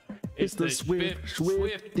ya. It's the Swifty.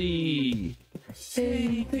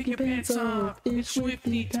 Hey, take your pants off. It's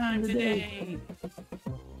Swifty time today.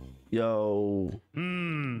 Yo.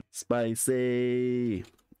 Spicy.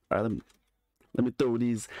 All right, let me throw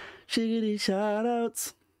these shiggity shout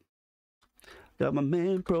outs. Got my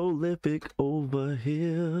man Prolific over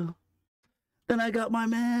here. Then I got my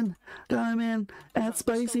man at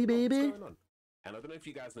Spicy Baby. And I don't know if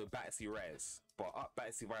you guys know Batsy Rez, but up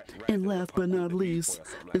Batsy Rez. And last but not least,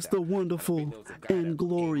 it's the wonderful and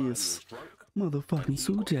glorious motherfucking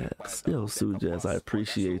Sue Jazz. Yo, Sue Jazz, I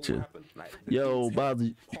appreciate you. Yo, Bob,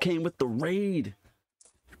 you came with the raid.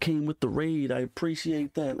 I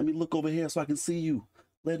appreciate that. Let me look over here so I can see you.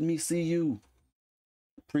 Let me see you.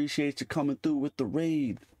 Appreciate you coming through with the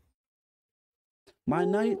raid. My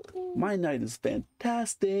night is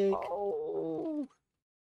fantastic. Oh,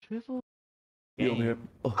 triple. You over here?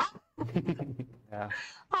 Oh. Yeah.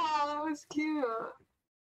 Oh, that was cute.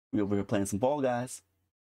 We over here playing some Fall Guys.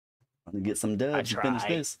 Trying to get some dubs to finish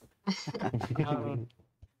this. Get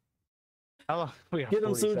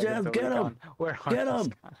him, Sue Jazz. Get him. Get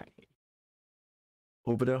him.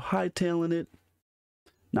 Over there hightailing it.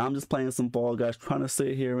 Now I'm just playing some Fall Guys, trying to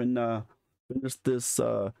sit here and finish this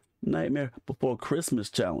Nightmare Before Christmas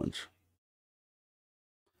challenge.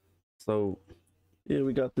 So yeah,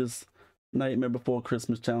 we got this Nightmare Before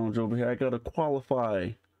Christmas challenge over here. I gotta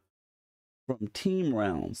qualify from team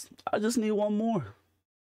rounds. I just need one more.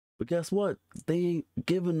 But guess what? They ain't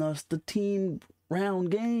giving us the team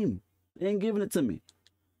round game. They ain't giving it to me.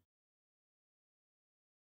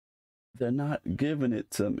 They're not giving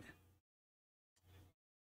it to me.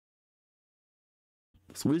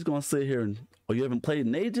 So we're just gonna sit here and, oh, you haven't played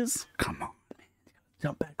in ages? Come on, man. You gotta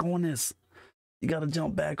jump back on this. You gotta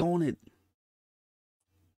jump back on it.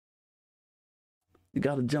 You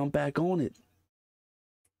gotta jump back on it.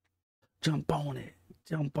 Jump on it.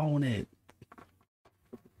 Jump on it.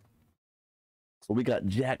 So we got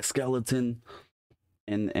Jack Skeleton,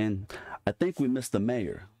 and I think we missed the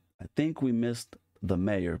mayor. I think we missed the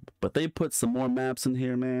mayor, but they put some more maps in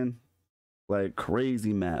here, man. Like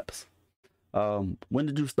crazy maps. When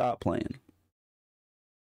did you stop playing?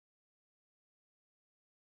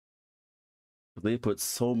 They put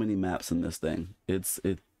so many maps in this thing. It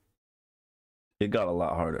got a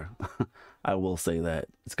lot harder. I will say that.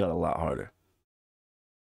 It's got a lot harder.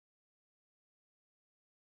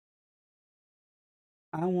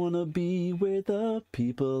 I wanna be where the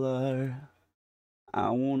people are. I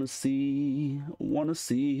wanna see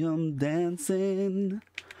them dancing,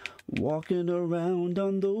 walking around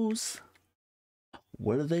on those,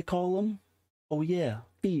 what do they call them? Oh yeah,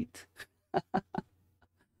 feet.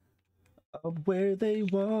 Up where they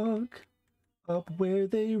walk, up where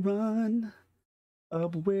they run,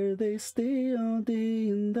 up where they stay all day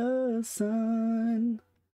in the sun,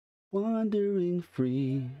 wandering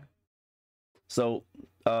free. So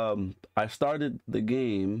I started the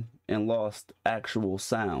game and lost actual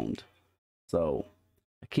sound, so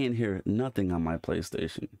I can't hear nothing on my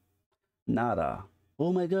PlayStation. Nada.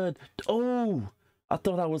 Oh my god. Oh, I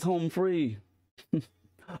thought I was home free.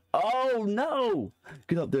 Oh no,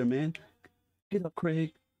 get up there, man. Get up,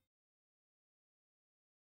 Craig.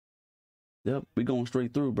 Yep, we going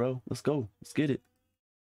straight through, bro. Let's go. Let's get it.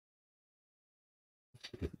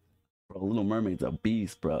 Bro, Little Mermaid's a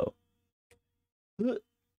beast, bro.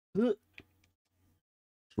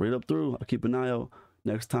 Straight up through. I'll keep an eye out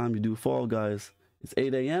next time you do Fall Guys. It's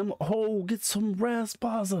 8 a.m. Oh, get some rest,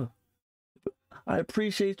 Baza. I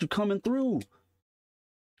appreciate you coming through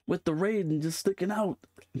with the raid and just sticking out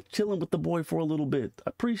and chilling with the boy for a little bit. I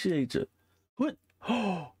appreciate you. What?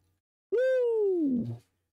 Oh, woo!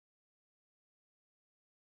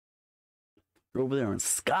 You're over there in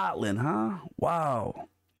Scotland, huh? Wow.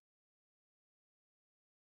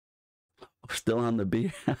 Still on the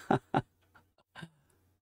beer.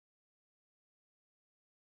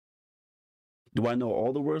 Do I know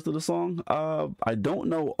all the words to the song? I don't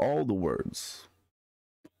know all the words.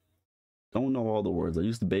 Don't know all the words. I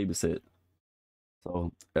used to babysit.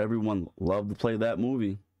 So everyone loved to play that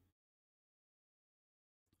movie.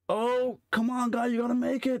 Oh, come on, guy. You gotta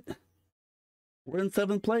make it. We're in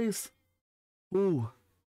 7th place. Ooh.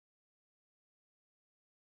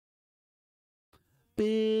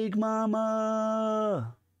 Big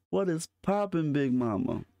Mama. What is poppin', Big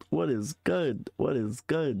Mama? What is good? What is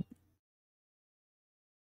good?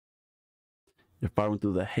 You're firing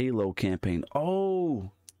through the Halo campaign. Oh,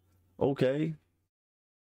 okay.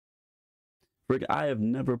 Rick, I have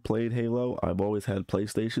never played Halo. I've always had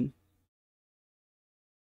PlayStation.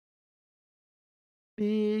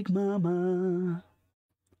 Big Mama.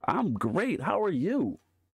 I'm great. How are you?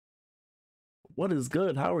 What is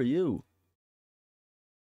good? How are you?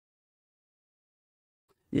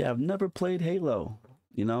 Yeah, I've never played Halo.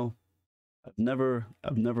 You know, I've never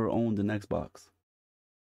owned an Xbox.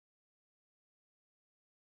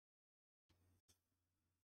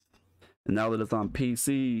 And now that it's on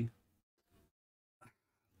PC,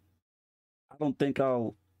 I don't think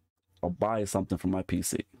I'll buy something for my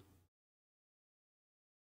PC.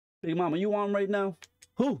 Big Mama, you on right now?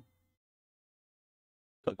 Who?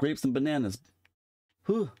 Got grapes and bananas.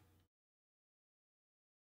 Who?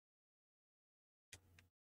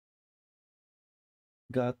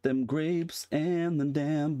 Got them grapes and the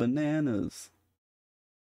damn bananas.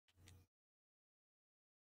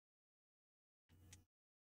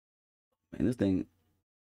 Man, this thing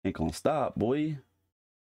ain't gonna stop, boy.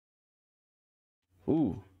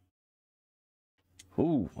 Ooh.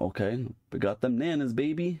 Ooh, okay. We got them bananas,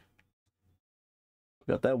 baby.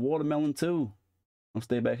 We got that watermelon too. I'll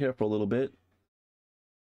stay back here for a little bit.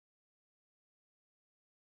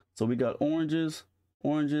 So we got oranges,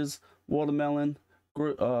 watermelon,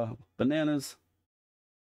 bananas,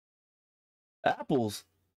 apples.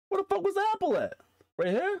 Where the fuck was the apple at?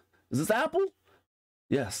 Right here? Is this apple?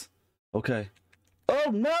 Yes. Okay.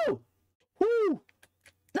 Oh no! Woo!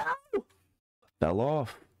 No! Fell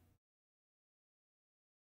off.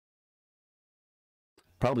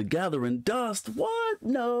 Probably gathering dust. What?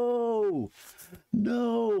 No!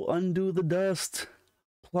 No! Undo the dust.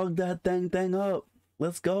 Plug that thing up.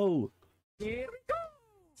 Let's go. Here we go.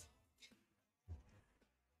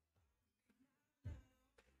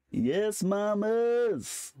 Yes,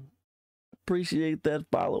 mamas. Appreciate that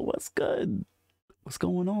follow. What's good? What's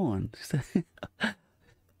going on?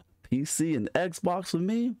 PC and Xbox for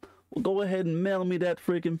me? Well, go ahead and mail me that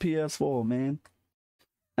freaking PS4, man.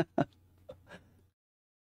 You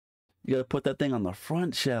gotta put that thing on the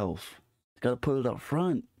front shelf. You gotta put it up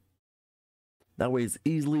front. That way it's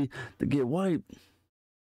easily to get wiped.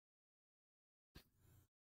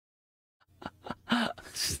 I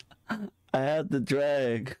had to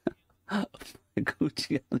drag my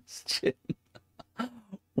Gucci on his chin.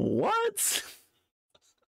 What?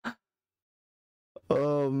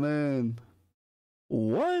 Oh man.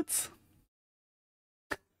 What?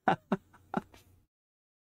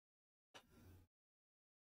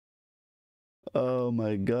 Oh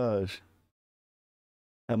my gosh.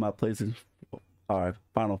 At my places. Alright,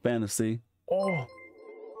 Final Fantasy. Oh.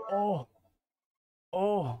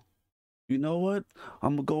 You know what?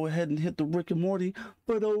 I'm gonna go ahead and hit the Rick and Morty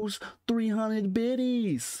for those 300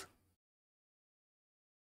 biddies.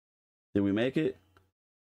 Did we make it?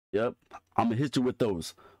 Yep. I'm gonna hit you with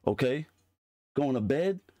those. Okay? Going to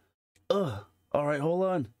bed? Alright, hold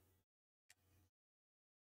on.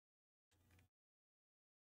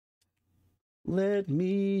 Let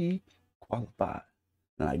me qualify.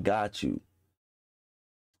 And I got you.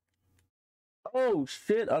 Oh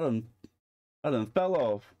shit, I done fell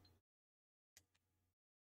off.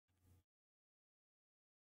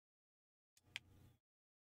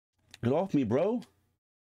 Get off me, bro.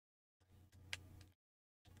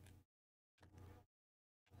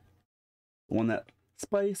 The one that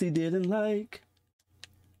Spicy didn't like.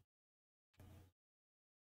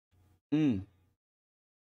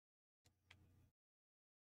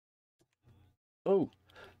 Oh,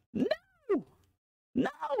 no!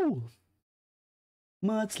 No!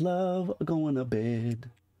 Much love, going to bed.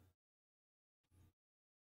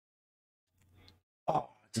 Oh, I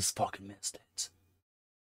just fucking missed it.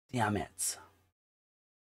 Damn it.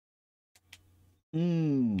 I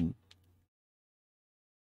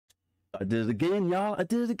did it again, y'all. I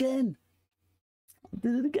did it again.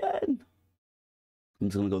 I'm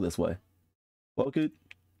just gonna go this way. Well, good.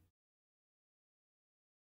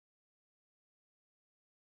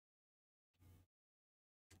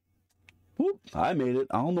 Whoop, I made it.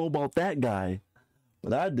 I don't know about that guy,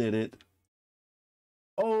 but I did it.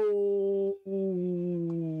 Oh,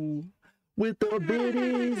 with the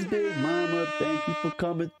biddies, Big Mama, thank you for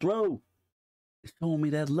coming through. Showing me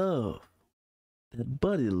that love, that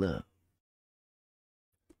buddy love.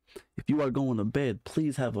 If you are going to bed,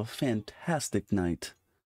 please have a fantastic night.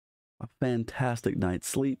 A fantastic night.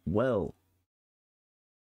 Sleep well.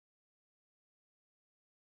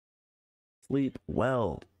 Sleep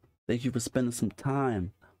well. Thank you for spending some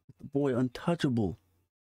time with the boy Untouchable.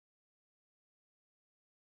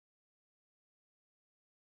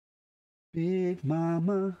 Big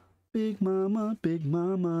Mama, Big Mama, Big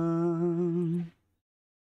Mama.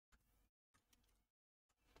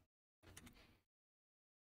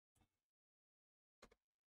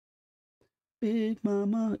 Big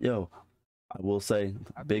Mama. Yo, I will say,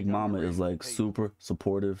 Big Mama is like super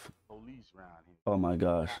supportive. Oh my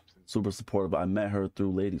gosh, super supportive. I met her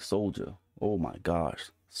through Lady Soldier. Oh my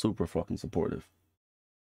gosh, super fucking supportive.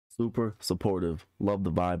 Super supportive. Love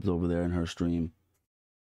the vibes over there in her stream.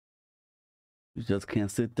 You just can't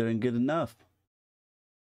sit there and get enough.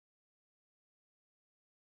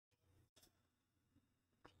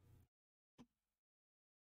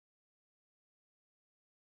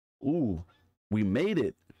 Ooh, we made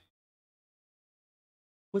it.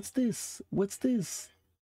 What's this? What's this?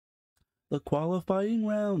 The qualifying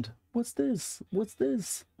round. What's this? What's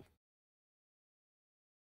this?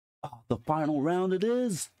 Oh, the final round it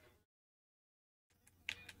is.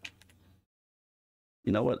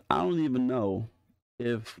 You know what? I don't even know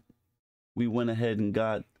if we went ahead and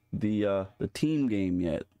got the team game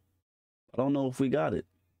yet. I don't know if we got it.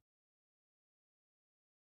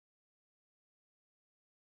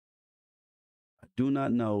 I do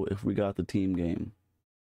not know if we got the team game.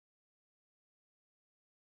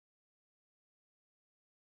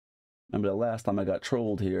 Remember the last time I got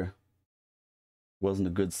trolled here? Wasn't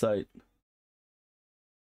a good sight.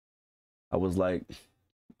 I was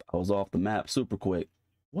off the map super quick.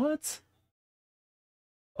 What?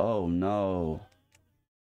 Oh no.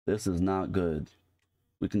 This is not good.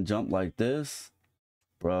 We can jump like this.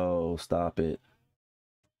 Bro, stop it.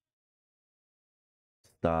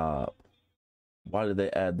 Stop. Why did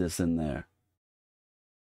they add this in there?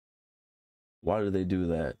 Why did they do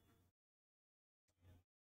that?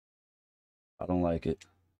 I don't like it.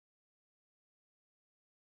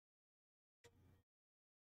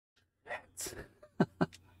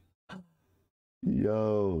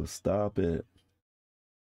 Yo, stop it.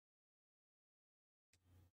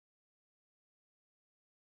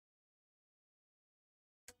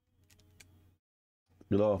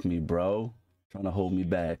 Get off me, bro. Trying to hold me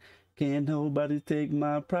back. Can't nobody take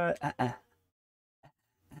my pride. It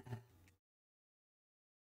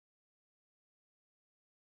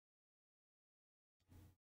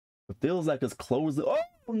feels like it's closing.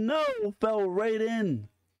 Oh no, fell right in.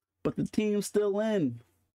 But the team's still in.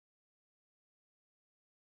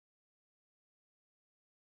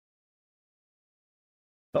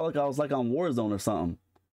 Felt like I was like on Warzone or something.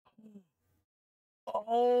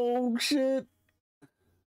 Oh shit.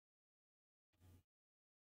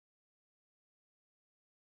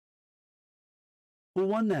 Who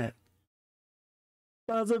won that?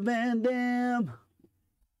 Buzzer Van Dam.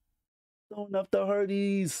 Throwing up the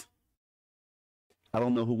Hardies. I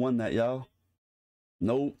don't know who won that, y'all.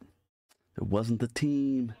 Nope. It wasn't the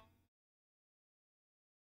team.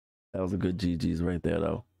 That was a good GG's right there,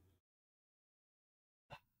 though.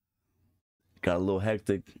 Got a little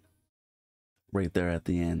hectic right there at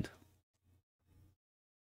the end.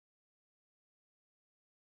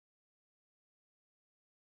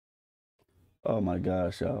 Oh my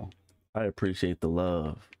gosh, y'all. I appreciate the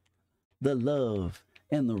love. The love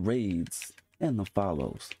and the raids and the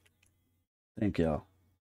follows. Thank y'all.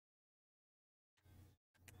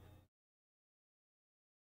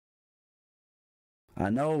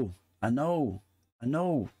 I know.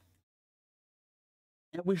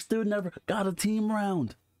 And we still never got a team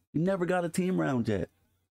round. We never got a team round yet.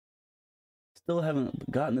 Still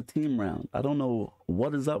haven't gotten a team round. I don't know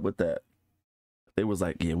what is up with that. They was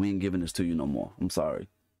like, yeah, we ain't giving this to you no more. I'm sorry.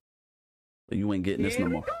 But you ain't getting this no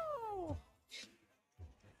more.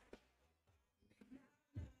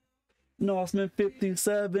 Norseman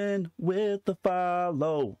 57 with the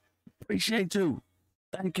follow. Appreciate you.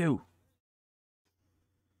 Thank you.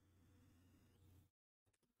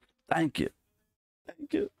 Thank you.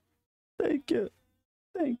 Thank you. Thank you.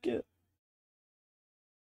 Thank you.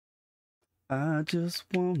 I just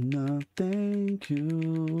wanna thank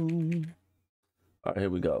you. All right,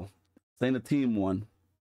 here we go. This ain't a team one.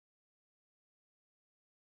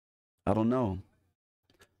 I don't know.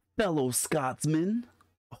 Fellow Scotsman.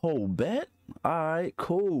 Whole bet? All right,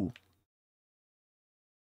 cool.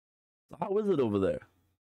 How is it over there?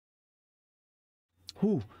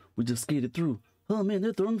 Whew, we just skated through. Oh man,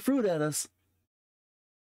 they're throwing fruit at us.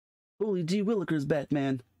 Holy gee willikers,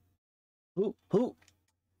 Batman. Who?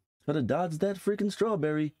 Try to dodge that freaking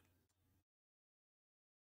strawberry.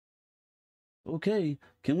 Okay,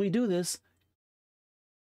 can we do this?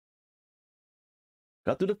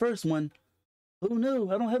 Got through the first one. Oh no,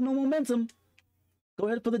 I don't have no momentum. Go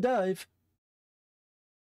ahead for the dive.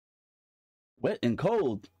 Wet and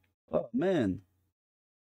cold. Oh man.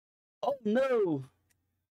 Oh no.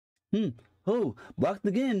 Oh, blocked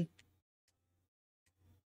again.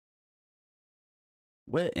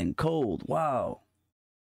 Wet and cold. Wow.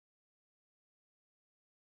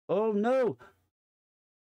 Oh no.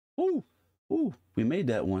 Ooh, we made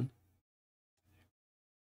that one.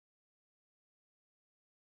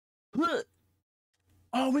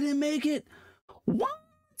 Oh, we didn't make it.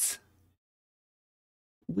 What?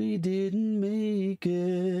 We didn't make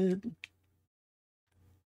it.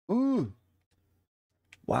 Ooh.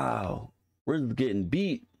 Wow. We're getting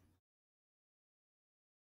beat.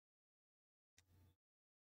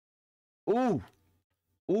 Ooh.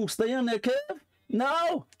 Stay on there, Kev.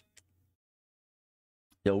 No.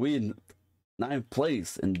 Yo, we in 9th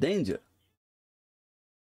place, in danger.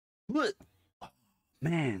 What?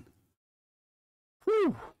 Man.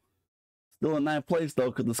 Whew. Still in 9th place,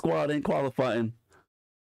 though, because the squad ain't qualifying.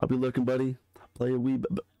 I'll be looking, buddy. Play a wee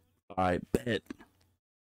bit. All right, bet.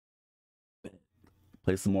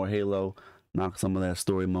 Play some more Halo. Knock some of that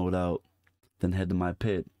story mode out. Then head to my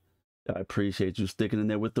pit. I appreciate you sticking in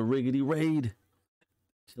there with the Riggedy Raid.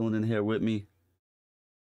 Chilling in here with me.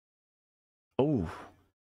 Oh.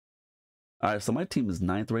 All right, so my team is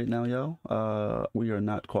 9th right now, yo. We are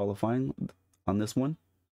not qualifying on this one.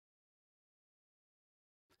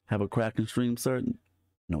 Have a cracking stream, sir?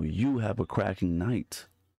 No, you have a cracking night.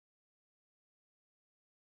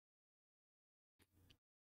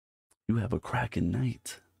 You have a cracking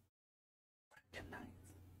night.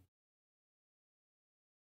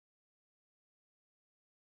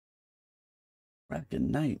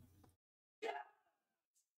 Cracking night.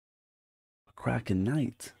 A cracking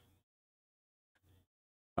night.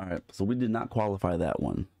 All right, so we did not qualify that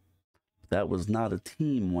one. That was not a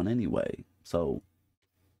team one anyway. So,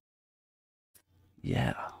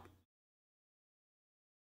 yeah.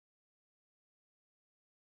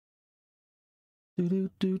 Do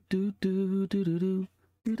do do do do do do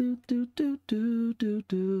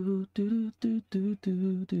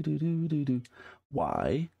do.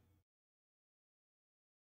 Why?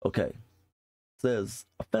 Okay. Says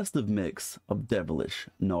a festive mix of devilish,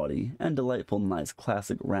 naughty, and delightful nice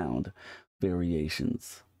classic round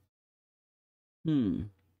variations.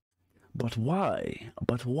 But why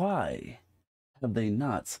have they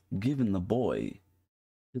not given the boy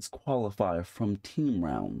his qualifier from team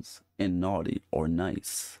rounds in naughty or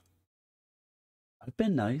nice? I've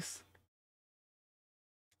been nice.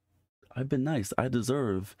 I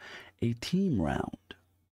deserve a team round.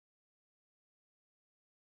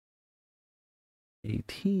 A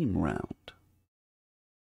team round.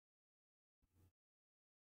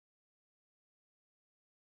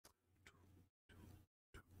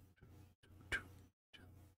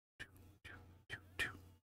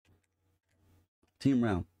 Team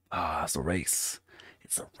round. Ah, it's a race.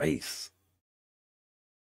 It's a race.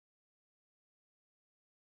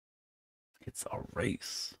 It's a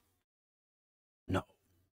race. No.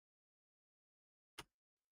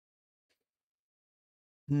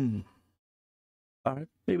 All right,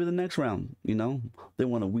 maybe the next round, you know, they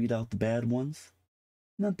want to weed out the bad ones.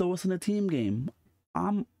 And then throw us in a team game.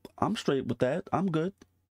 I'm straight with that. I'm good.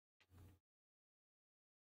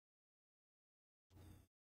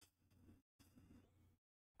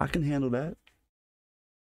 I can handle that.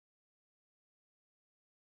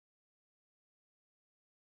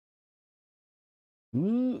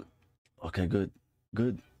 Ooh. Okay, good.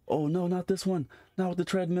 Good. Oh no, not this one. Not with the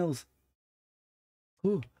treadmills.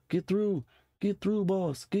 Ooh, get through. Get through,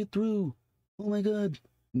 boss. Get through. Oh my god.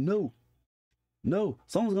 No. No.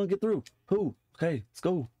 Someone's gonna get through. Who? Okay, let's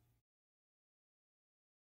go.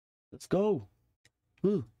 Let's go.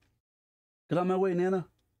 Ooh. Get out of my way, Nana.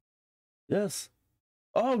 Yes.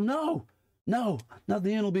 Oh no. No, not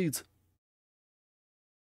the anal beads.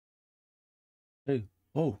 Hey,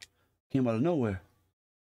 oh, came out of nowhere.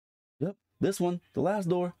 Yep, this one, the last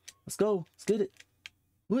door. Let's go. Let's get it.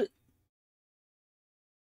 What?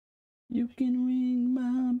 You can ring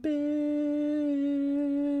my bell,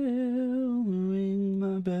 ring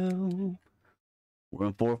my bell. We're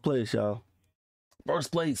in 4th place, y'all.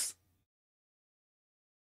 1st place.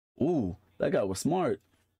 Ooh, that guy was smart.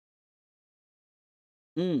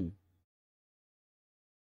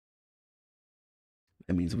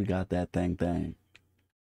 That means we got that thing.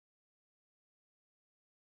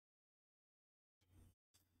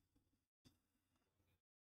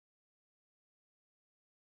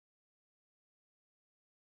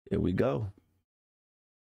 Here we go.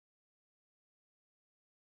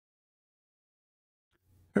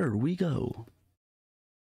 Here we go.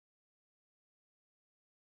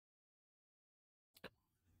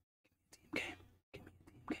 Team game. Give me a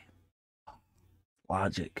team game.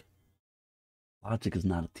 Logic. Logic is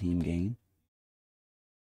not a team game.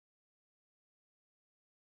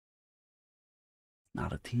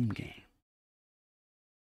 Not a team game.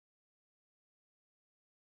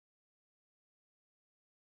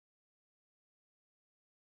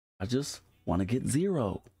 I just want to get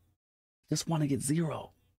 0. Just want to get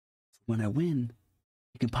 0. So when I win,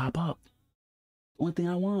 it can pop up. The only thing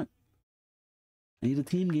I want. I need a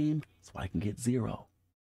team game so I can get 0.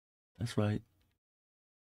 That's right.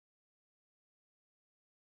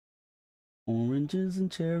 Oranges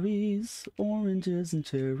and cherries, oranges and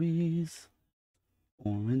cherries,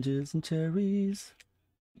 oranges and cherries.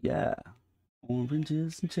 Yeah,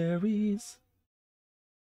 oranges and cherries.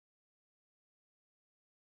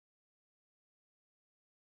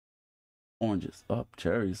 Oranges, up,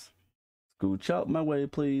 cherries. Scooch out my way,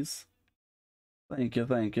 please. Thank you,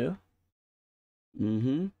 thank you.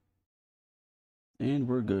 And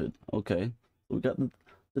we're good. Okay, we got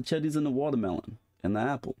the cherries and the watermelon. And the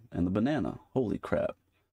apple and the banana. Holy crap.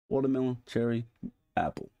 Watermelon, cherry,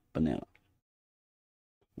 apple, banana.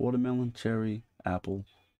 Watermelon, cherry, apple,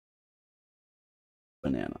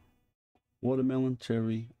 banana. Watermelon,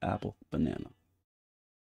 cherry, apple, banana.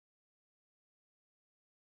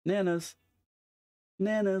 Nanas.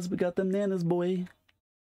 Nanas, we got them nanas, boy.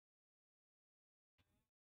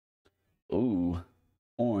 Ooh.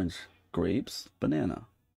 Orange, grapes, banana.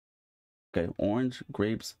 Okay, orange,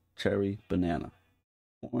 grapes, cherry, banana.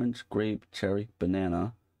 Orange, grape, cherry,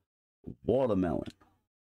 banana, watermelon,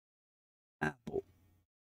 apple,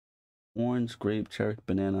 orange, grape, cherry,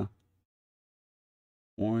 banana,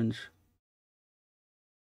 Orange.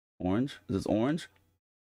 Orange? Is this orange?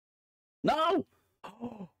 No!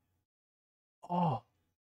 Oh, I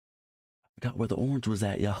forgot where the orange was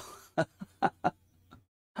at, y'all.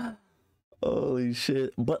 Holy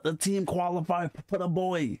shit. But the team qualified for the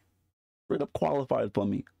boy. Straight up qualified for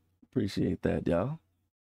me. Appreciate that, y'all.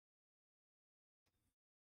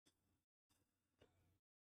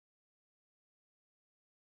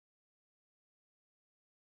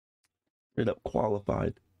 Straight up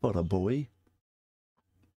qualified for the boy.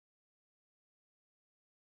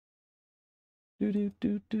 Do do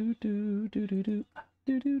do do do do do do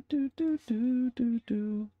do do do do do do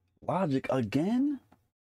do. Logic again?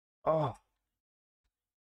 Oh.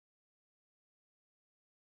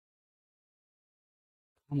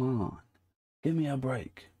 Come on. Give me a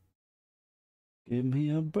break. Give me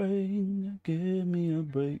a break. Give me a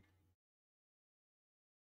break.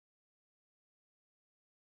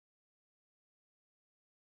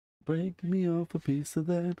 Break me off a piece of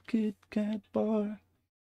that Kit Kat bar.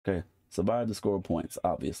 Okay. Survive to score points,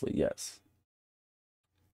 obviously, yes.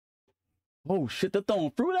 Oh shit, they're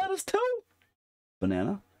throwing fruit at us too?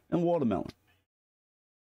 Banana and watermelon.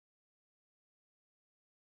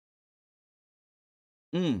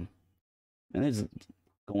 And they're just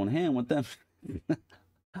going hand with them.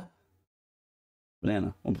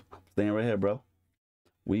 Banana, I'm staying right here, bro.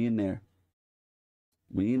 We in there.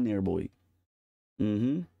 We in there, boy.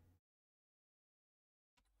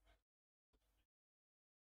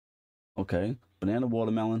 Okay, banana,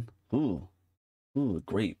 watermelon. Ooh,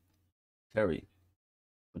 grape, cherry,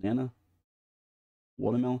 banana,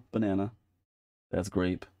 watermelon, banana. That's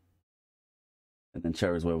grape. And then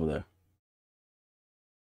cherries way over there.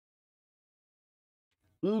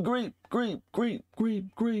 Ooh, grape.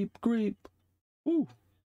 Ooh.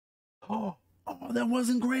 Oh, that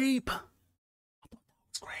wasn't grape. I thought that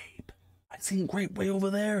was grape. I seen grape way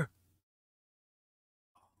over there.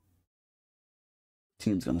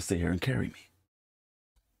 Team's gonna stay here and carry me.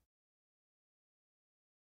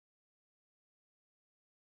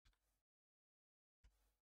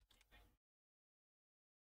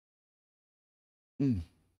 Let's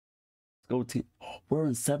go team. Oh, we're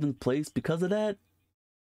in 7th place because of that.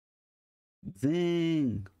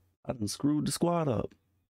 Zing! I done screwed the squad up.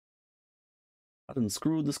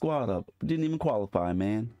 Didn't even qualify,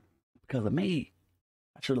 man. Because of me.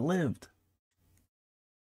 I should have lived.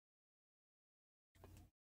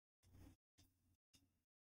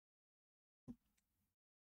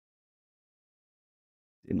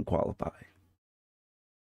 Didn't qualify.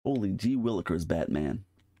 Holy G. Willikers, Batman.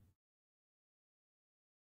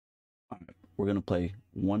 Alright, we're going to play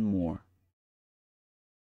one more.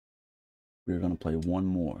 We're going to play one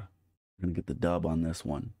more. We're going to get the dub on this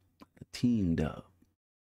one. The team dub.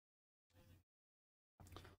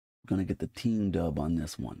 We're going to get the team dub on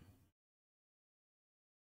this one.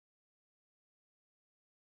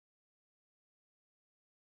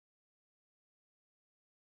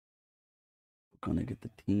 We're going to get the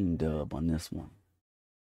team dub on this one.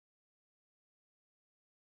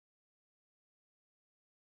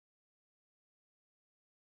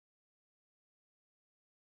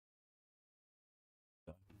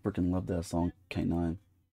 Freaking love that song, K9.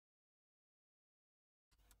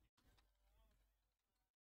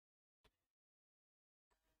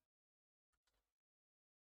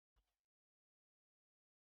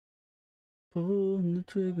 Pull the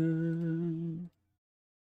trigger.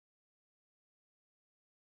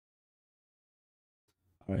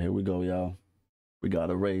 All right, here we go, y'all. We got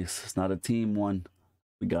a race. It's not a team one.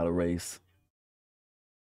 We got a race.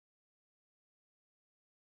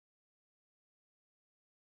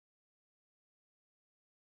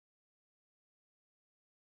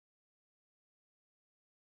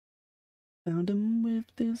 Found him with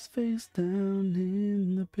his face down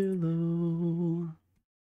in the pillow.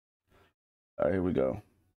 All right, here we go.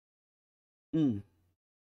 All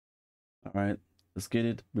right, let's get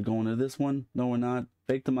it. We're going to this one. No, we're not.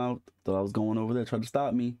 Faked him out. Thought I was going over there. Tried to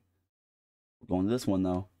stop me. We're going to this one,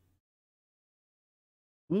 though.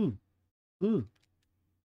 Ooh.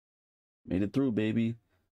 Made it through, baby.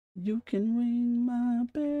 You can ring my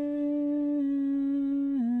bell.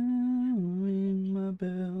 Ring my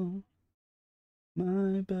bell.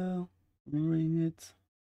 My bell, ring it.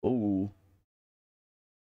 Oh,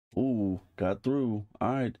 got through. All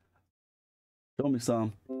right. Show me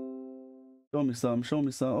some.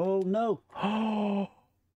 Oh, no.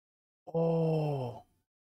 Oh.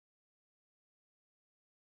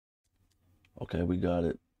 Okay, we got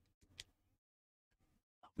it.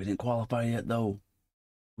 We didn't qualify yet, though.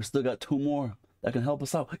 We still got 2 more that can help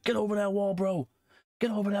us out. Get over that wall, bro.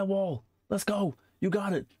 Get over that wall. Let's go. You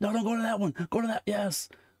got it. No, don't go to that one. Go to that. Yes.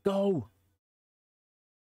 Go.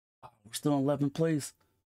 We're still in 11th place.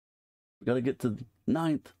 We got to get to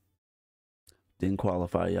 9th. Didn't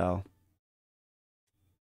qualify, y'all.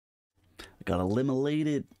 Got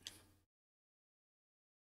eliminated.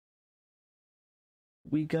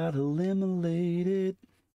 We got eliminated.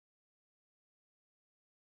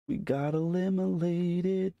 We got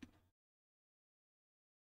eliminated.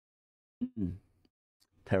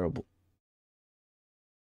 Terrible.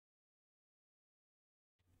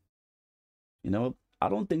 You know, I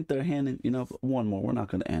don't think they're handing, you know, one more. We're not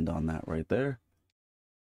going to end on that right there.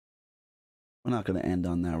 We're not going to end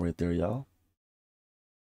on that right there, y'all.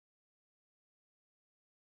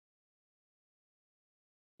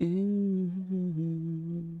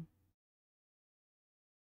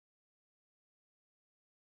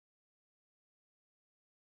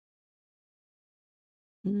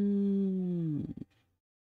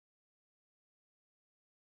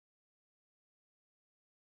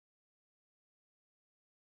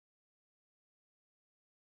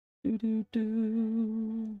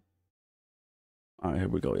 All right, here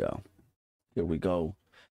we go, y'all. Here we go.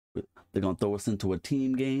 They're going to throw us into a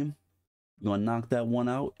team game. We're going to knock that one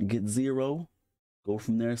out, get 0. Go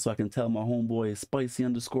from there so I can tell my homeboy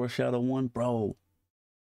Spicy_Shadow1, bro,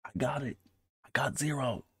 I got it. I got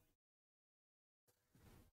 0.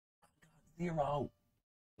 0.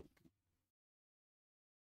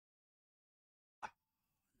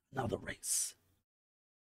 Another race.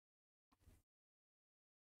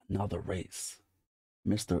 Another race.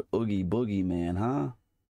 Mr. Oogie Boogie Man, huh?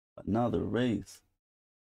 Another race.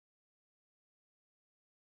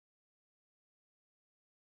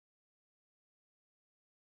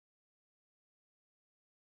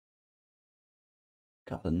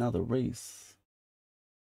 Got another race.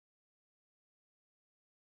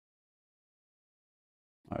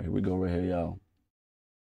 All right, here we go right here, y'all.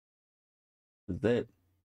 This is it.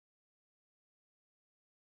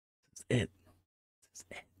 This is it. This is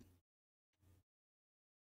it.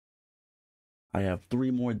 I have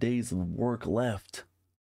 3 more days of work left.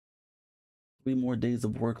 3 more days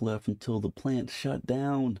of work left until the plant shut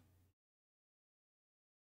down.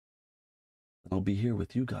 I'll be here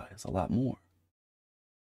with you guys a lot more.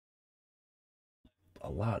 A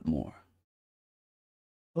lot more.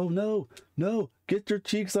 Oh no, no, get your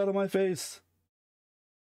cheeks out of my face.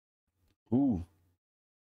 Ooh.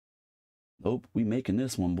 Nope, we making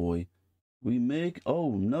this one, boy. We make,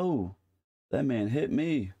 oh no, that man hit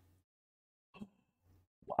me.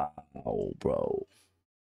 Wow, bro.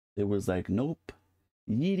 It was like, nope.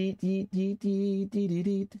 I'm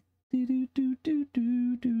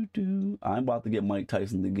about to get Mike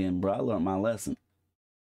Tyson again, bro. I learned my lesson.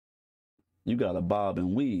 You gotta bob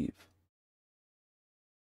and weave.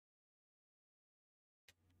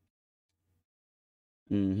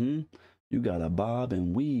 You gotta bob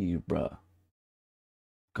and weave, bruh.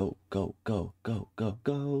 Go, go, go, go, go,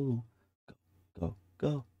 go. Go, go,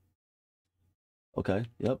 go. Okay,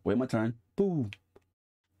 yep, wait my turn. Boom.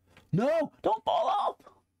 No, don't fall off.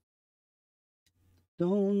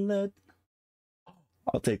 Don't let.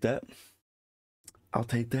 I'll take that. I'll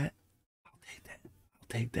take that. I'll take that. I'll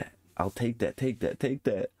take that. I'll take that. Take that. Take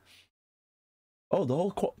that. Oh,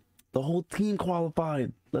 the whole team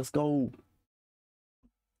qualified. Let's go.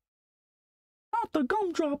 Not the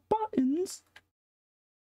gumdrop buttons.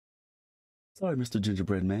 Sorry, Mr.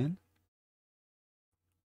 Gingerbread Man.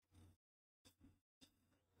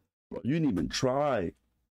 Bro, you didn't even try.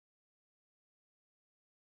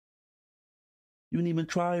 You didn't even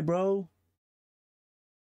try, bro.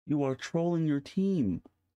 You are trolling your team.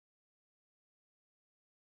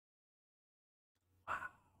 Wow.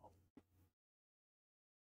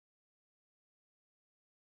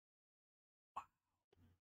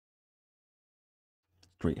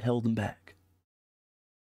 Straight held him back.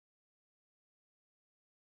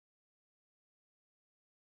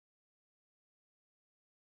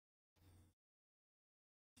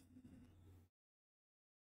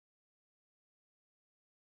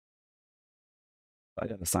 I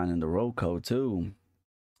gotta sign in the roll code too.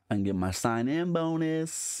 I can get my sign-in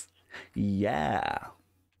bonus. Yeah.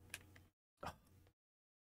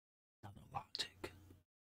 Another logic.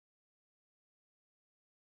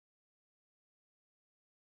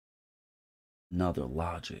 Another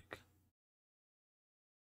logic.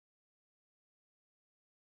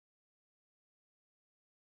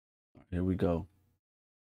 All right, here we go.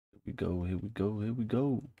 Here we go. Here we go. Here we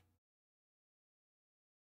go.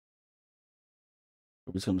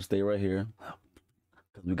 We're just gonna stay right here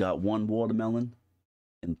because we got 1 watermelon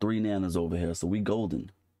and 3 nanas over here, so we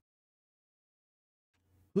golden.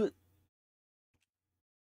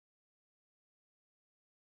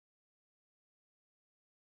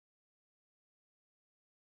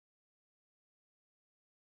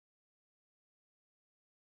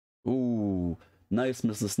 Ooh, nice,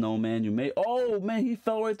 Mr. Snowman. You made. Oh man, he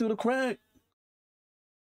fell right through the crack.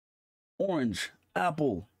 Orange,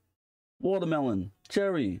 apple, watermelon,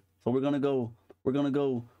 cherry. So we're gonna go. We're gonna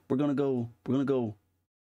go. We're gonna go. We're gonna go.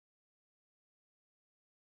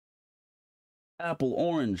 Apple,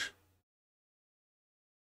 orange.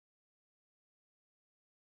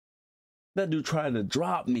 That dude tried to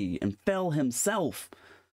drop me and fell himself.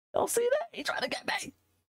 Y'all see that? He tried to get me.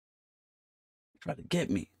 He tried to get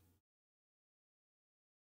me.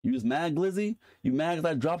 You just mad, Glizzy? You mad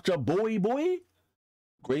because I dropped your boy?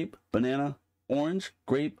 Grape, banana, orange,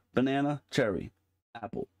 grape, banana, cherry,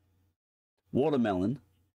 apple, watermelon,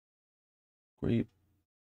 grape.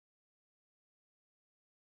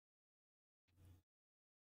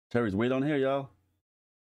 Cherry's way down here, y'all.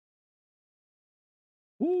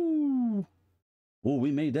 Ooh. Ooh,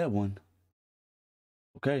 we made that one.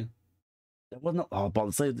 Okay. That wasn't, I was about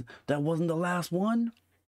to say, that wasn't the last one.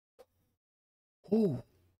 Ooh.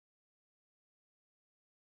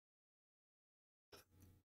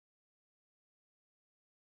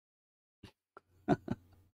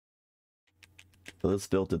 So this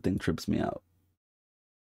filter thing trips me out.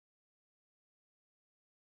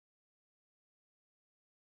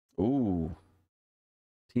 Ooh.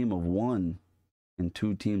 Team of 1 and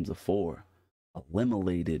 2 teams of 4.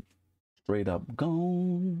 Eliminated. Straight up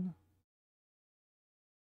gone.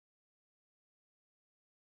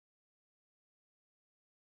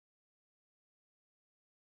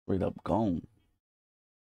 Straight up gone.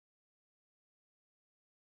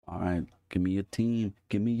 All right, give me your team.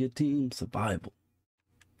 Give me your team. Survival.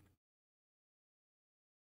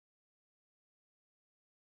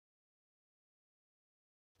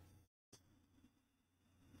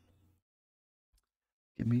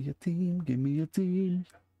 Give me your team. Give me your team.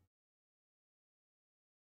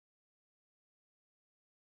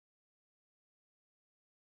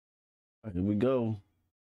 All right, here we go.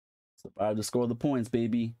 Survive to score the points,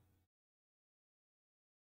 baby.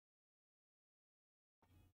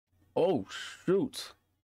 Oh, shoot.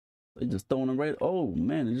 They just throwing it right. Oh,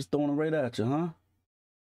 man, they're just throwing it right at you, huh?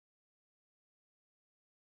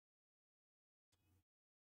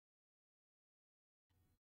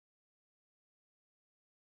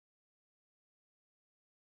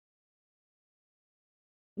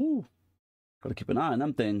 Ooh. Gotta keep an eye on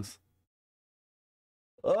them things.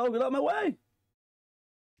 Oh, get out my way.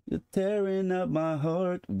 You're tearing up my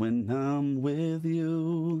heart when I'm with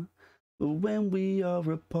you. But when we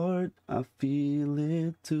are apart, I feel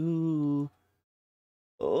it too.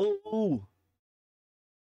 Oh.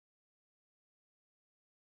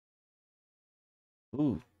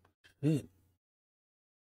 Ooh, shit.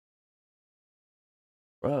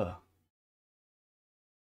 Bruh.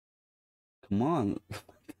 Come on.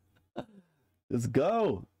 Let's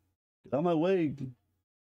go. Get out my way.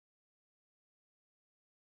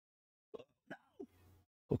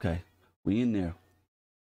 Okay, we in there.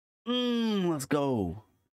 Let's go.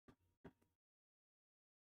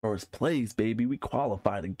 First place, baby. We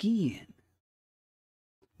qualified again.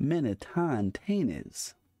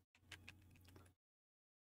 Minitantanes.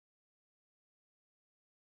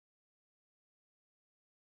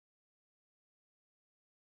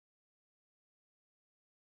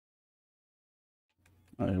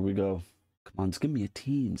 All right, here we go. Come on, just give me a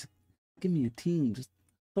team. Just give me a team. Just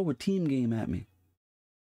throw a team game at me.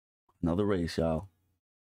 Another race, y'all.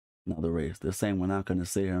 Another race. They're saying we're not going to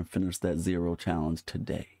sit here and finish that 0 challenge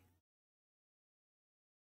today.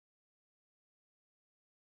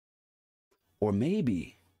 Or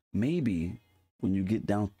maybe when you get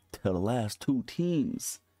down to the last 2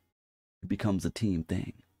 teams, it becomes a team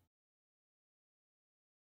thing.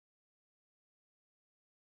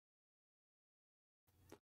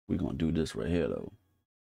 We're going to do this right here, though.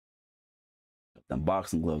 Got them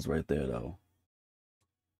boxing gloves right there, though.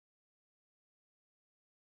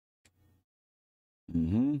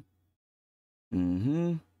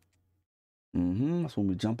 That's when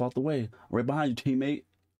we jump out the way. Right behind you, teammate.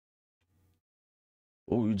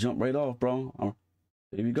 Oh, you jump right off, bro.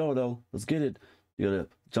 There you go, though. Let's get it. You gotta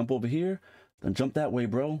jump over here, then jump that way,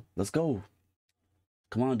 bro. Let's go.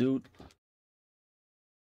 Come on, dude.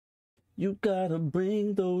 You gotta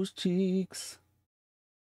bring those cheeks.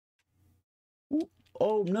 Ooh.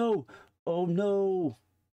 Oh, no. Oh, no.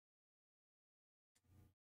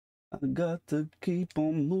 I got to keep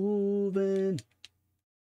on moving.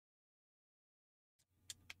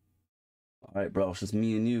 All right, bro. It's just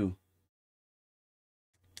me and you.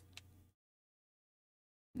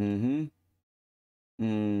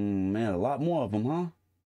 Man, a lot more of them, huh?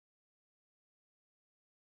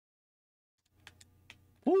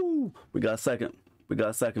 Woo! We got a second. We got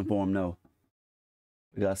a second for him, though.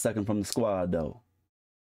 We got a second from the squad, though.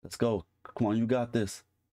 Let's go. Come on, you got this.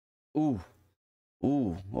 Ooh.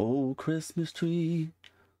 Ooh. Oh, Christmas tree.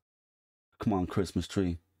 Come on, Christmas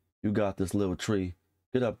tree. You got this, little tree.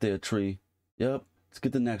 Get up there, tree. Yep. Let's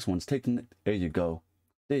get the next one. Let's take the... There you go.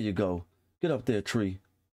 There you go. Get up there, tree.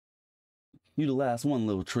 You the last one,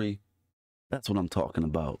 little tree. That's what I'm talking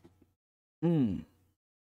about.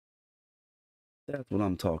 That's what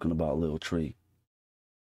I'm talking about, little tree.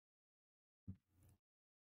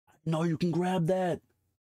 I know you can grab that.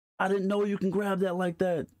 I didn't know you can grab that like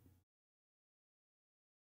that.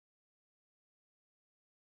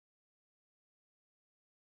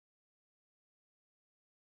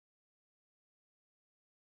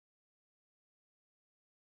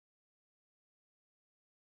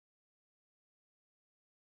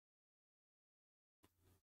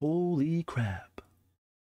 Holy crap.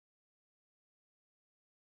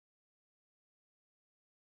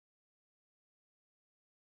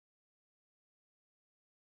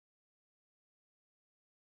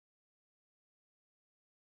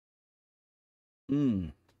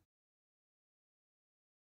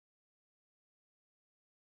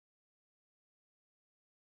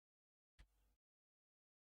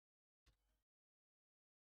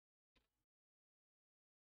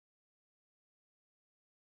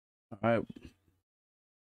 All right.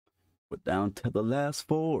 We're down to the last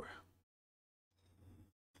 4.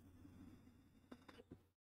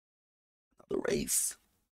 Another race.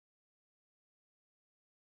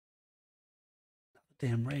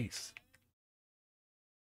 Another damn race.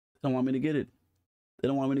 They don't want me to get it. They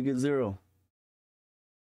don't want me to get 0.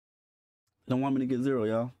 They don't want me to get 0,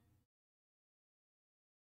 y'all.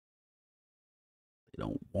 They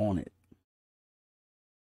don't want it.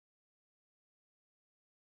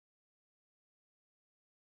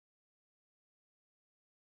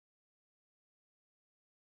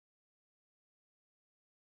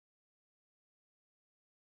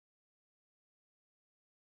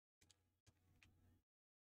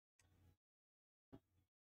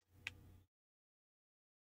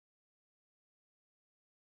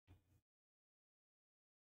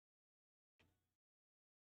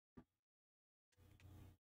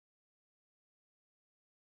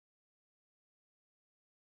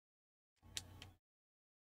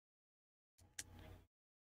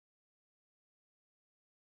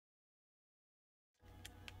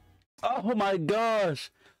 Oh my gosh.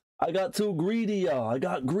 I got too greedy, y'all. I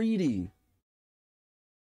got greedy.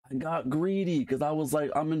 I got greedy because I was like,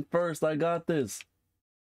 I'm in first. I got this.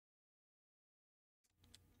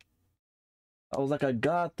 I was like, I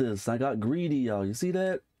got this. I got greedy, y'all. You see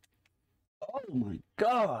that? Oh my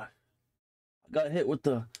god. I got hit with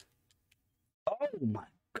the... Oh my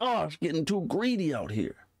gosh. Getting too greedy out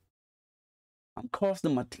here. I'm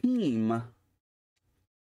costing my team.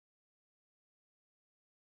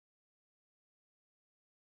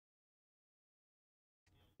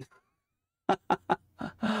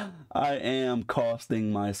 I am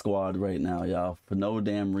costing my squad right now, y'all. For no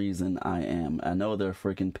damn reason, I am. I know they're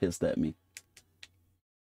freaking pissed at me.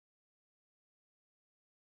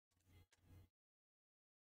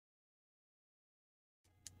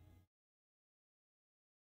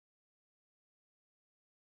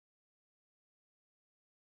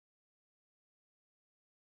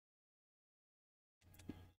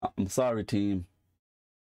 I'm sorry, team.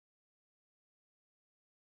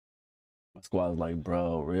 My squad's like,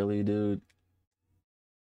 bro, really, dude?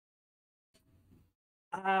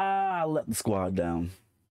 I let the squad down.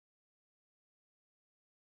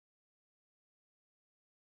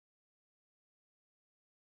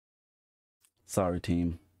 Sorry,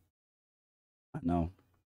 team. I know.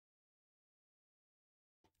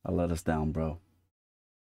 I let us down, bro.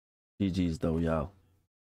 GG's though, y'all.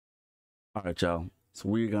 All right, y'all. So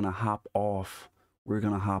we're gonna hop off. We're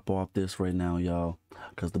gonna hop off this right now, y'all,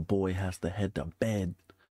 because the boy has to head to bed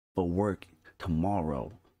for work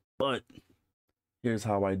tomorrow. But here's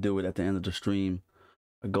how I do it at the end of the stream.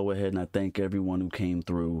 I go ahead and I thank everyone who came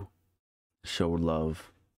through, showed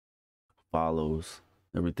love, follows,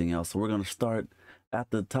 everything else. So we're gonna start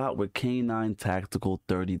at the top with K9 Tactical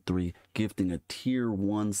 33 gifting a tier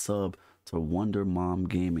 1 sub to Wonder Mom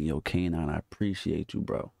Gaming. Yo, K9, I appreciate you,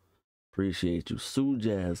 bro. Appreciate you. Sue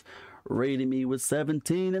Jazz rated me with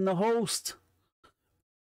 17 in the host.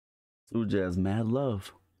 Sue Jazz, mad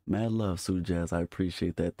love. Mad love, Sue Jazz. I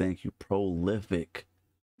appreciate that. Thank you. Prolific,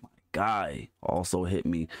 my guy, also hit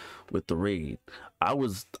me with the raid. I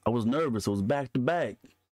was nervous. It was back to back.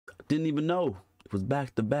 Didn't even know it was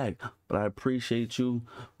back to back. But I appreciate you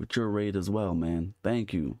with your raid as well, man.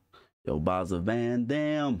 Thank you. Yo, Baza Van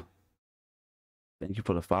Dam. Thank you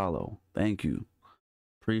for the follow. Thank you.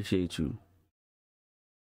 Appreciate you.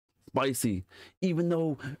 Spicy, even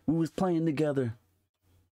though we was playing together.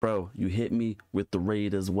 Bro, you hit me with the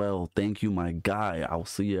raid as well. Thank you, my guy. I'll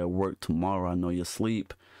see you at work tomorrow. I know you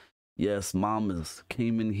sleep. Yes, mamas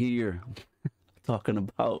came in here talking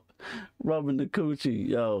about rubbing the coochie.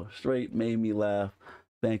 Yo, straight made me laugh.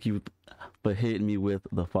 Thank you for hitting me with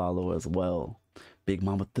the follow as well. Big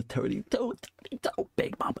Mama 32.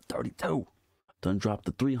 Big Mama 32. Done dropped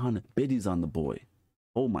the 300 biddies on the boy.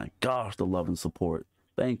 Oh my gosh, the love and support.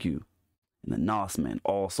 Thank you. And the Nosman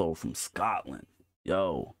also from Scotland.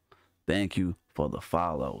 Yo, thank you for the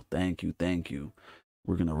follow. Thank you, thank you.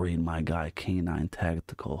 We're gonna raid my guy K9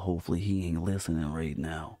 Tactical. Hopefully he ain't listening right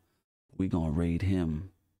now. We gonna raid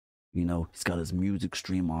him. You know, he's got his music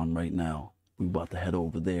stream on right now. We about to head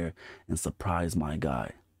over there and surprise my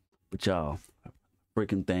guy. But y'all,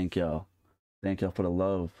 freaking thank y'all. Thank y'all for the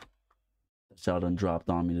love that y'all done dropped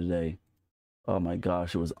on me today. Oh my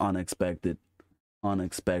gosh, it was unexpected.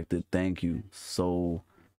 Unexpected. Thank you so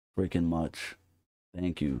freaking much.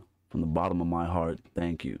 Thank you. From the bottom of my heart,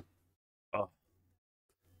 thank you. Oh.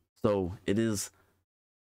 So it is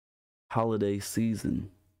holiday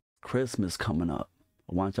season. Christmas coming up.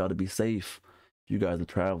 I want y'all to be safe. If you guys are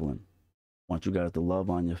traveling, I want you guys to love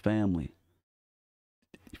on your family.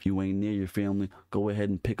 If you ain't near your family, go ahead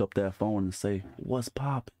and pick up that phone and say, what's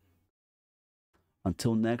poppin'?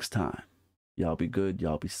 Until next time, y'all be good,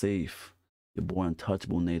 y'all be safe. Your boy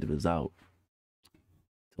Untouchable Native is out.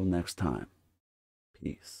 Till next time.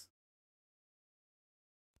 Peace.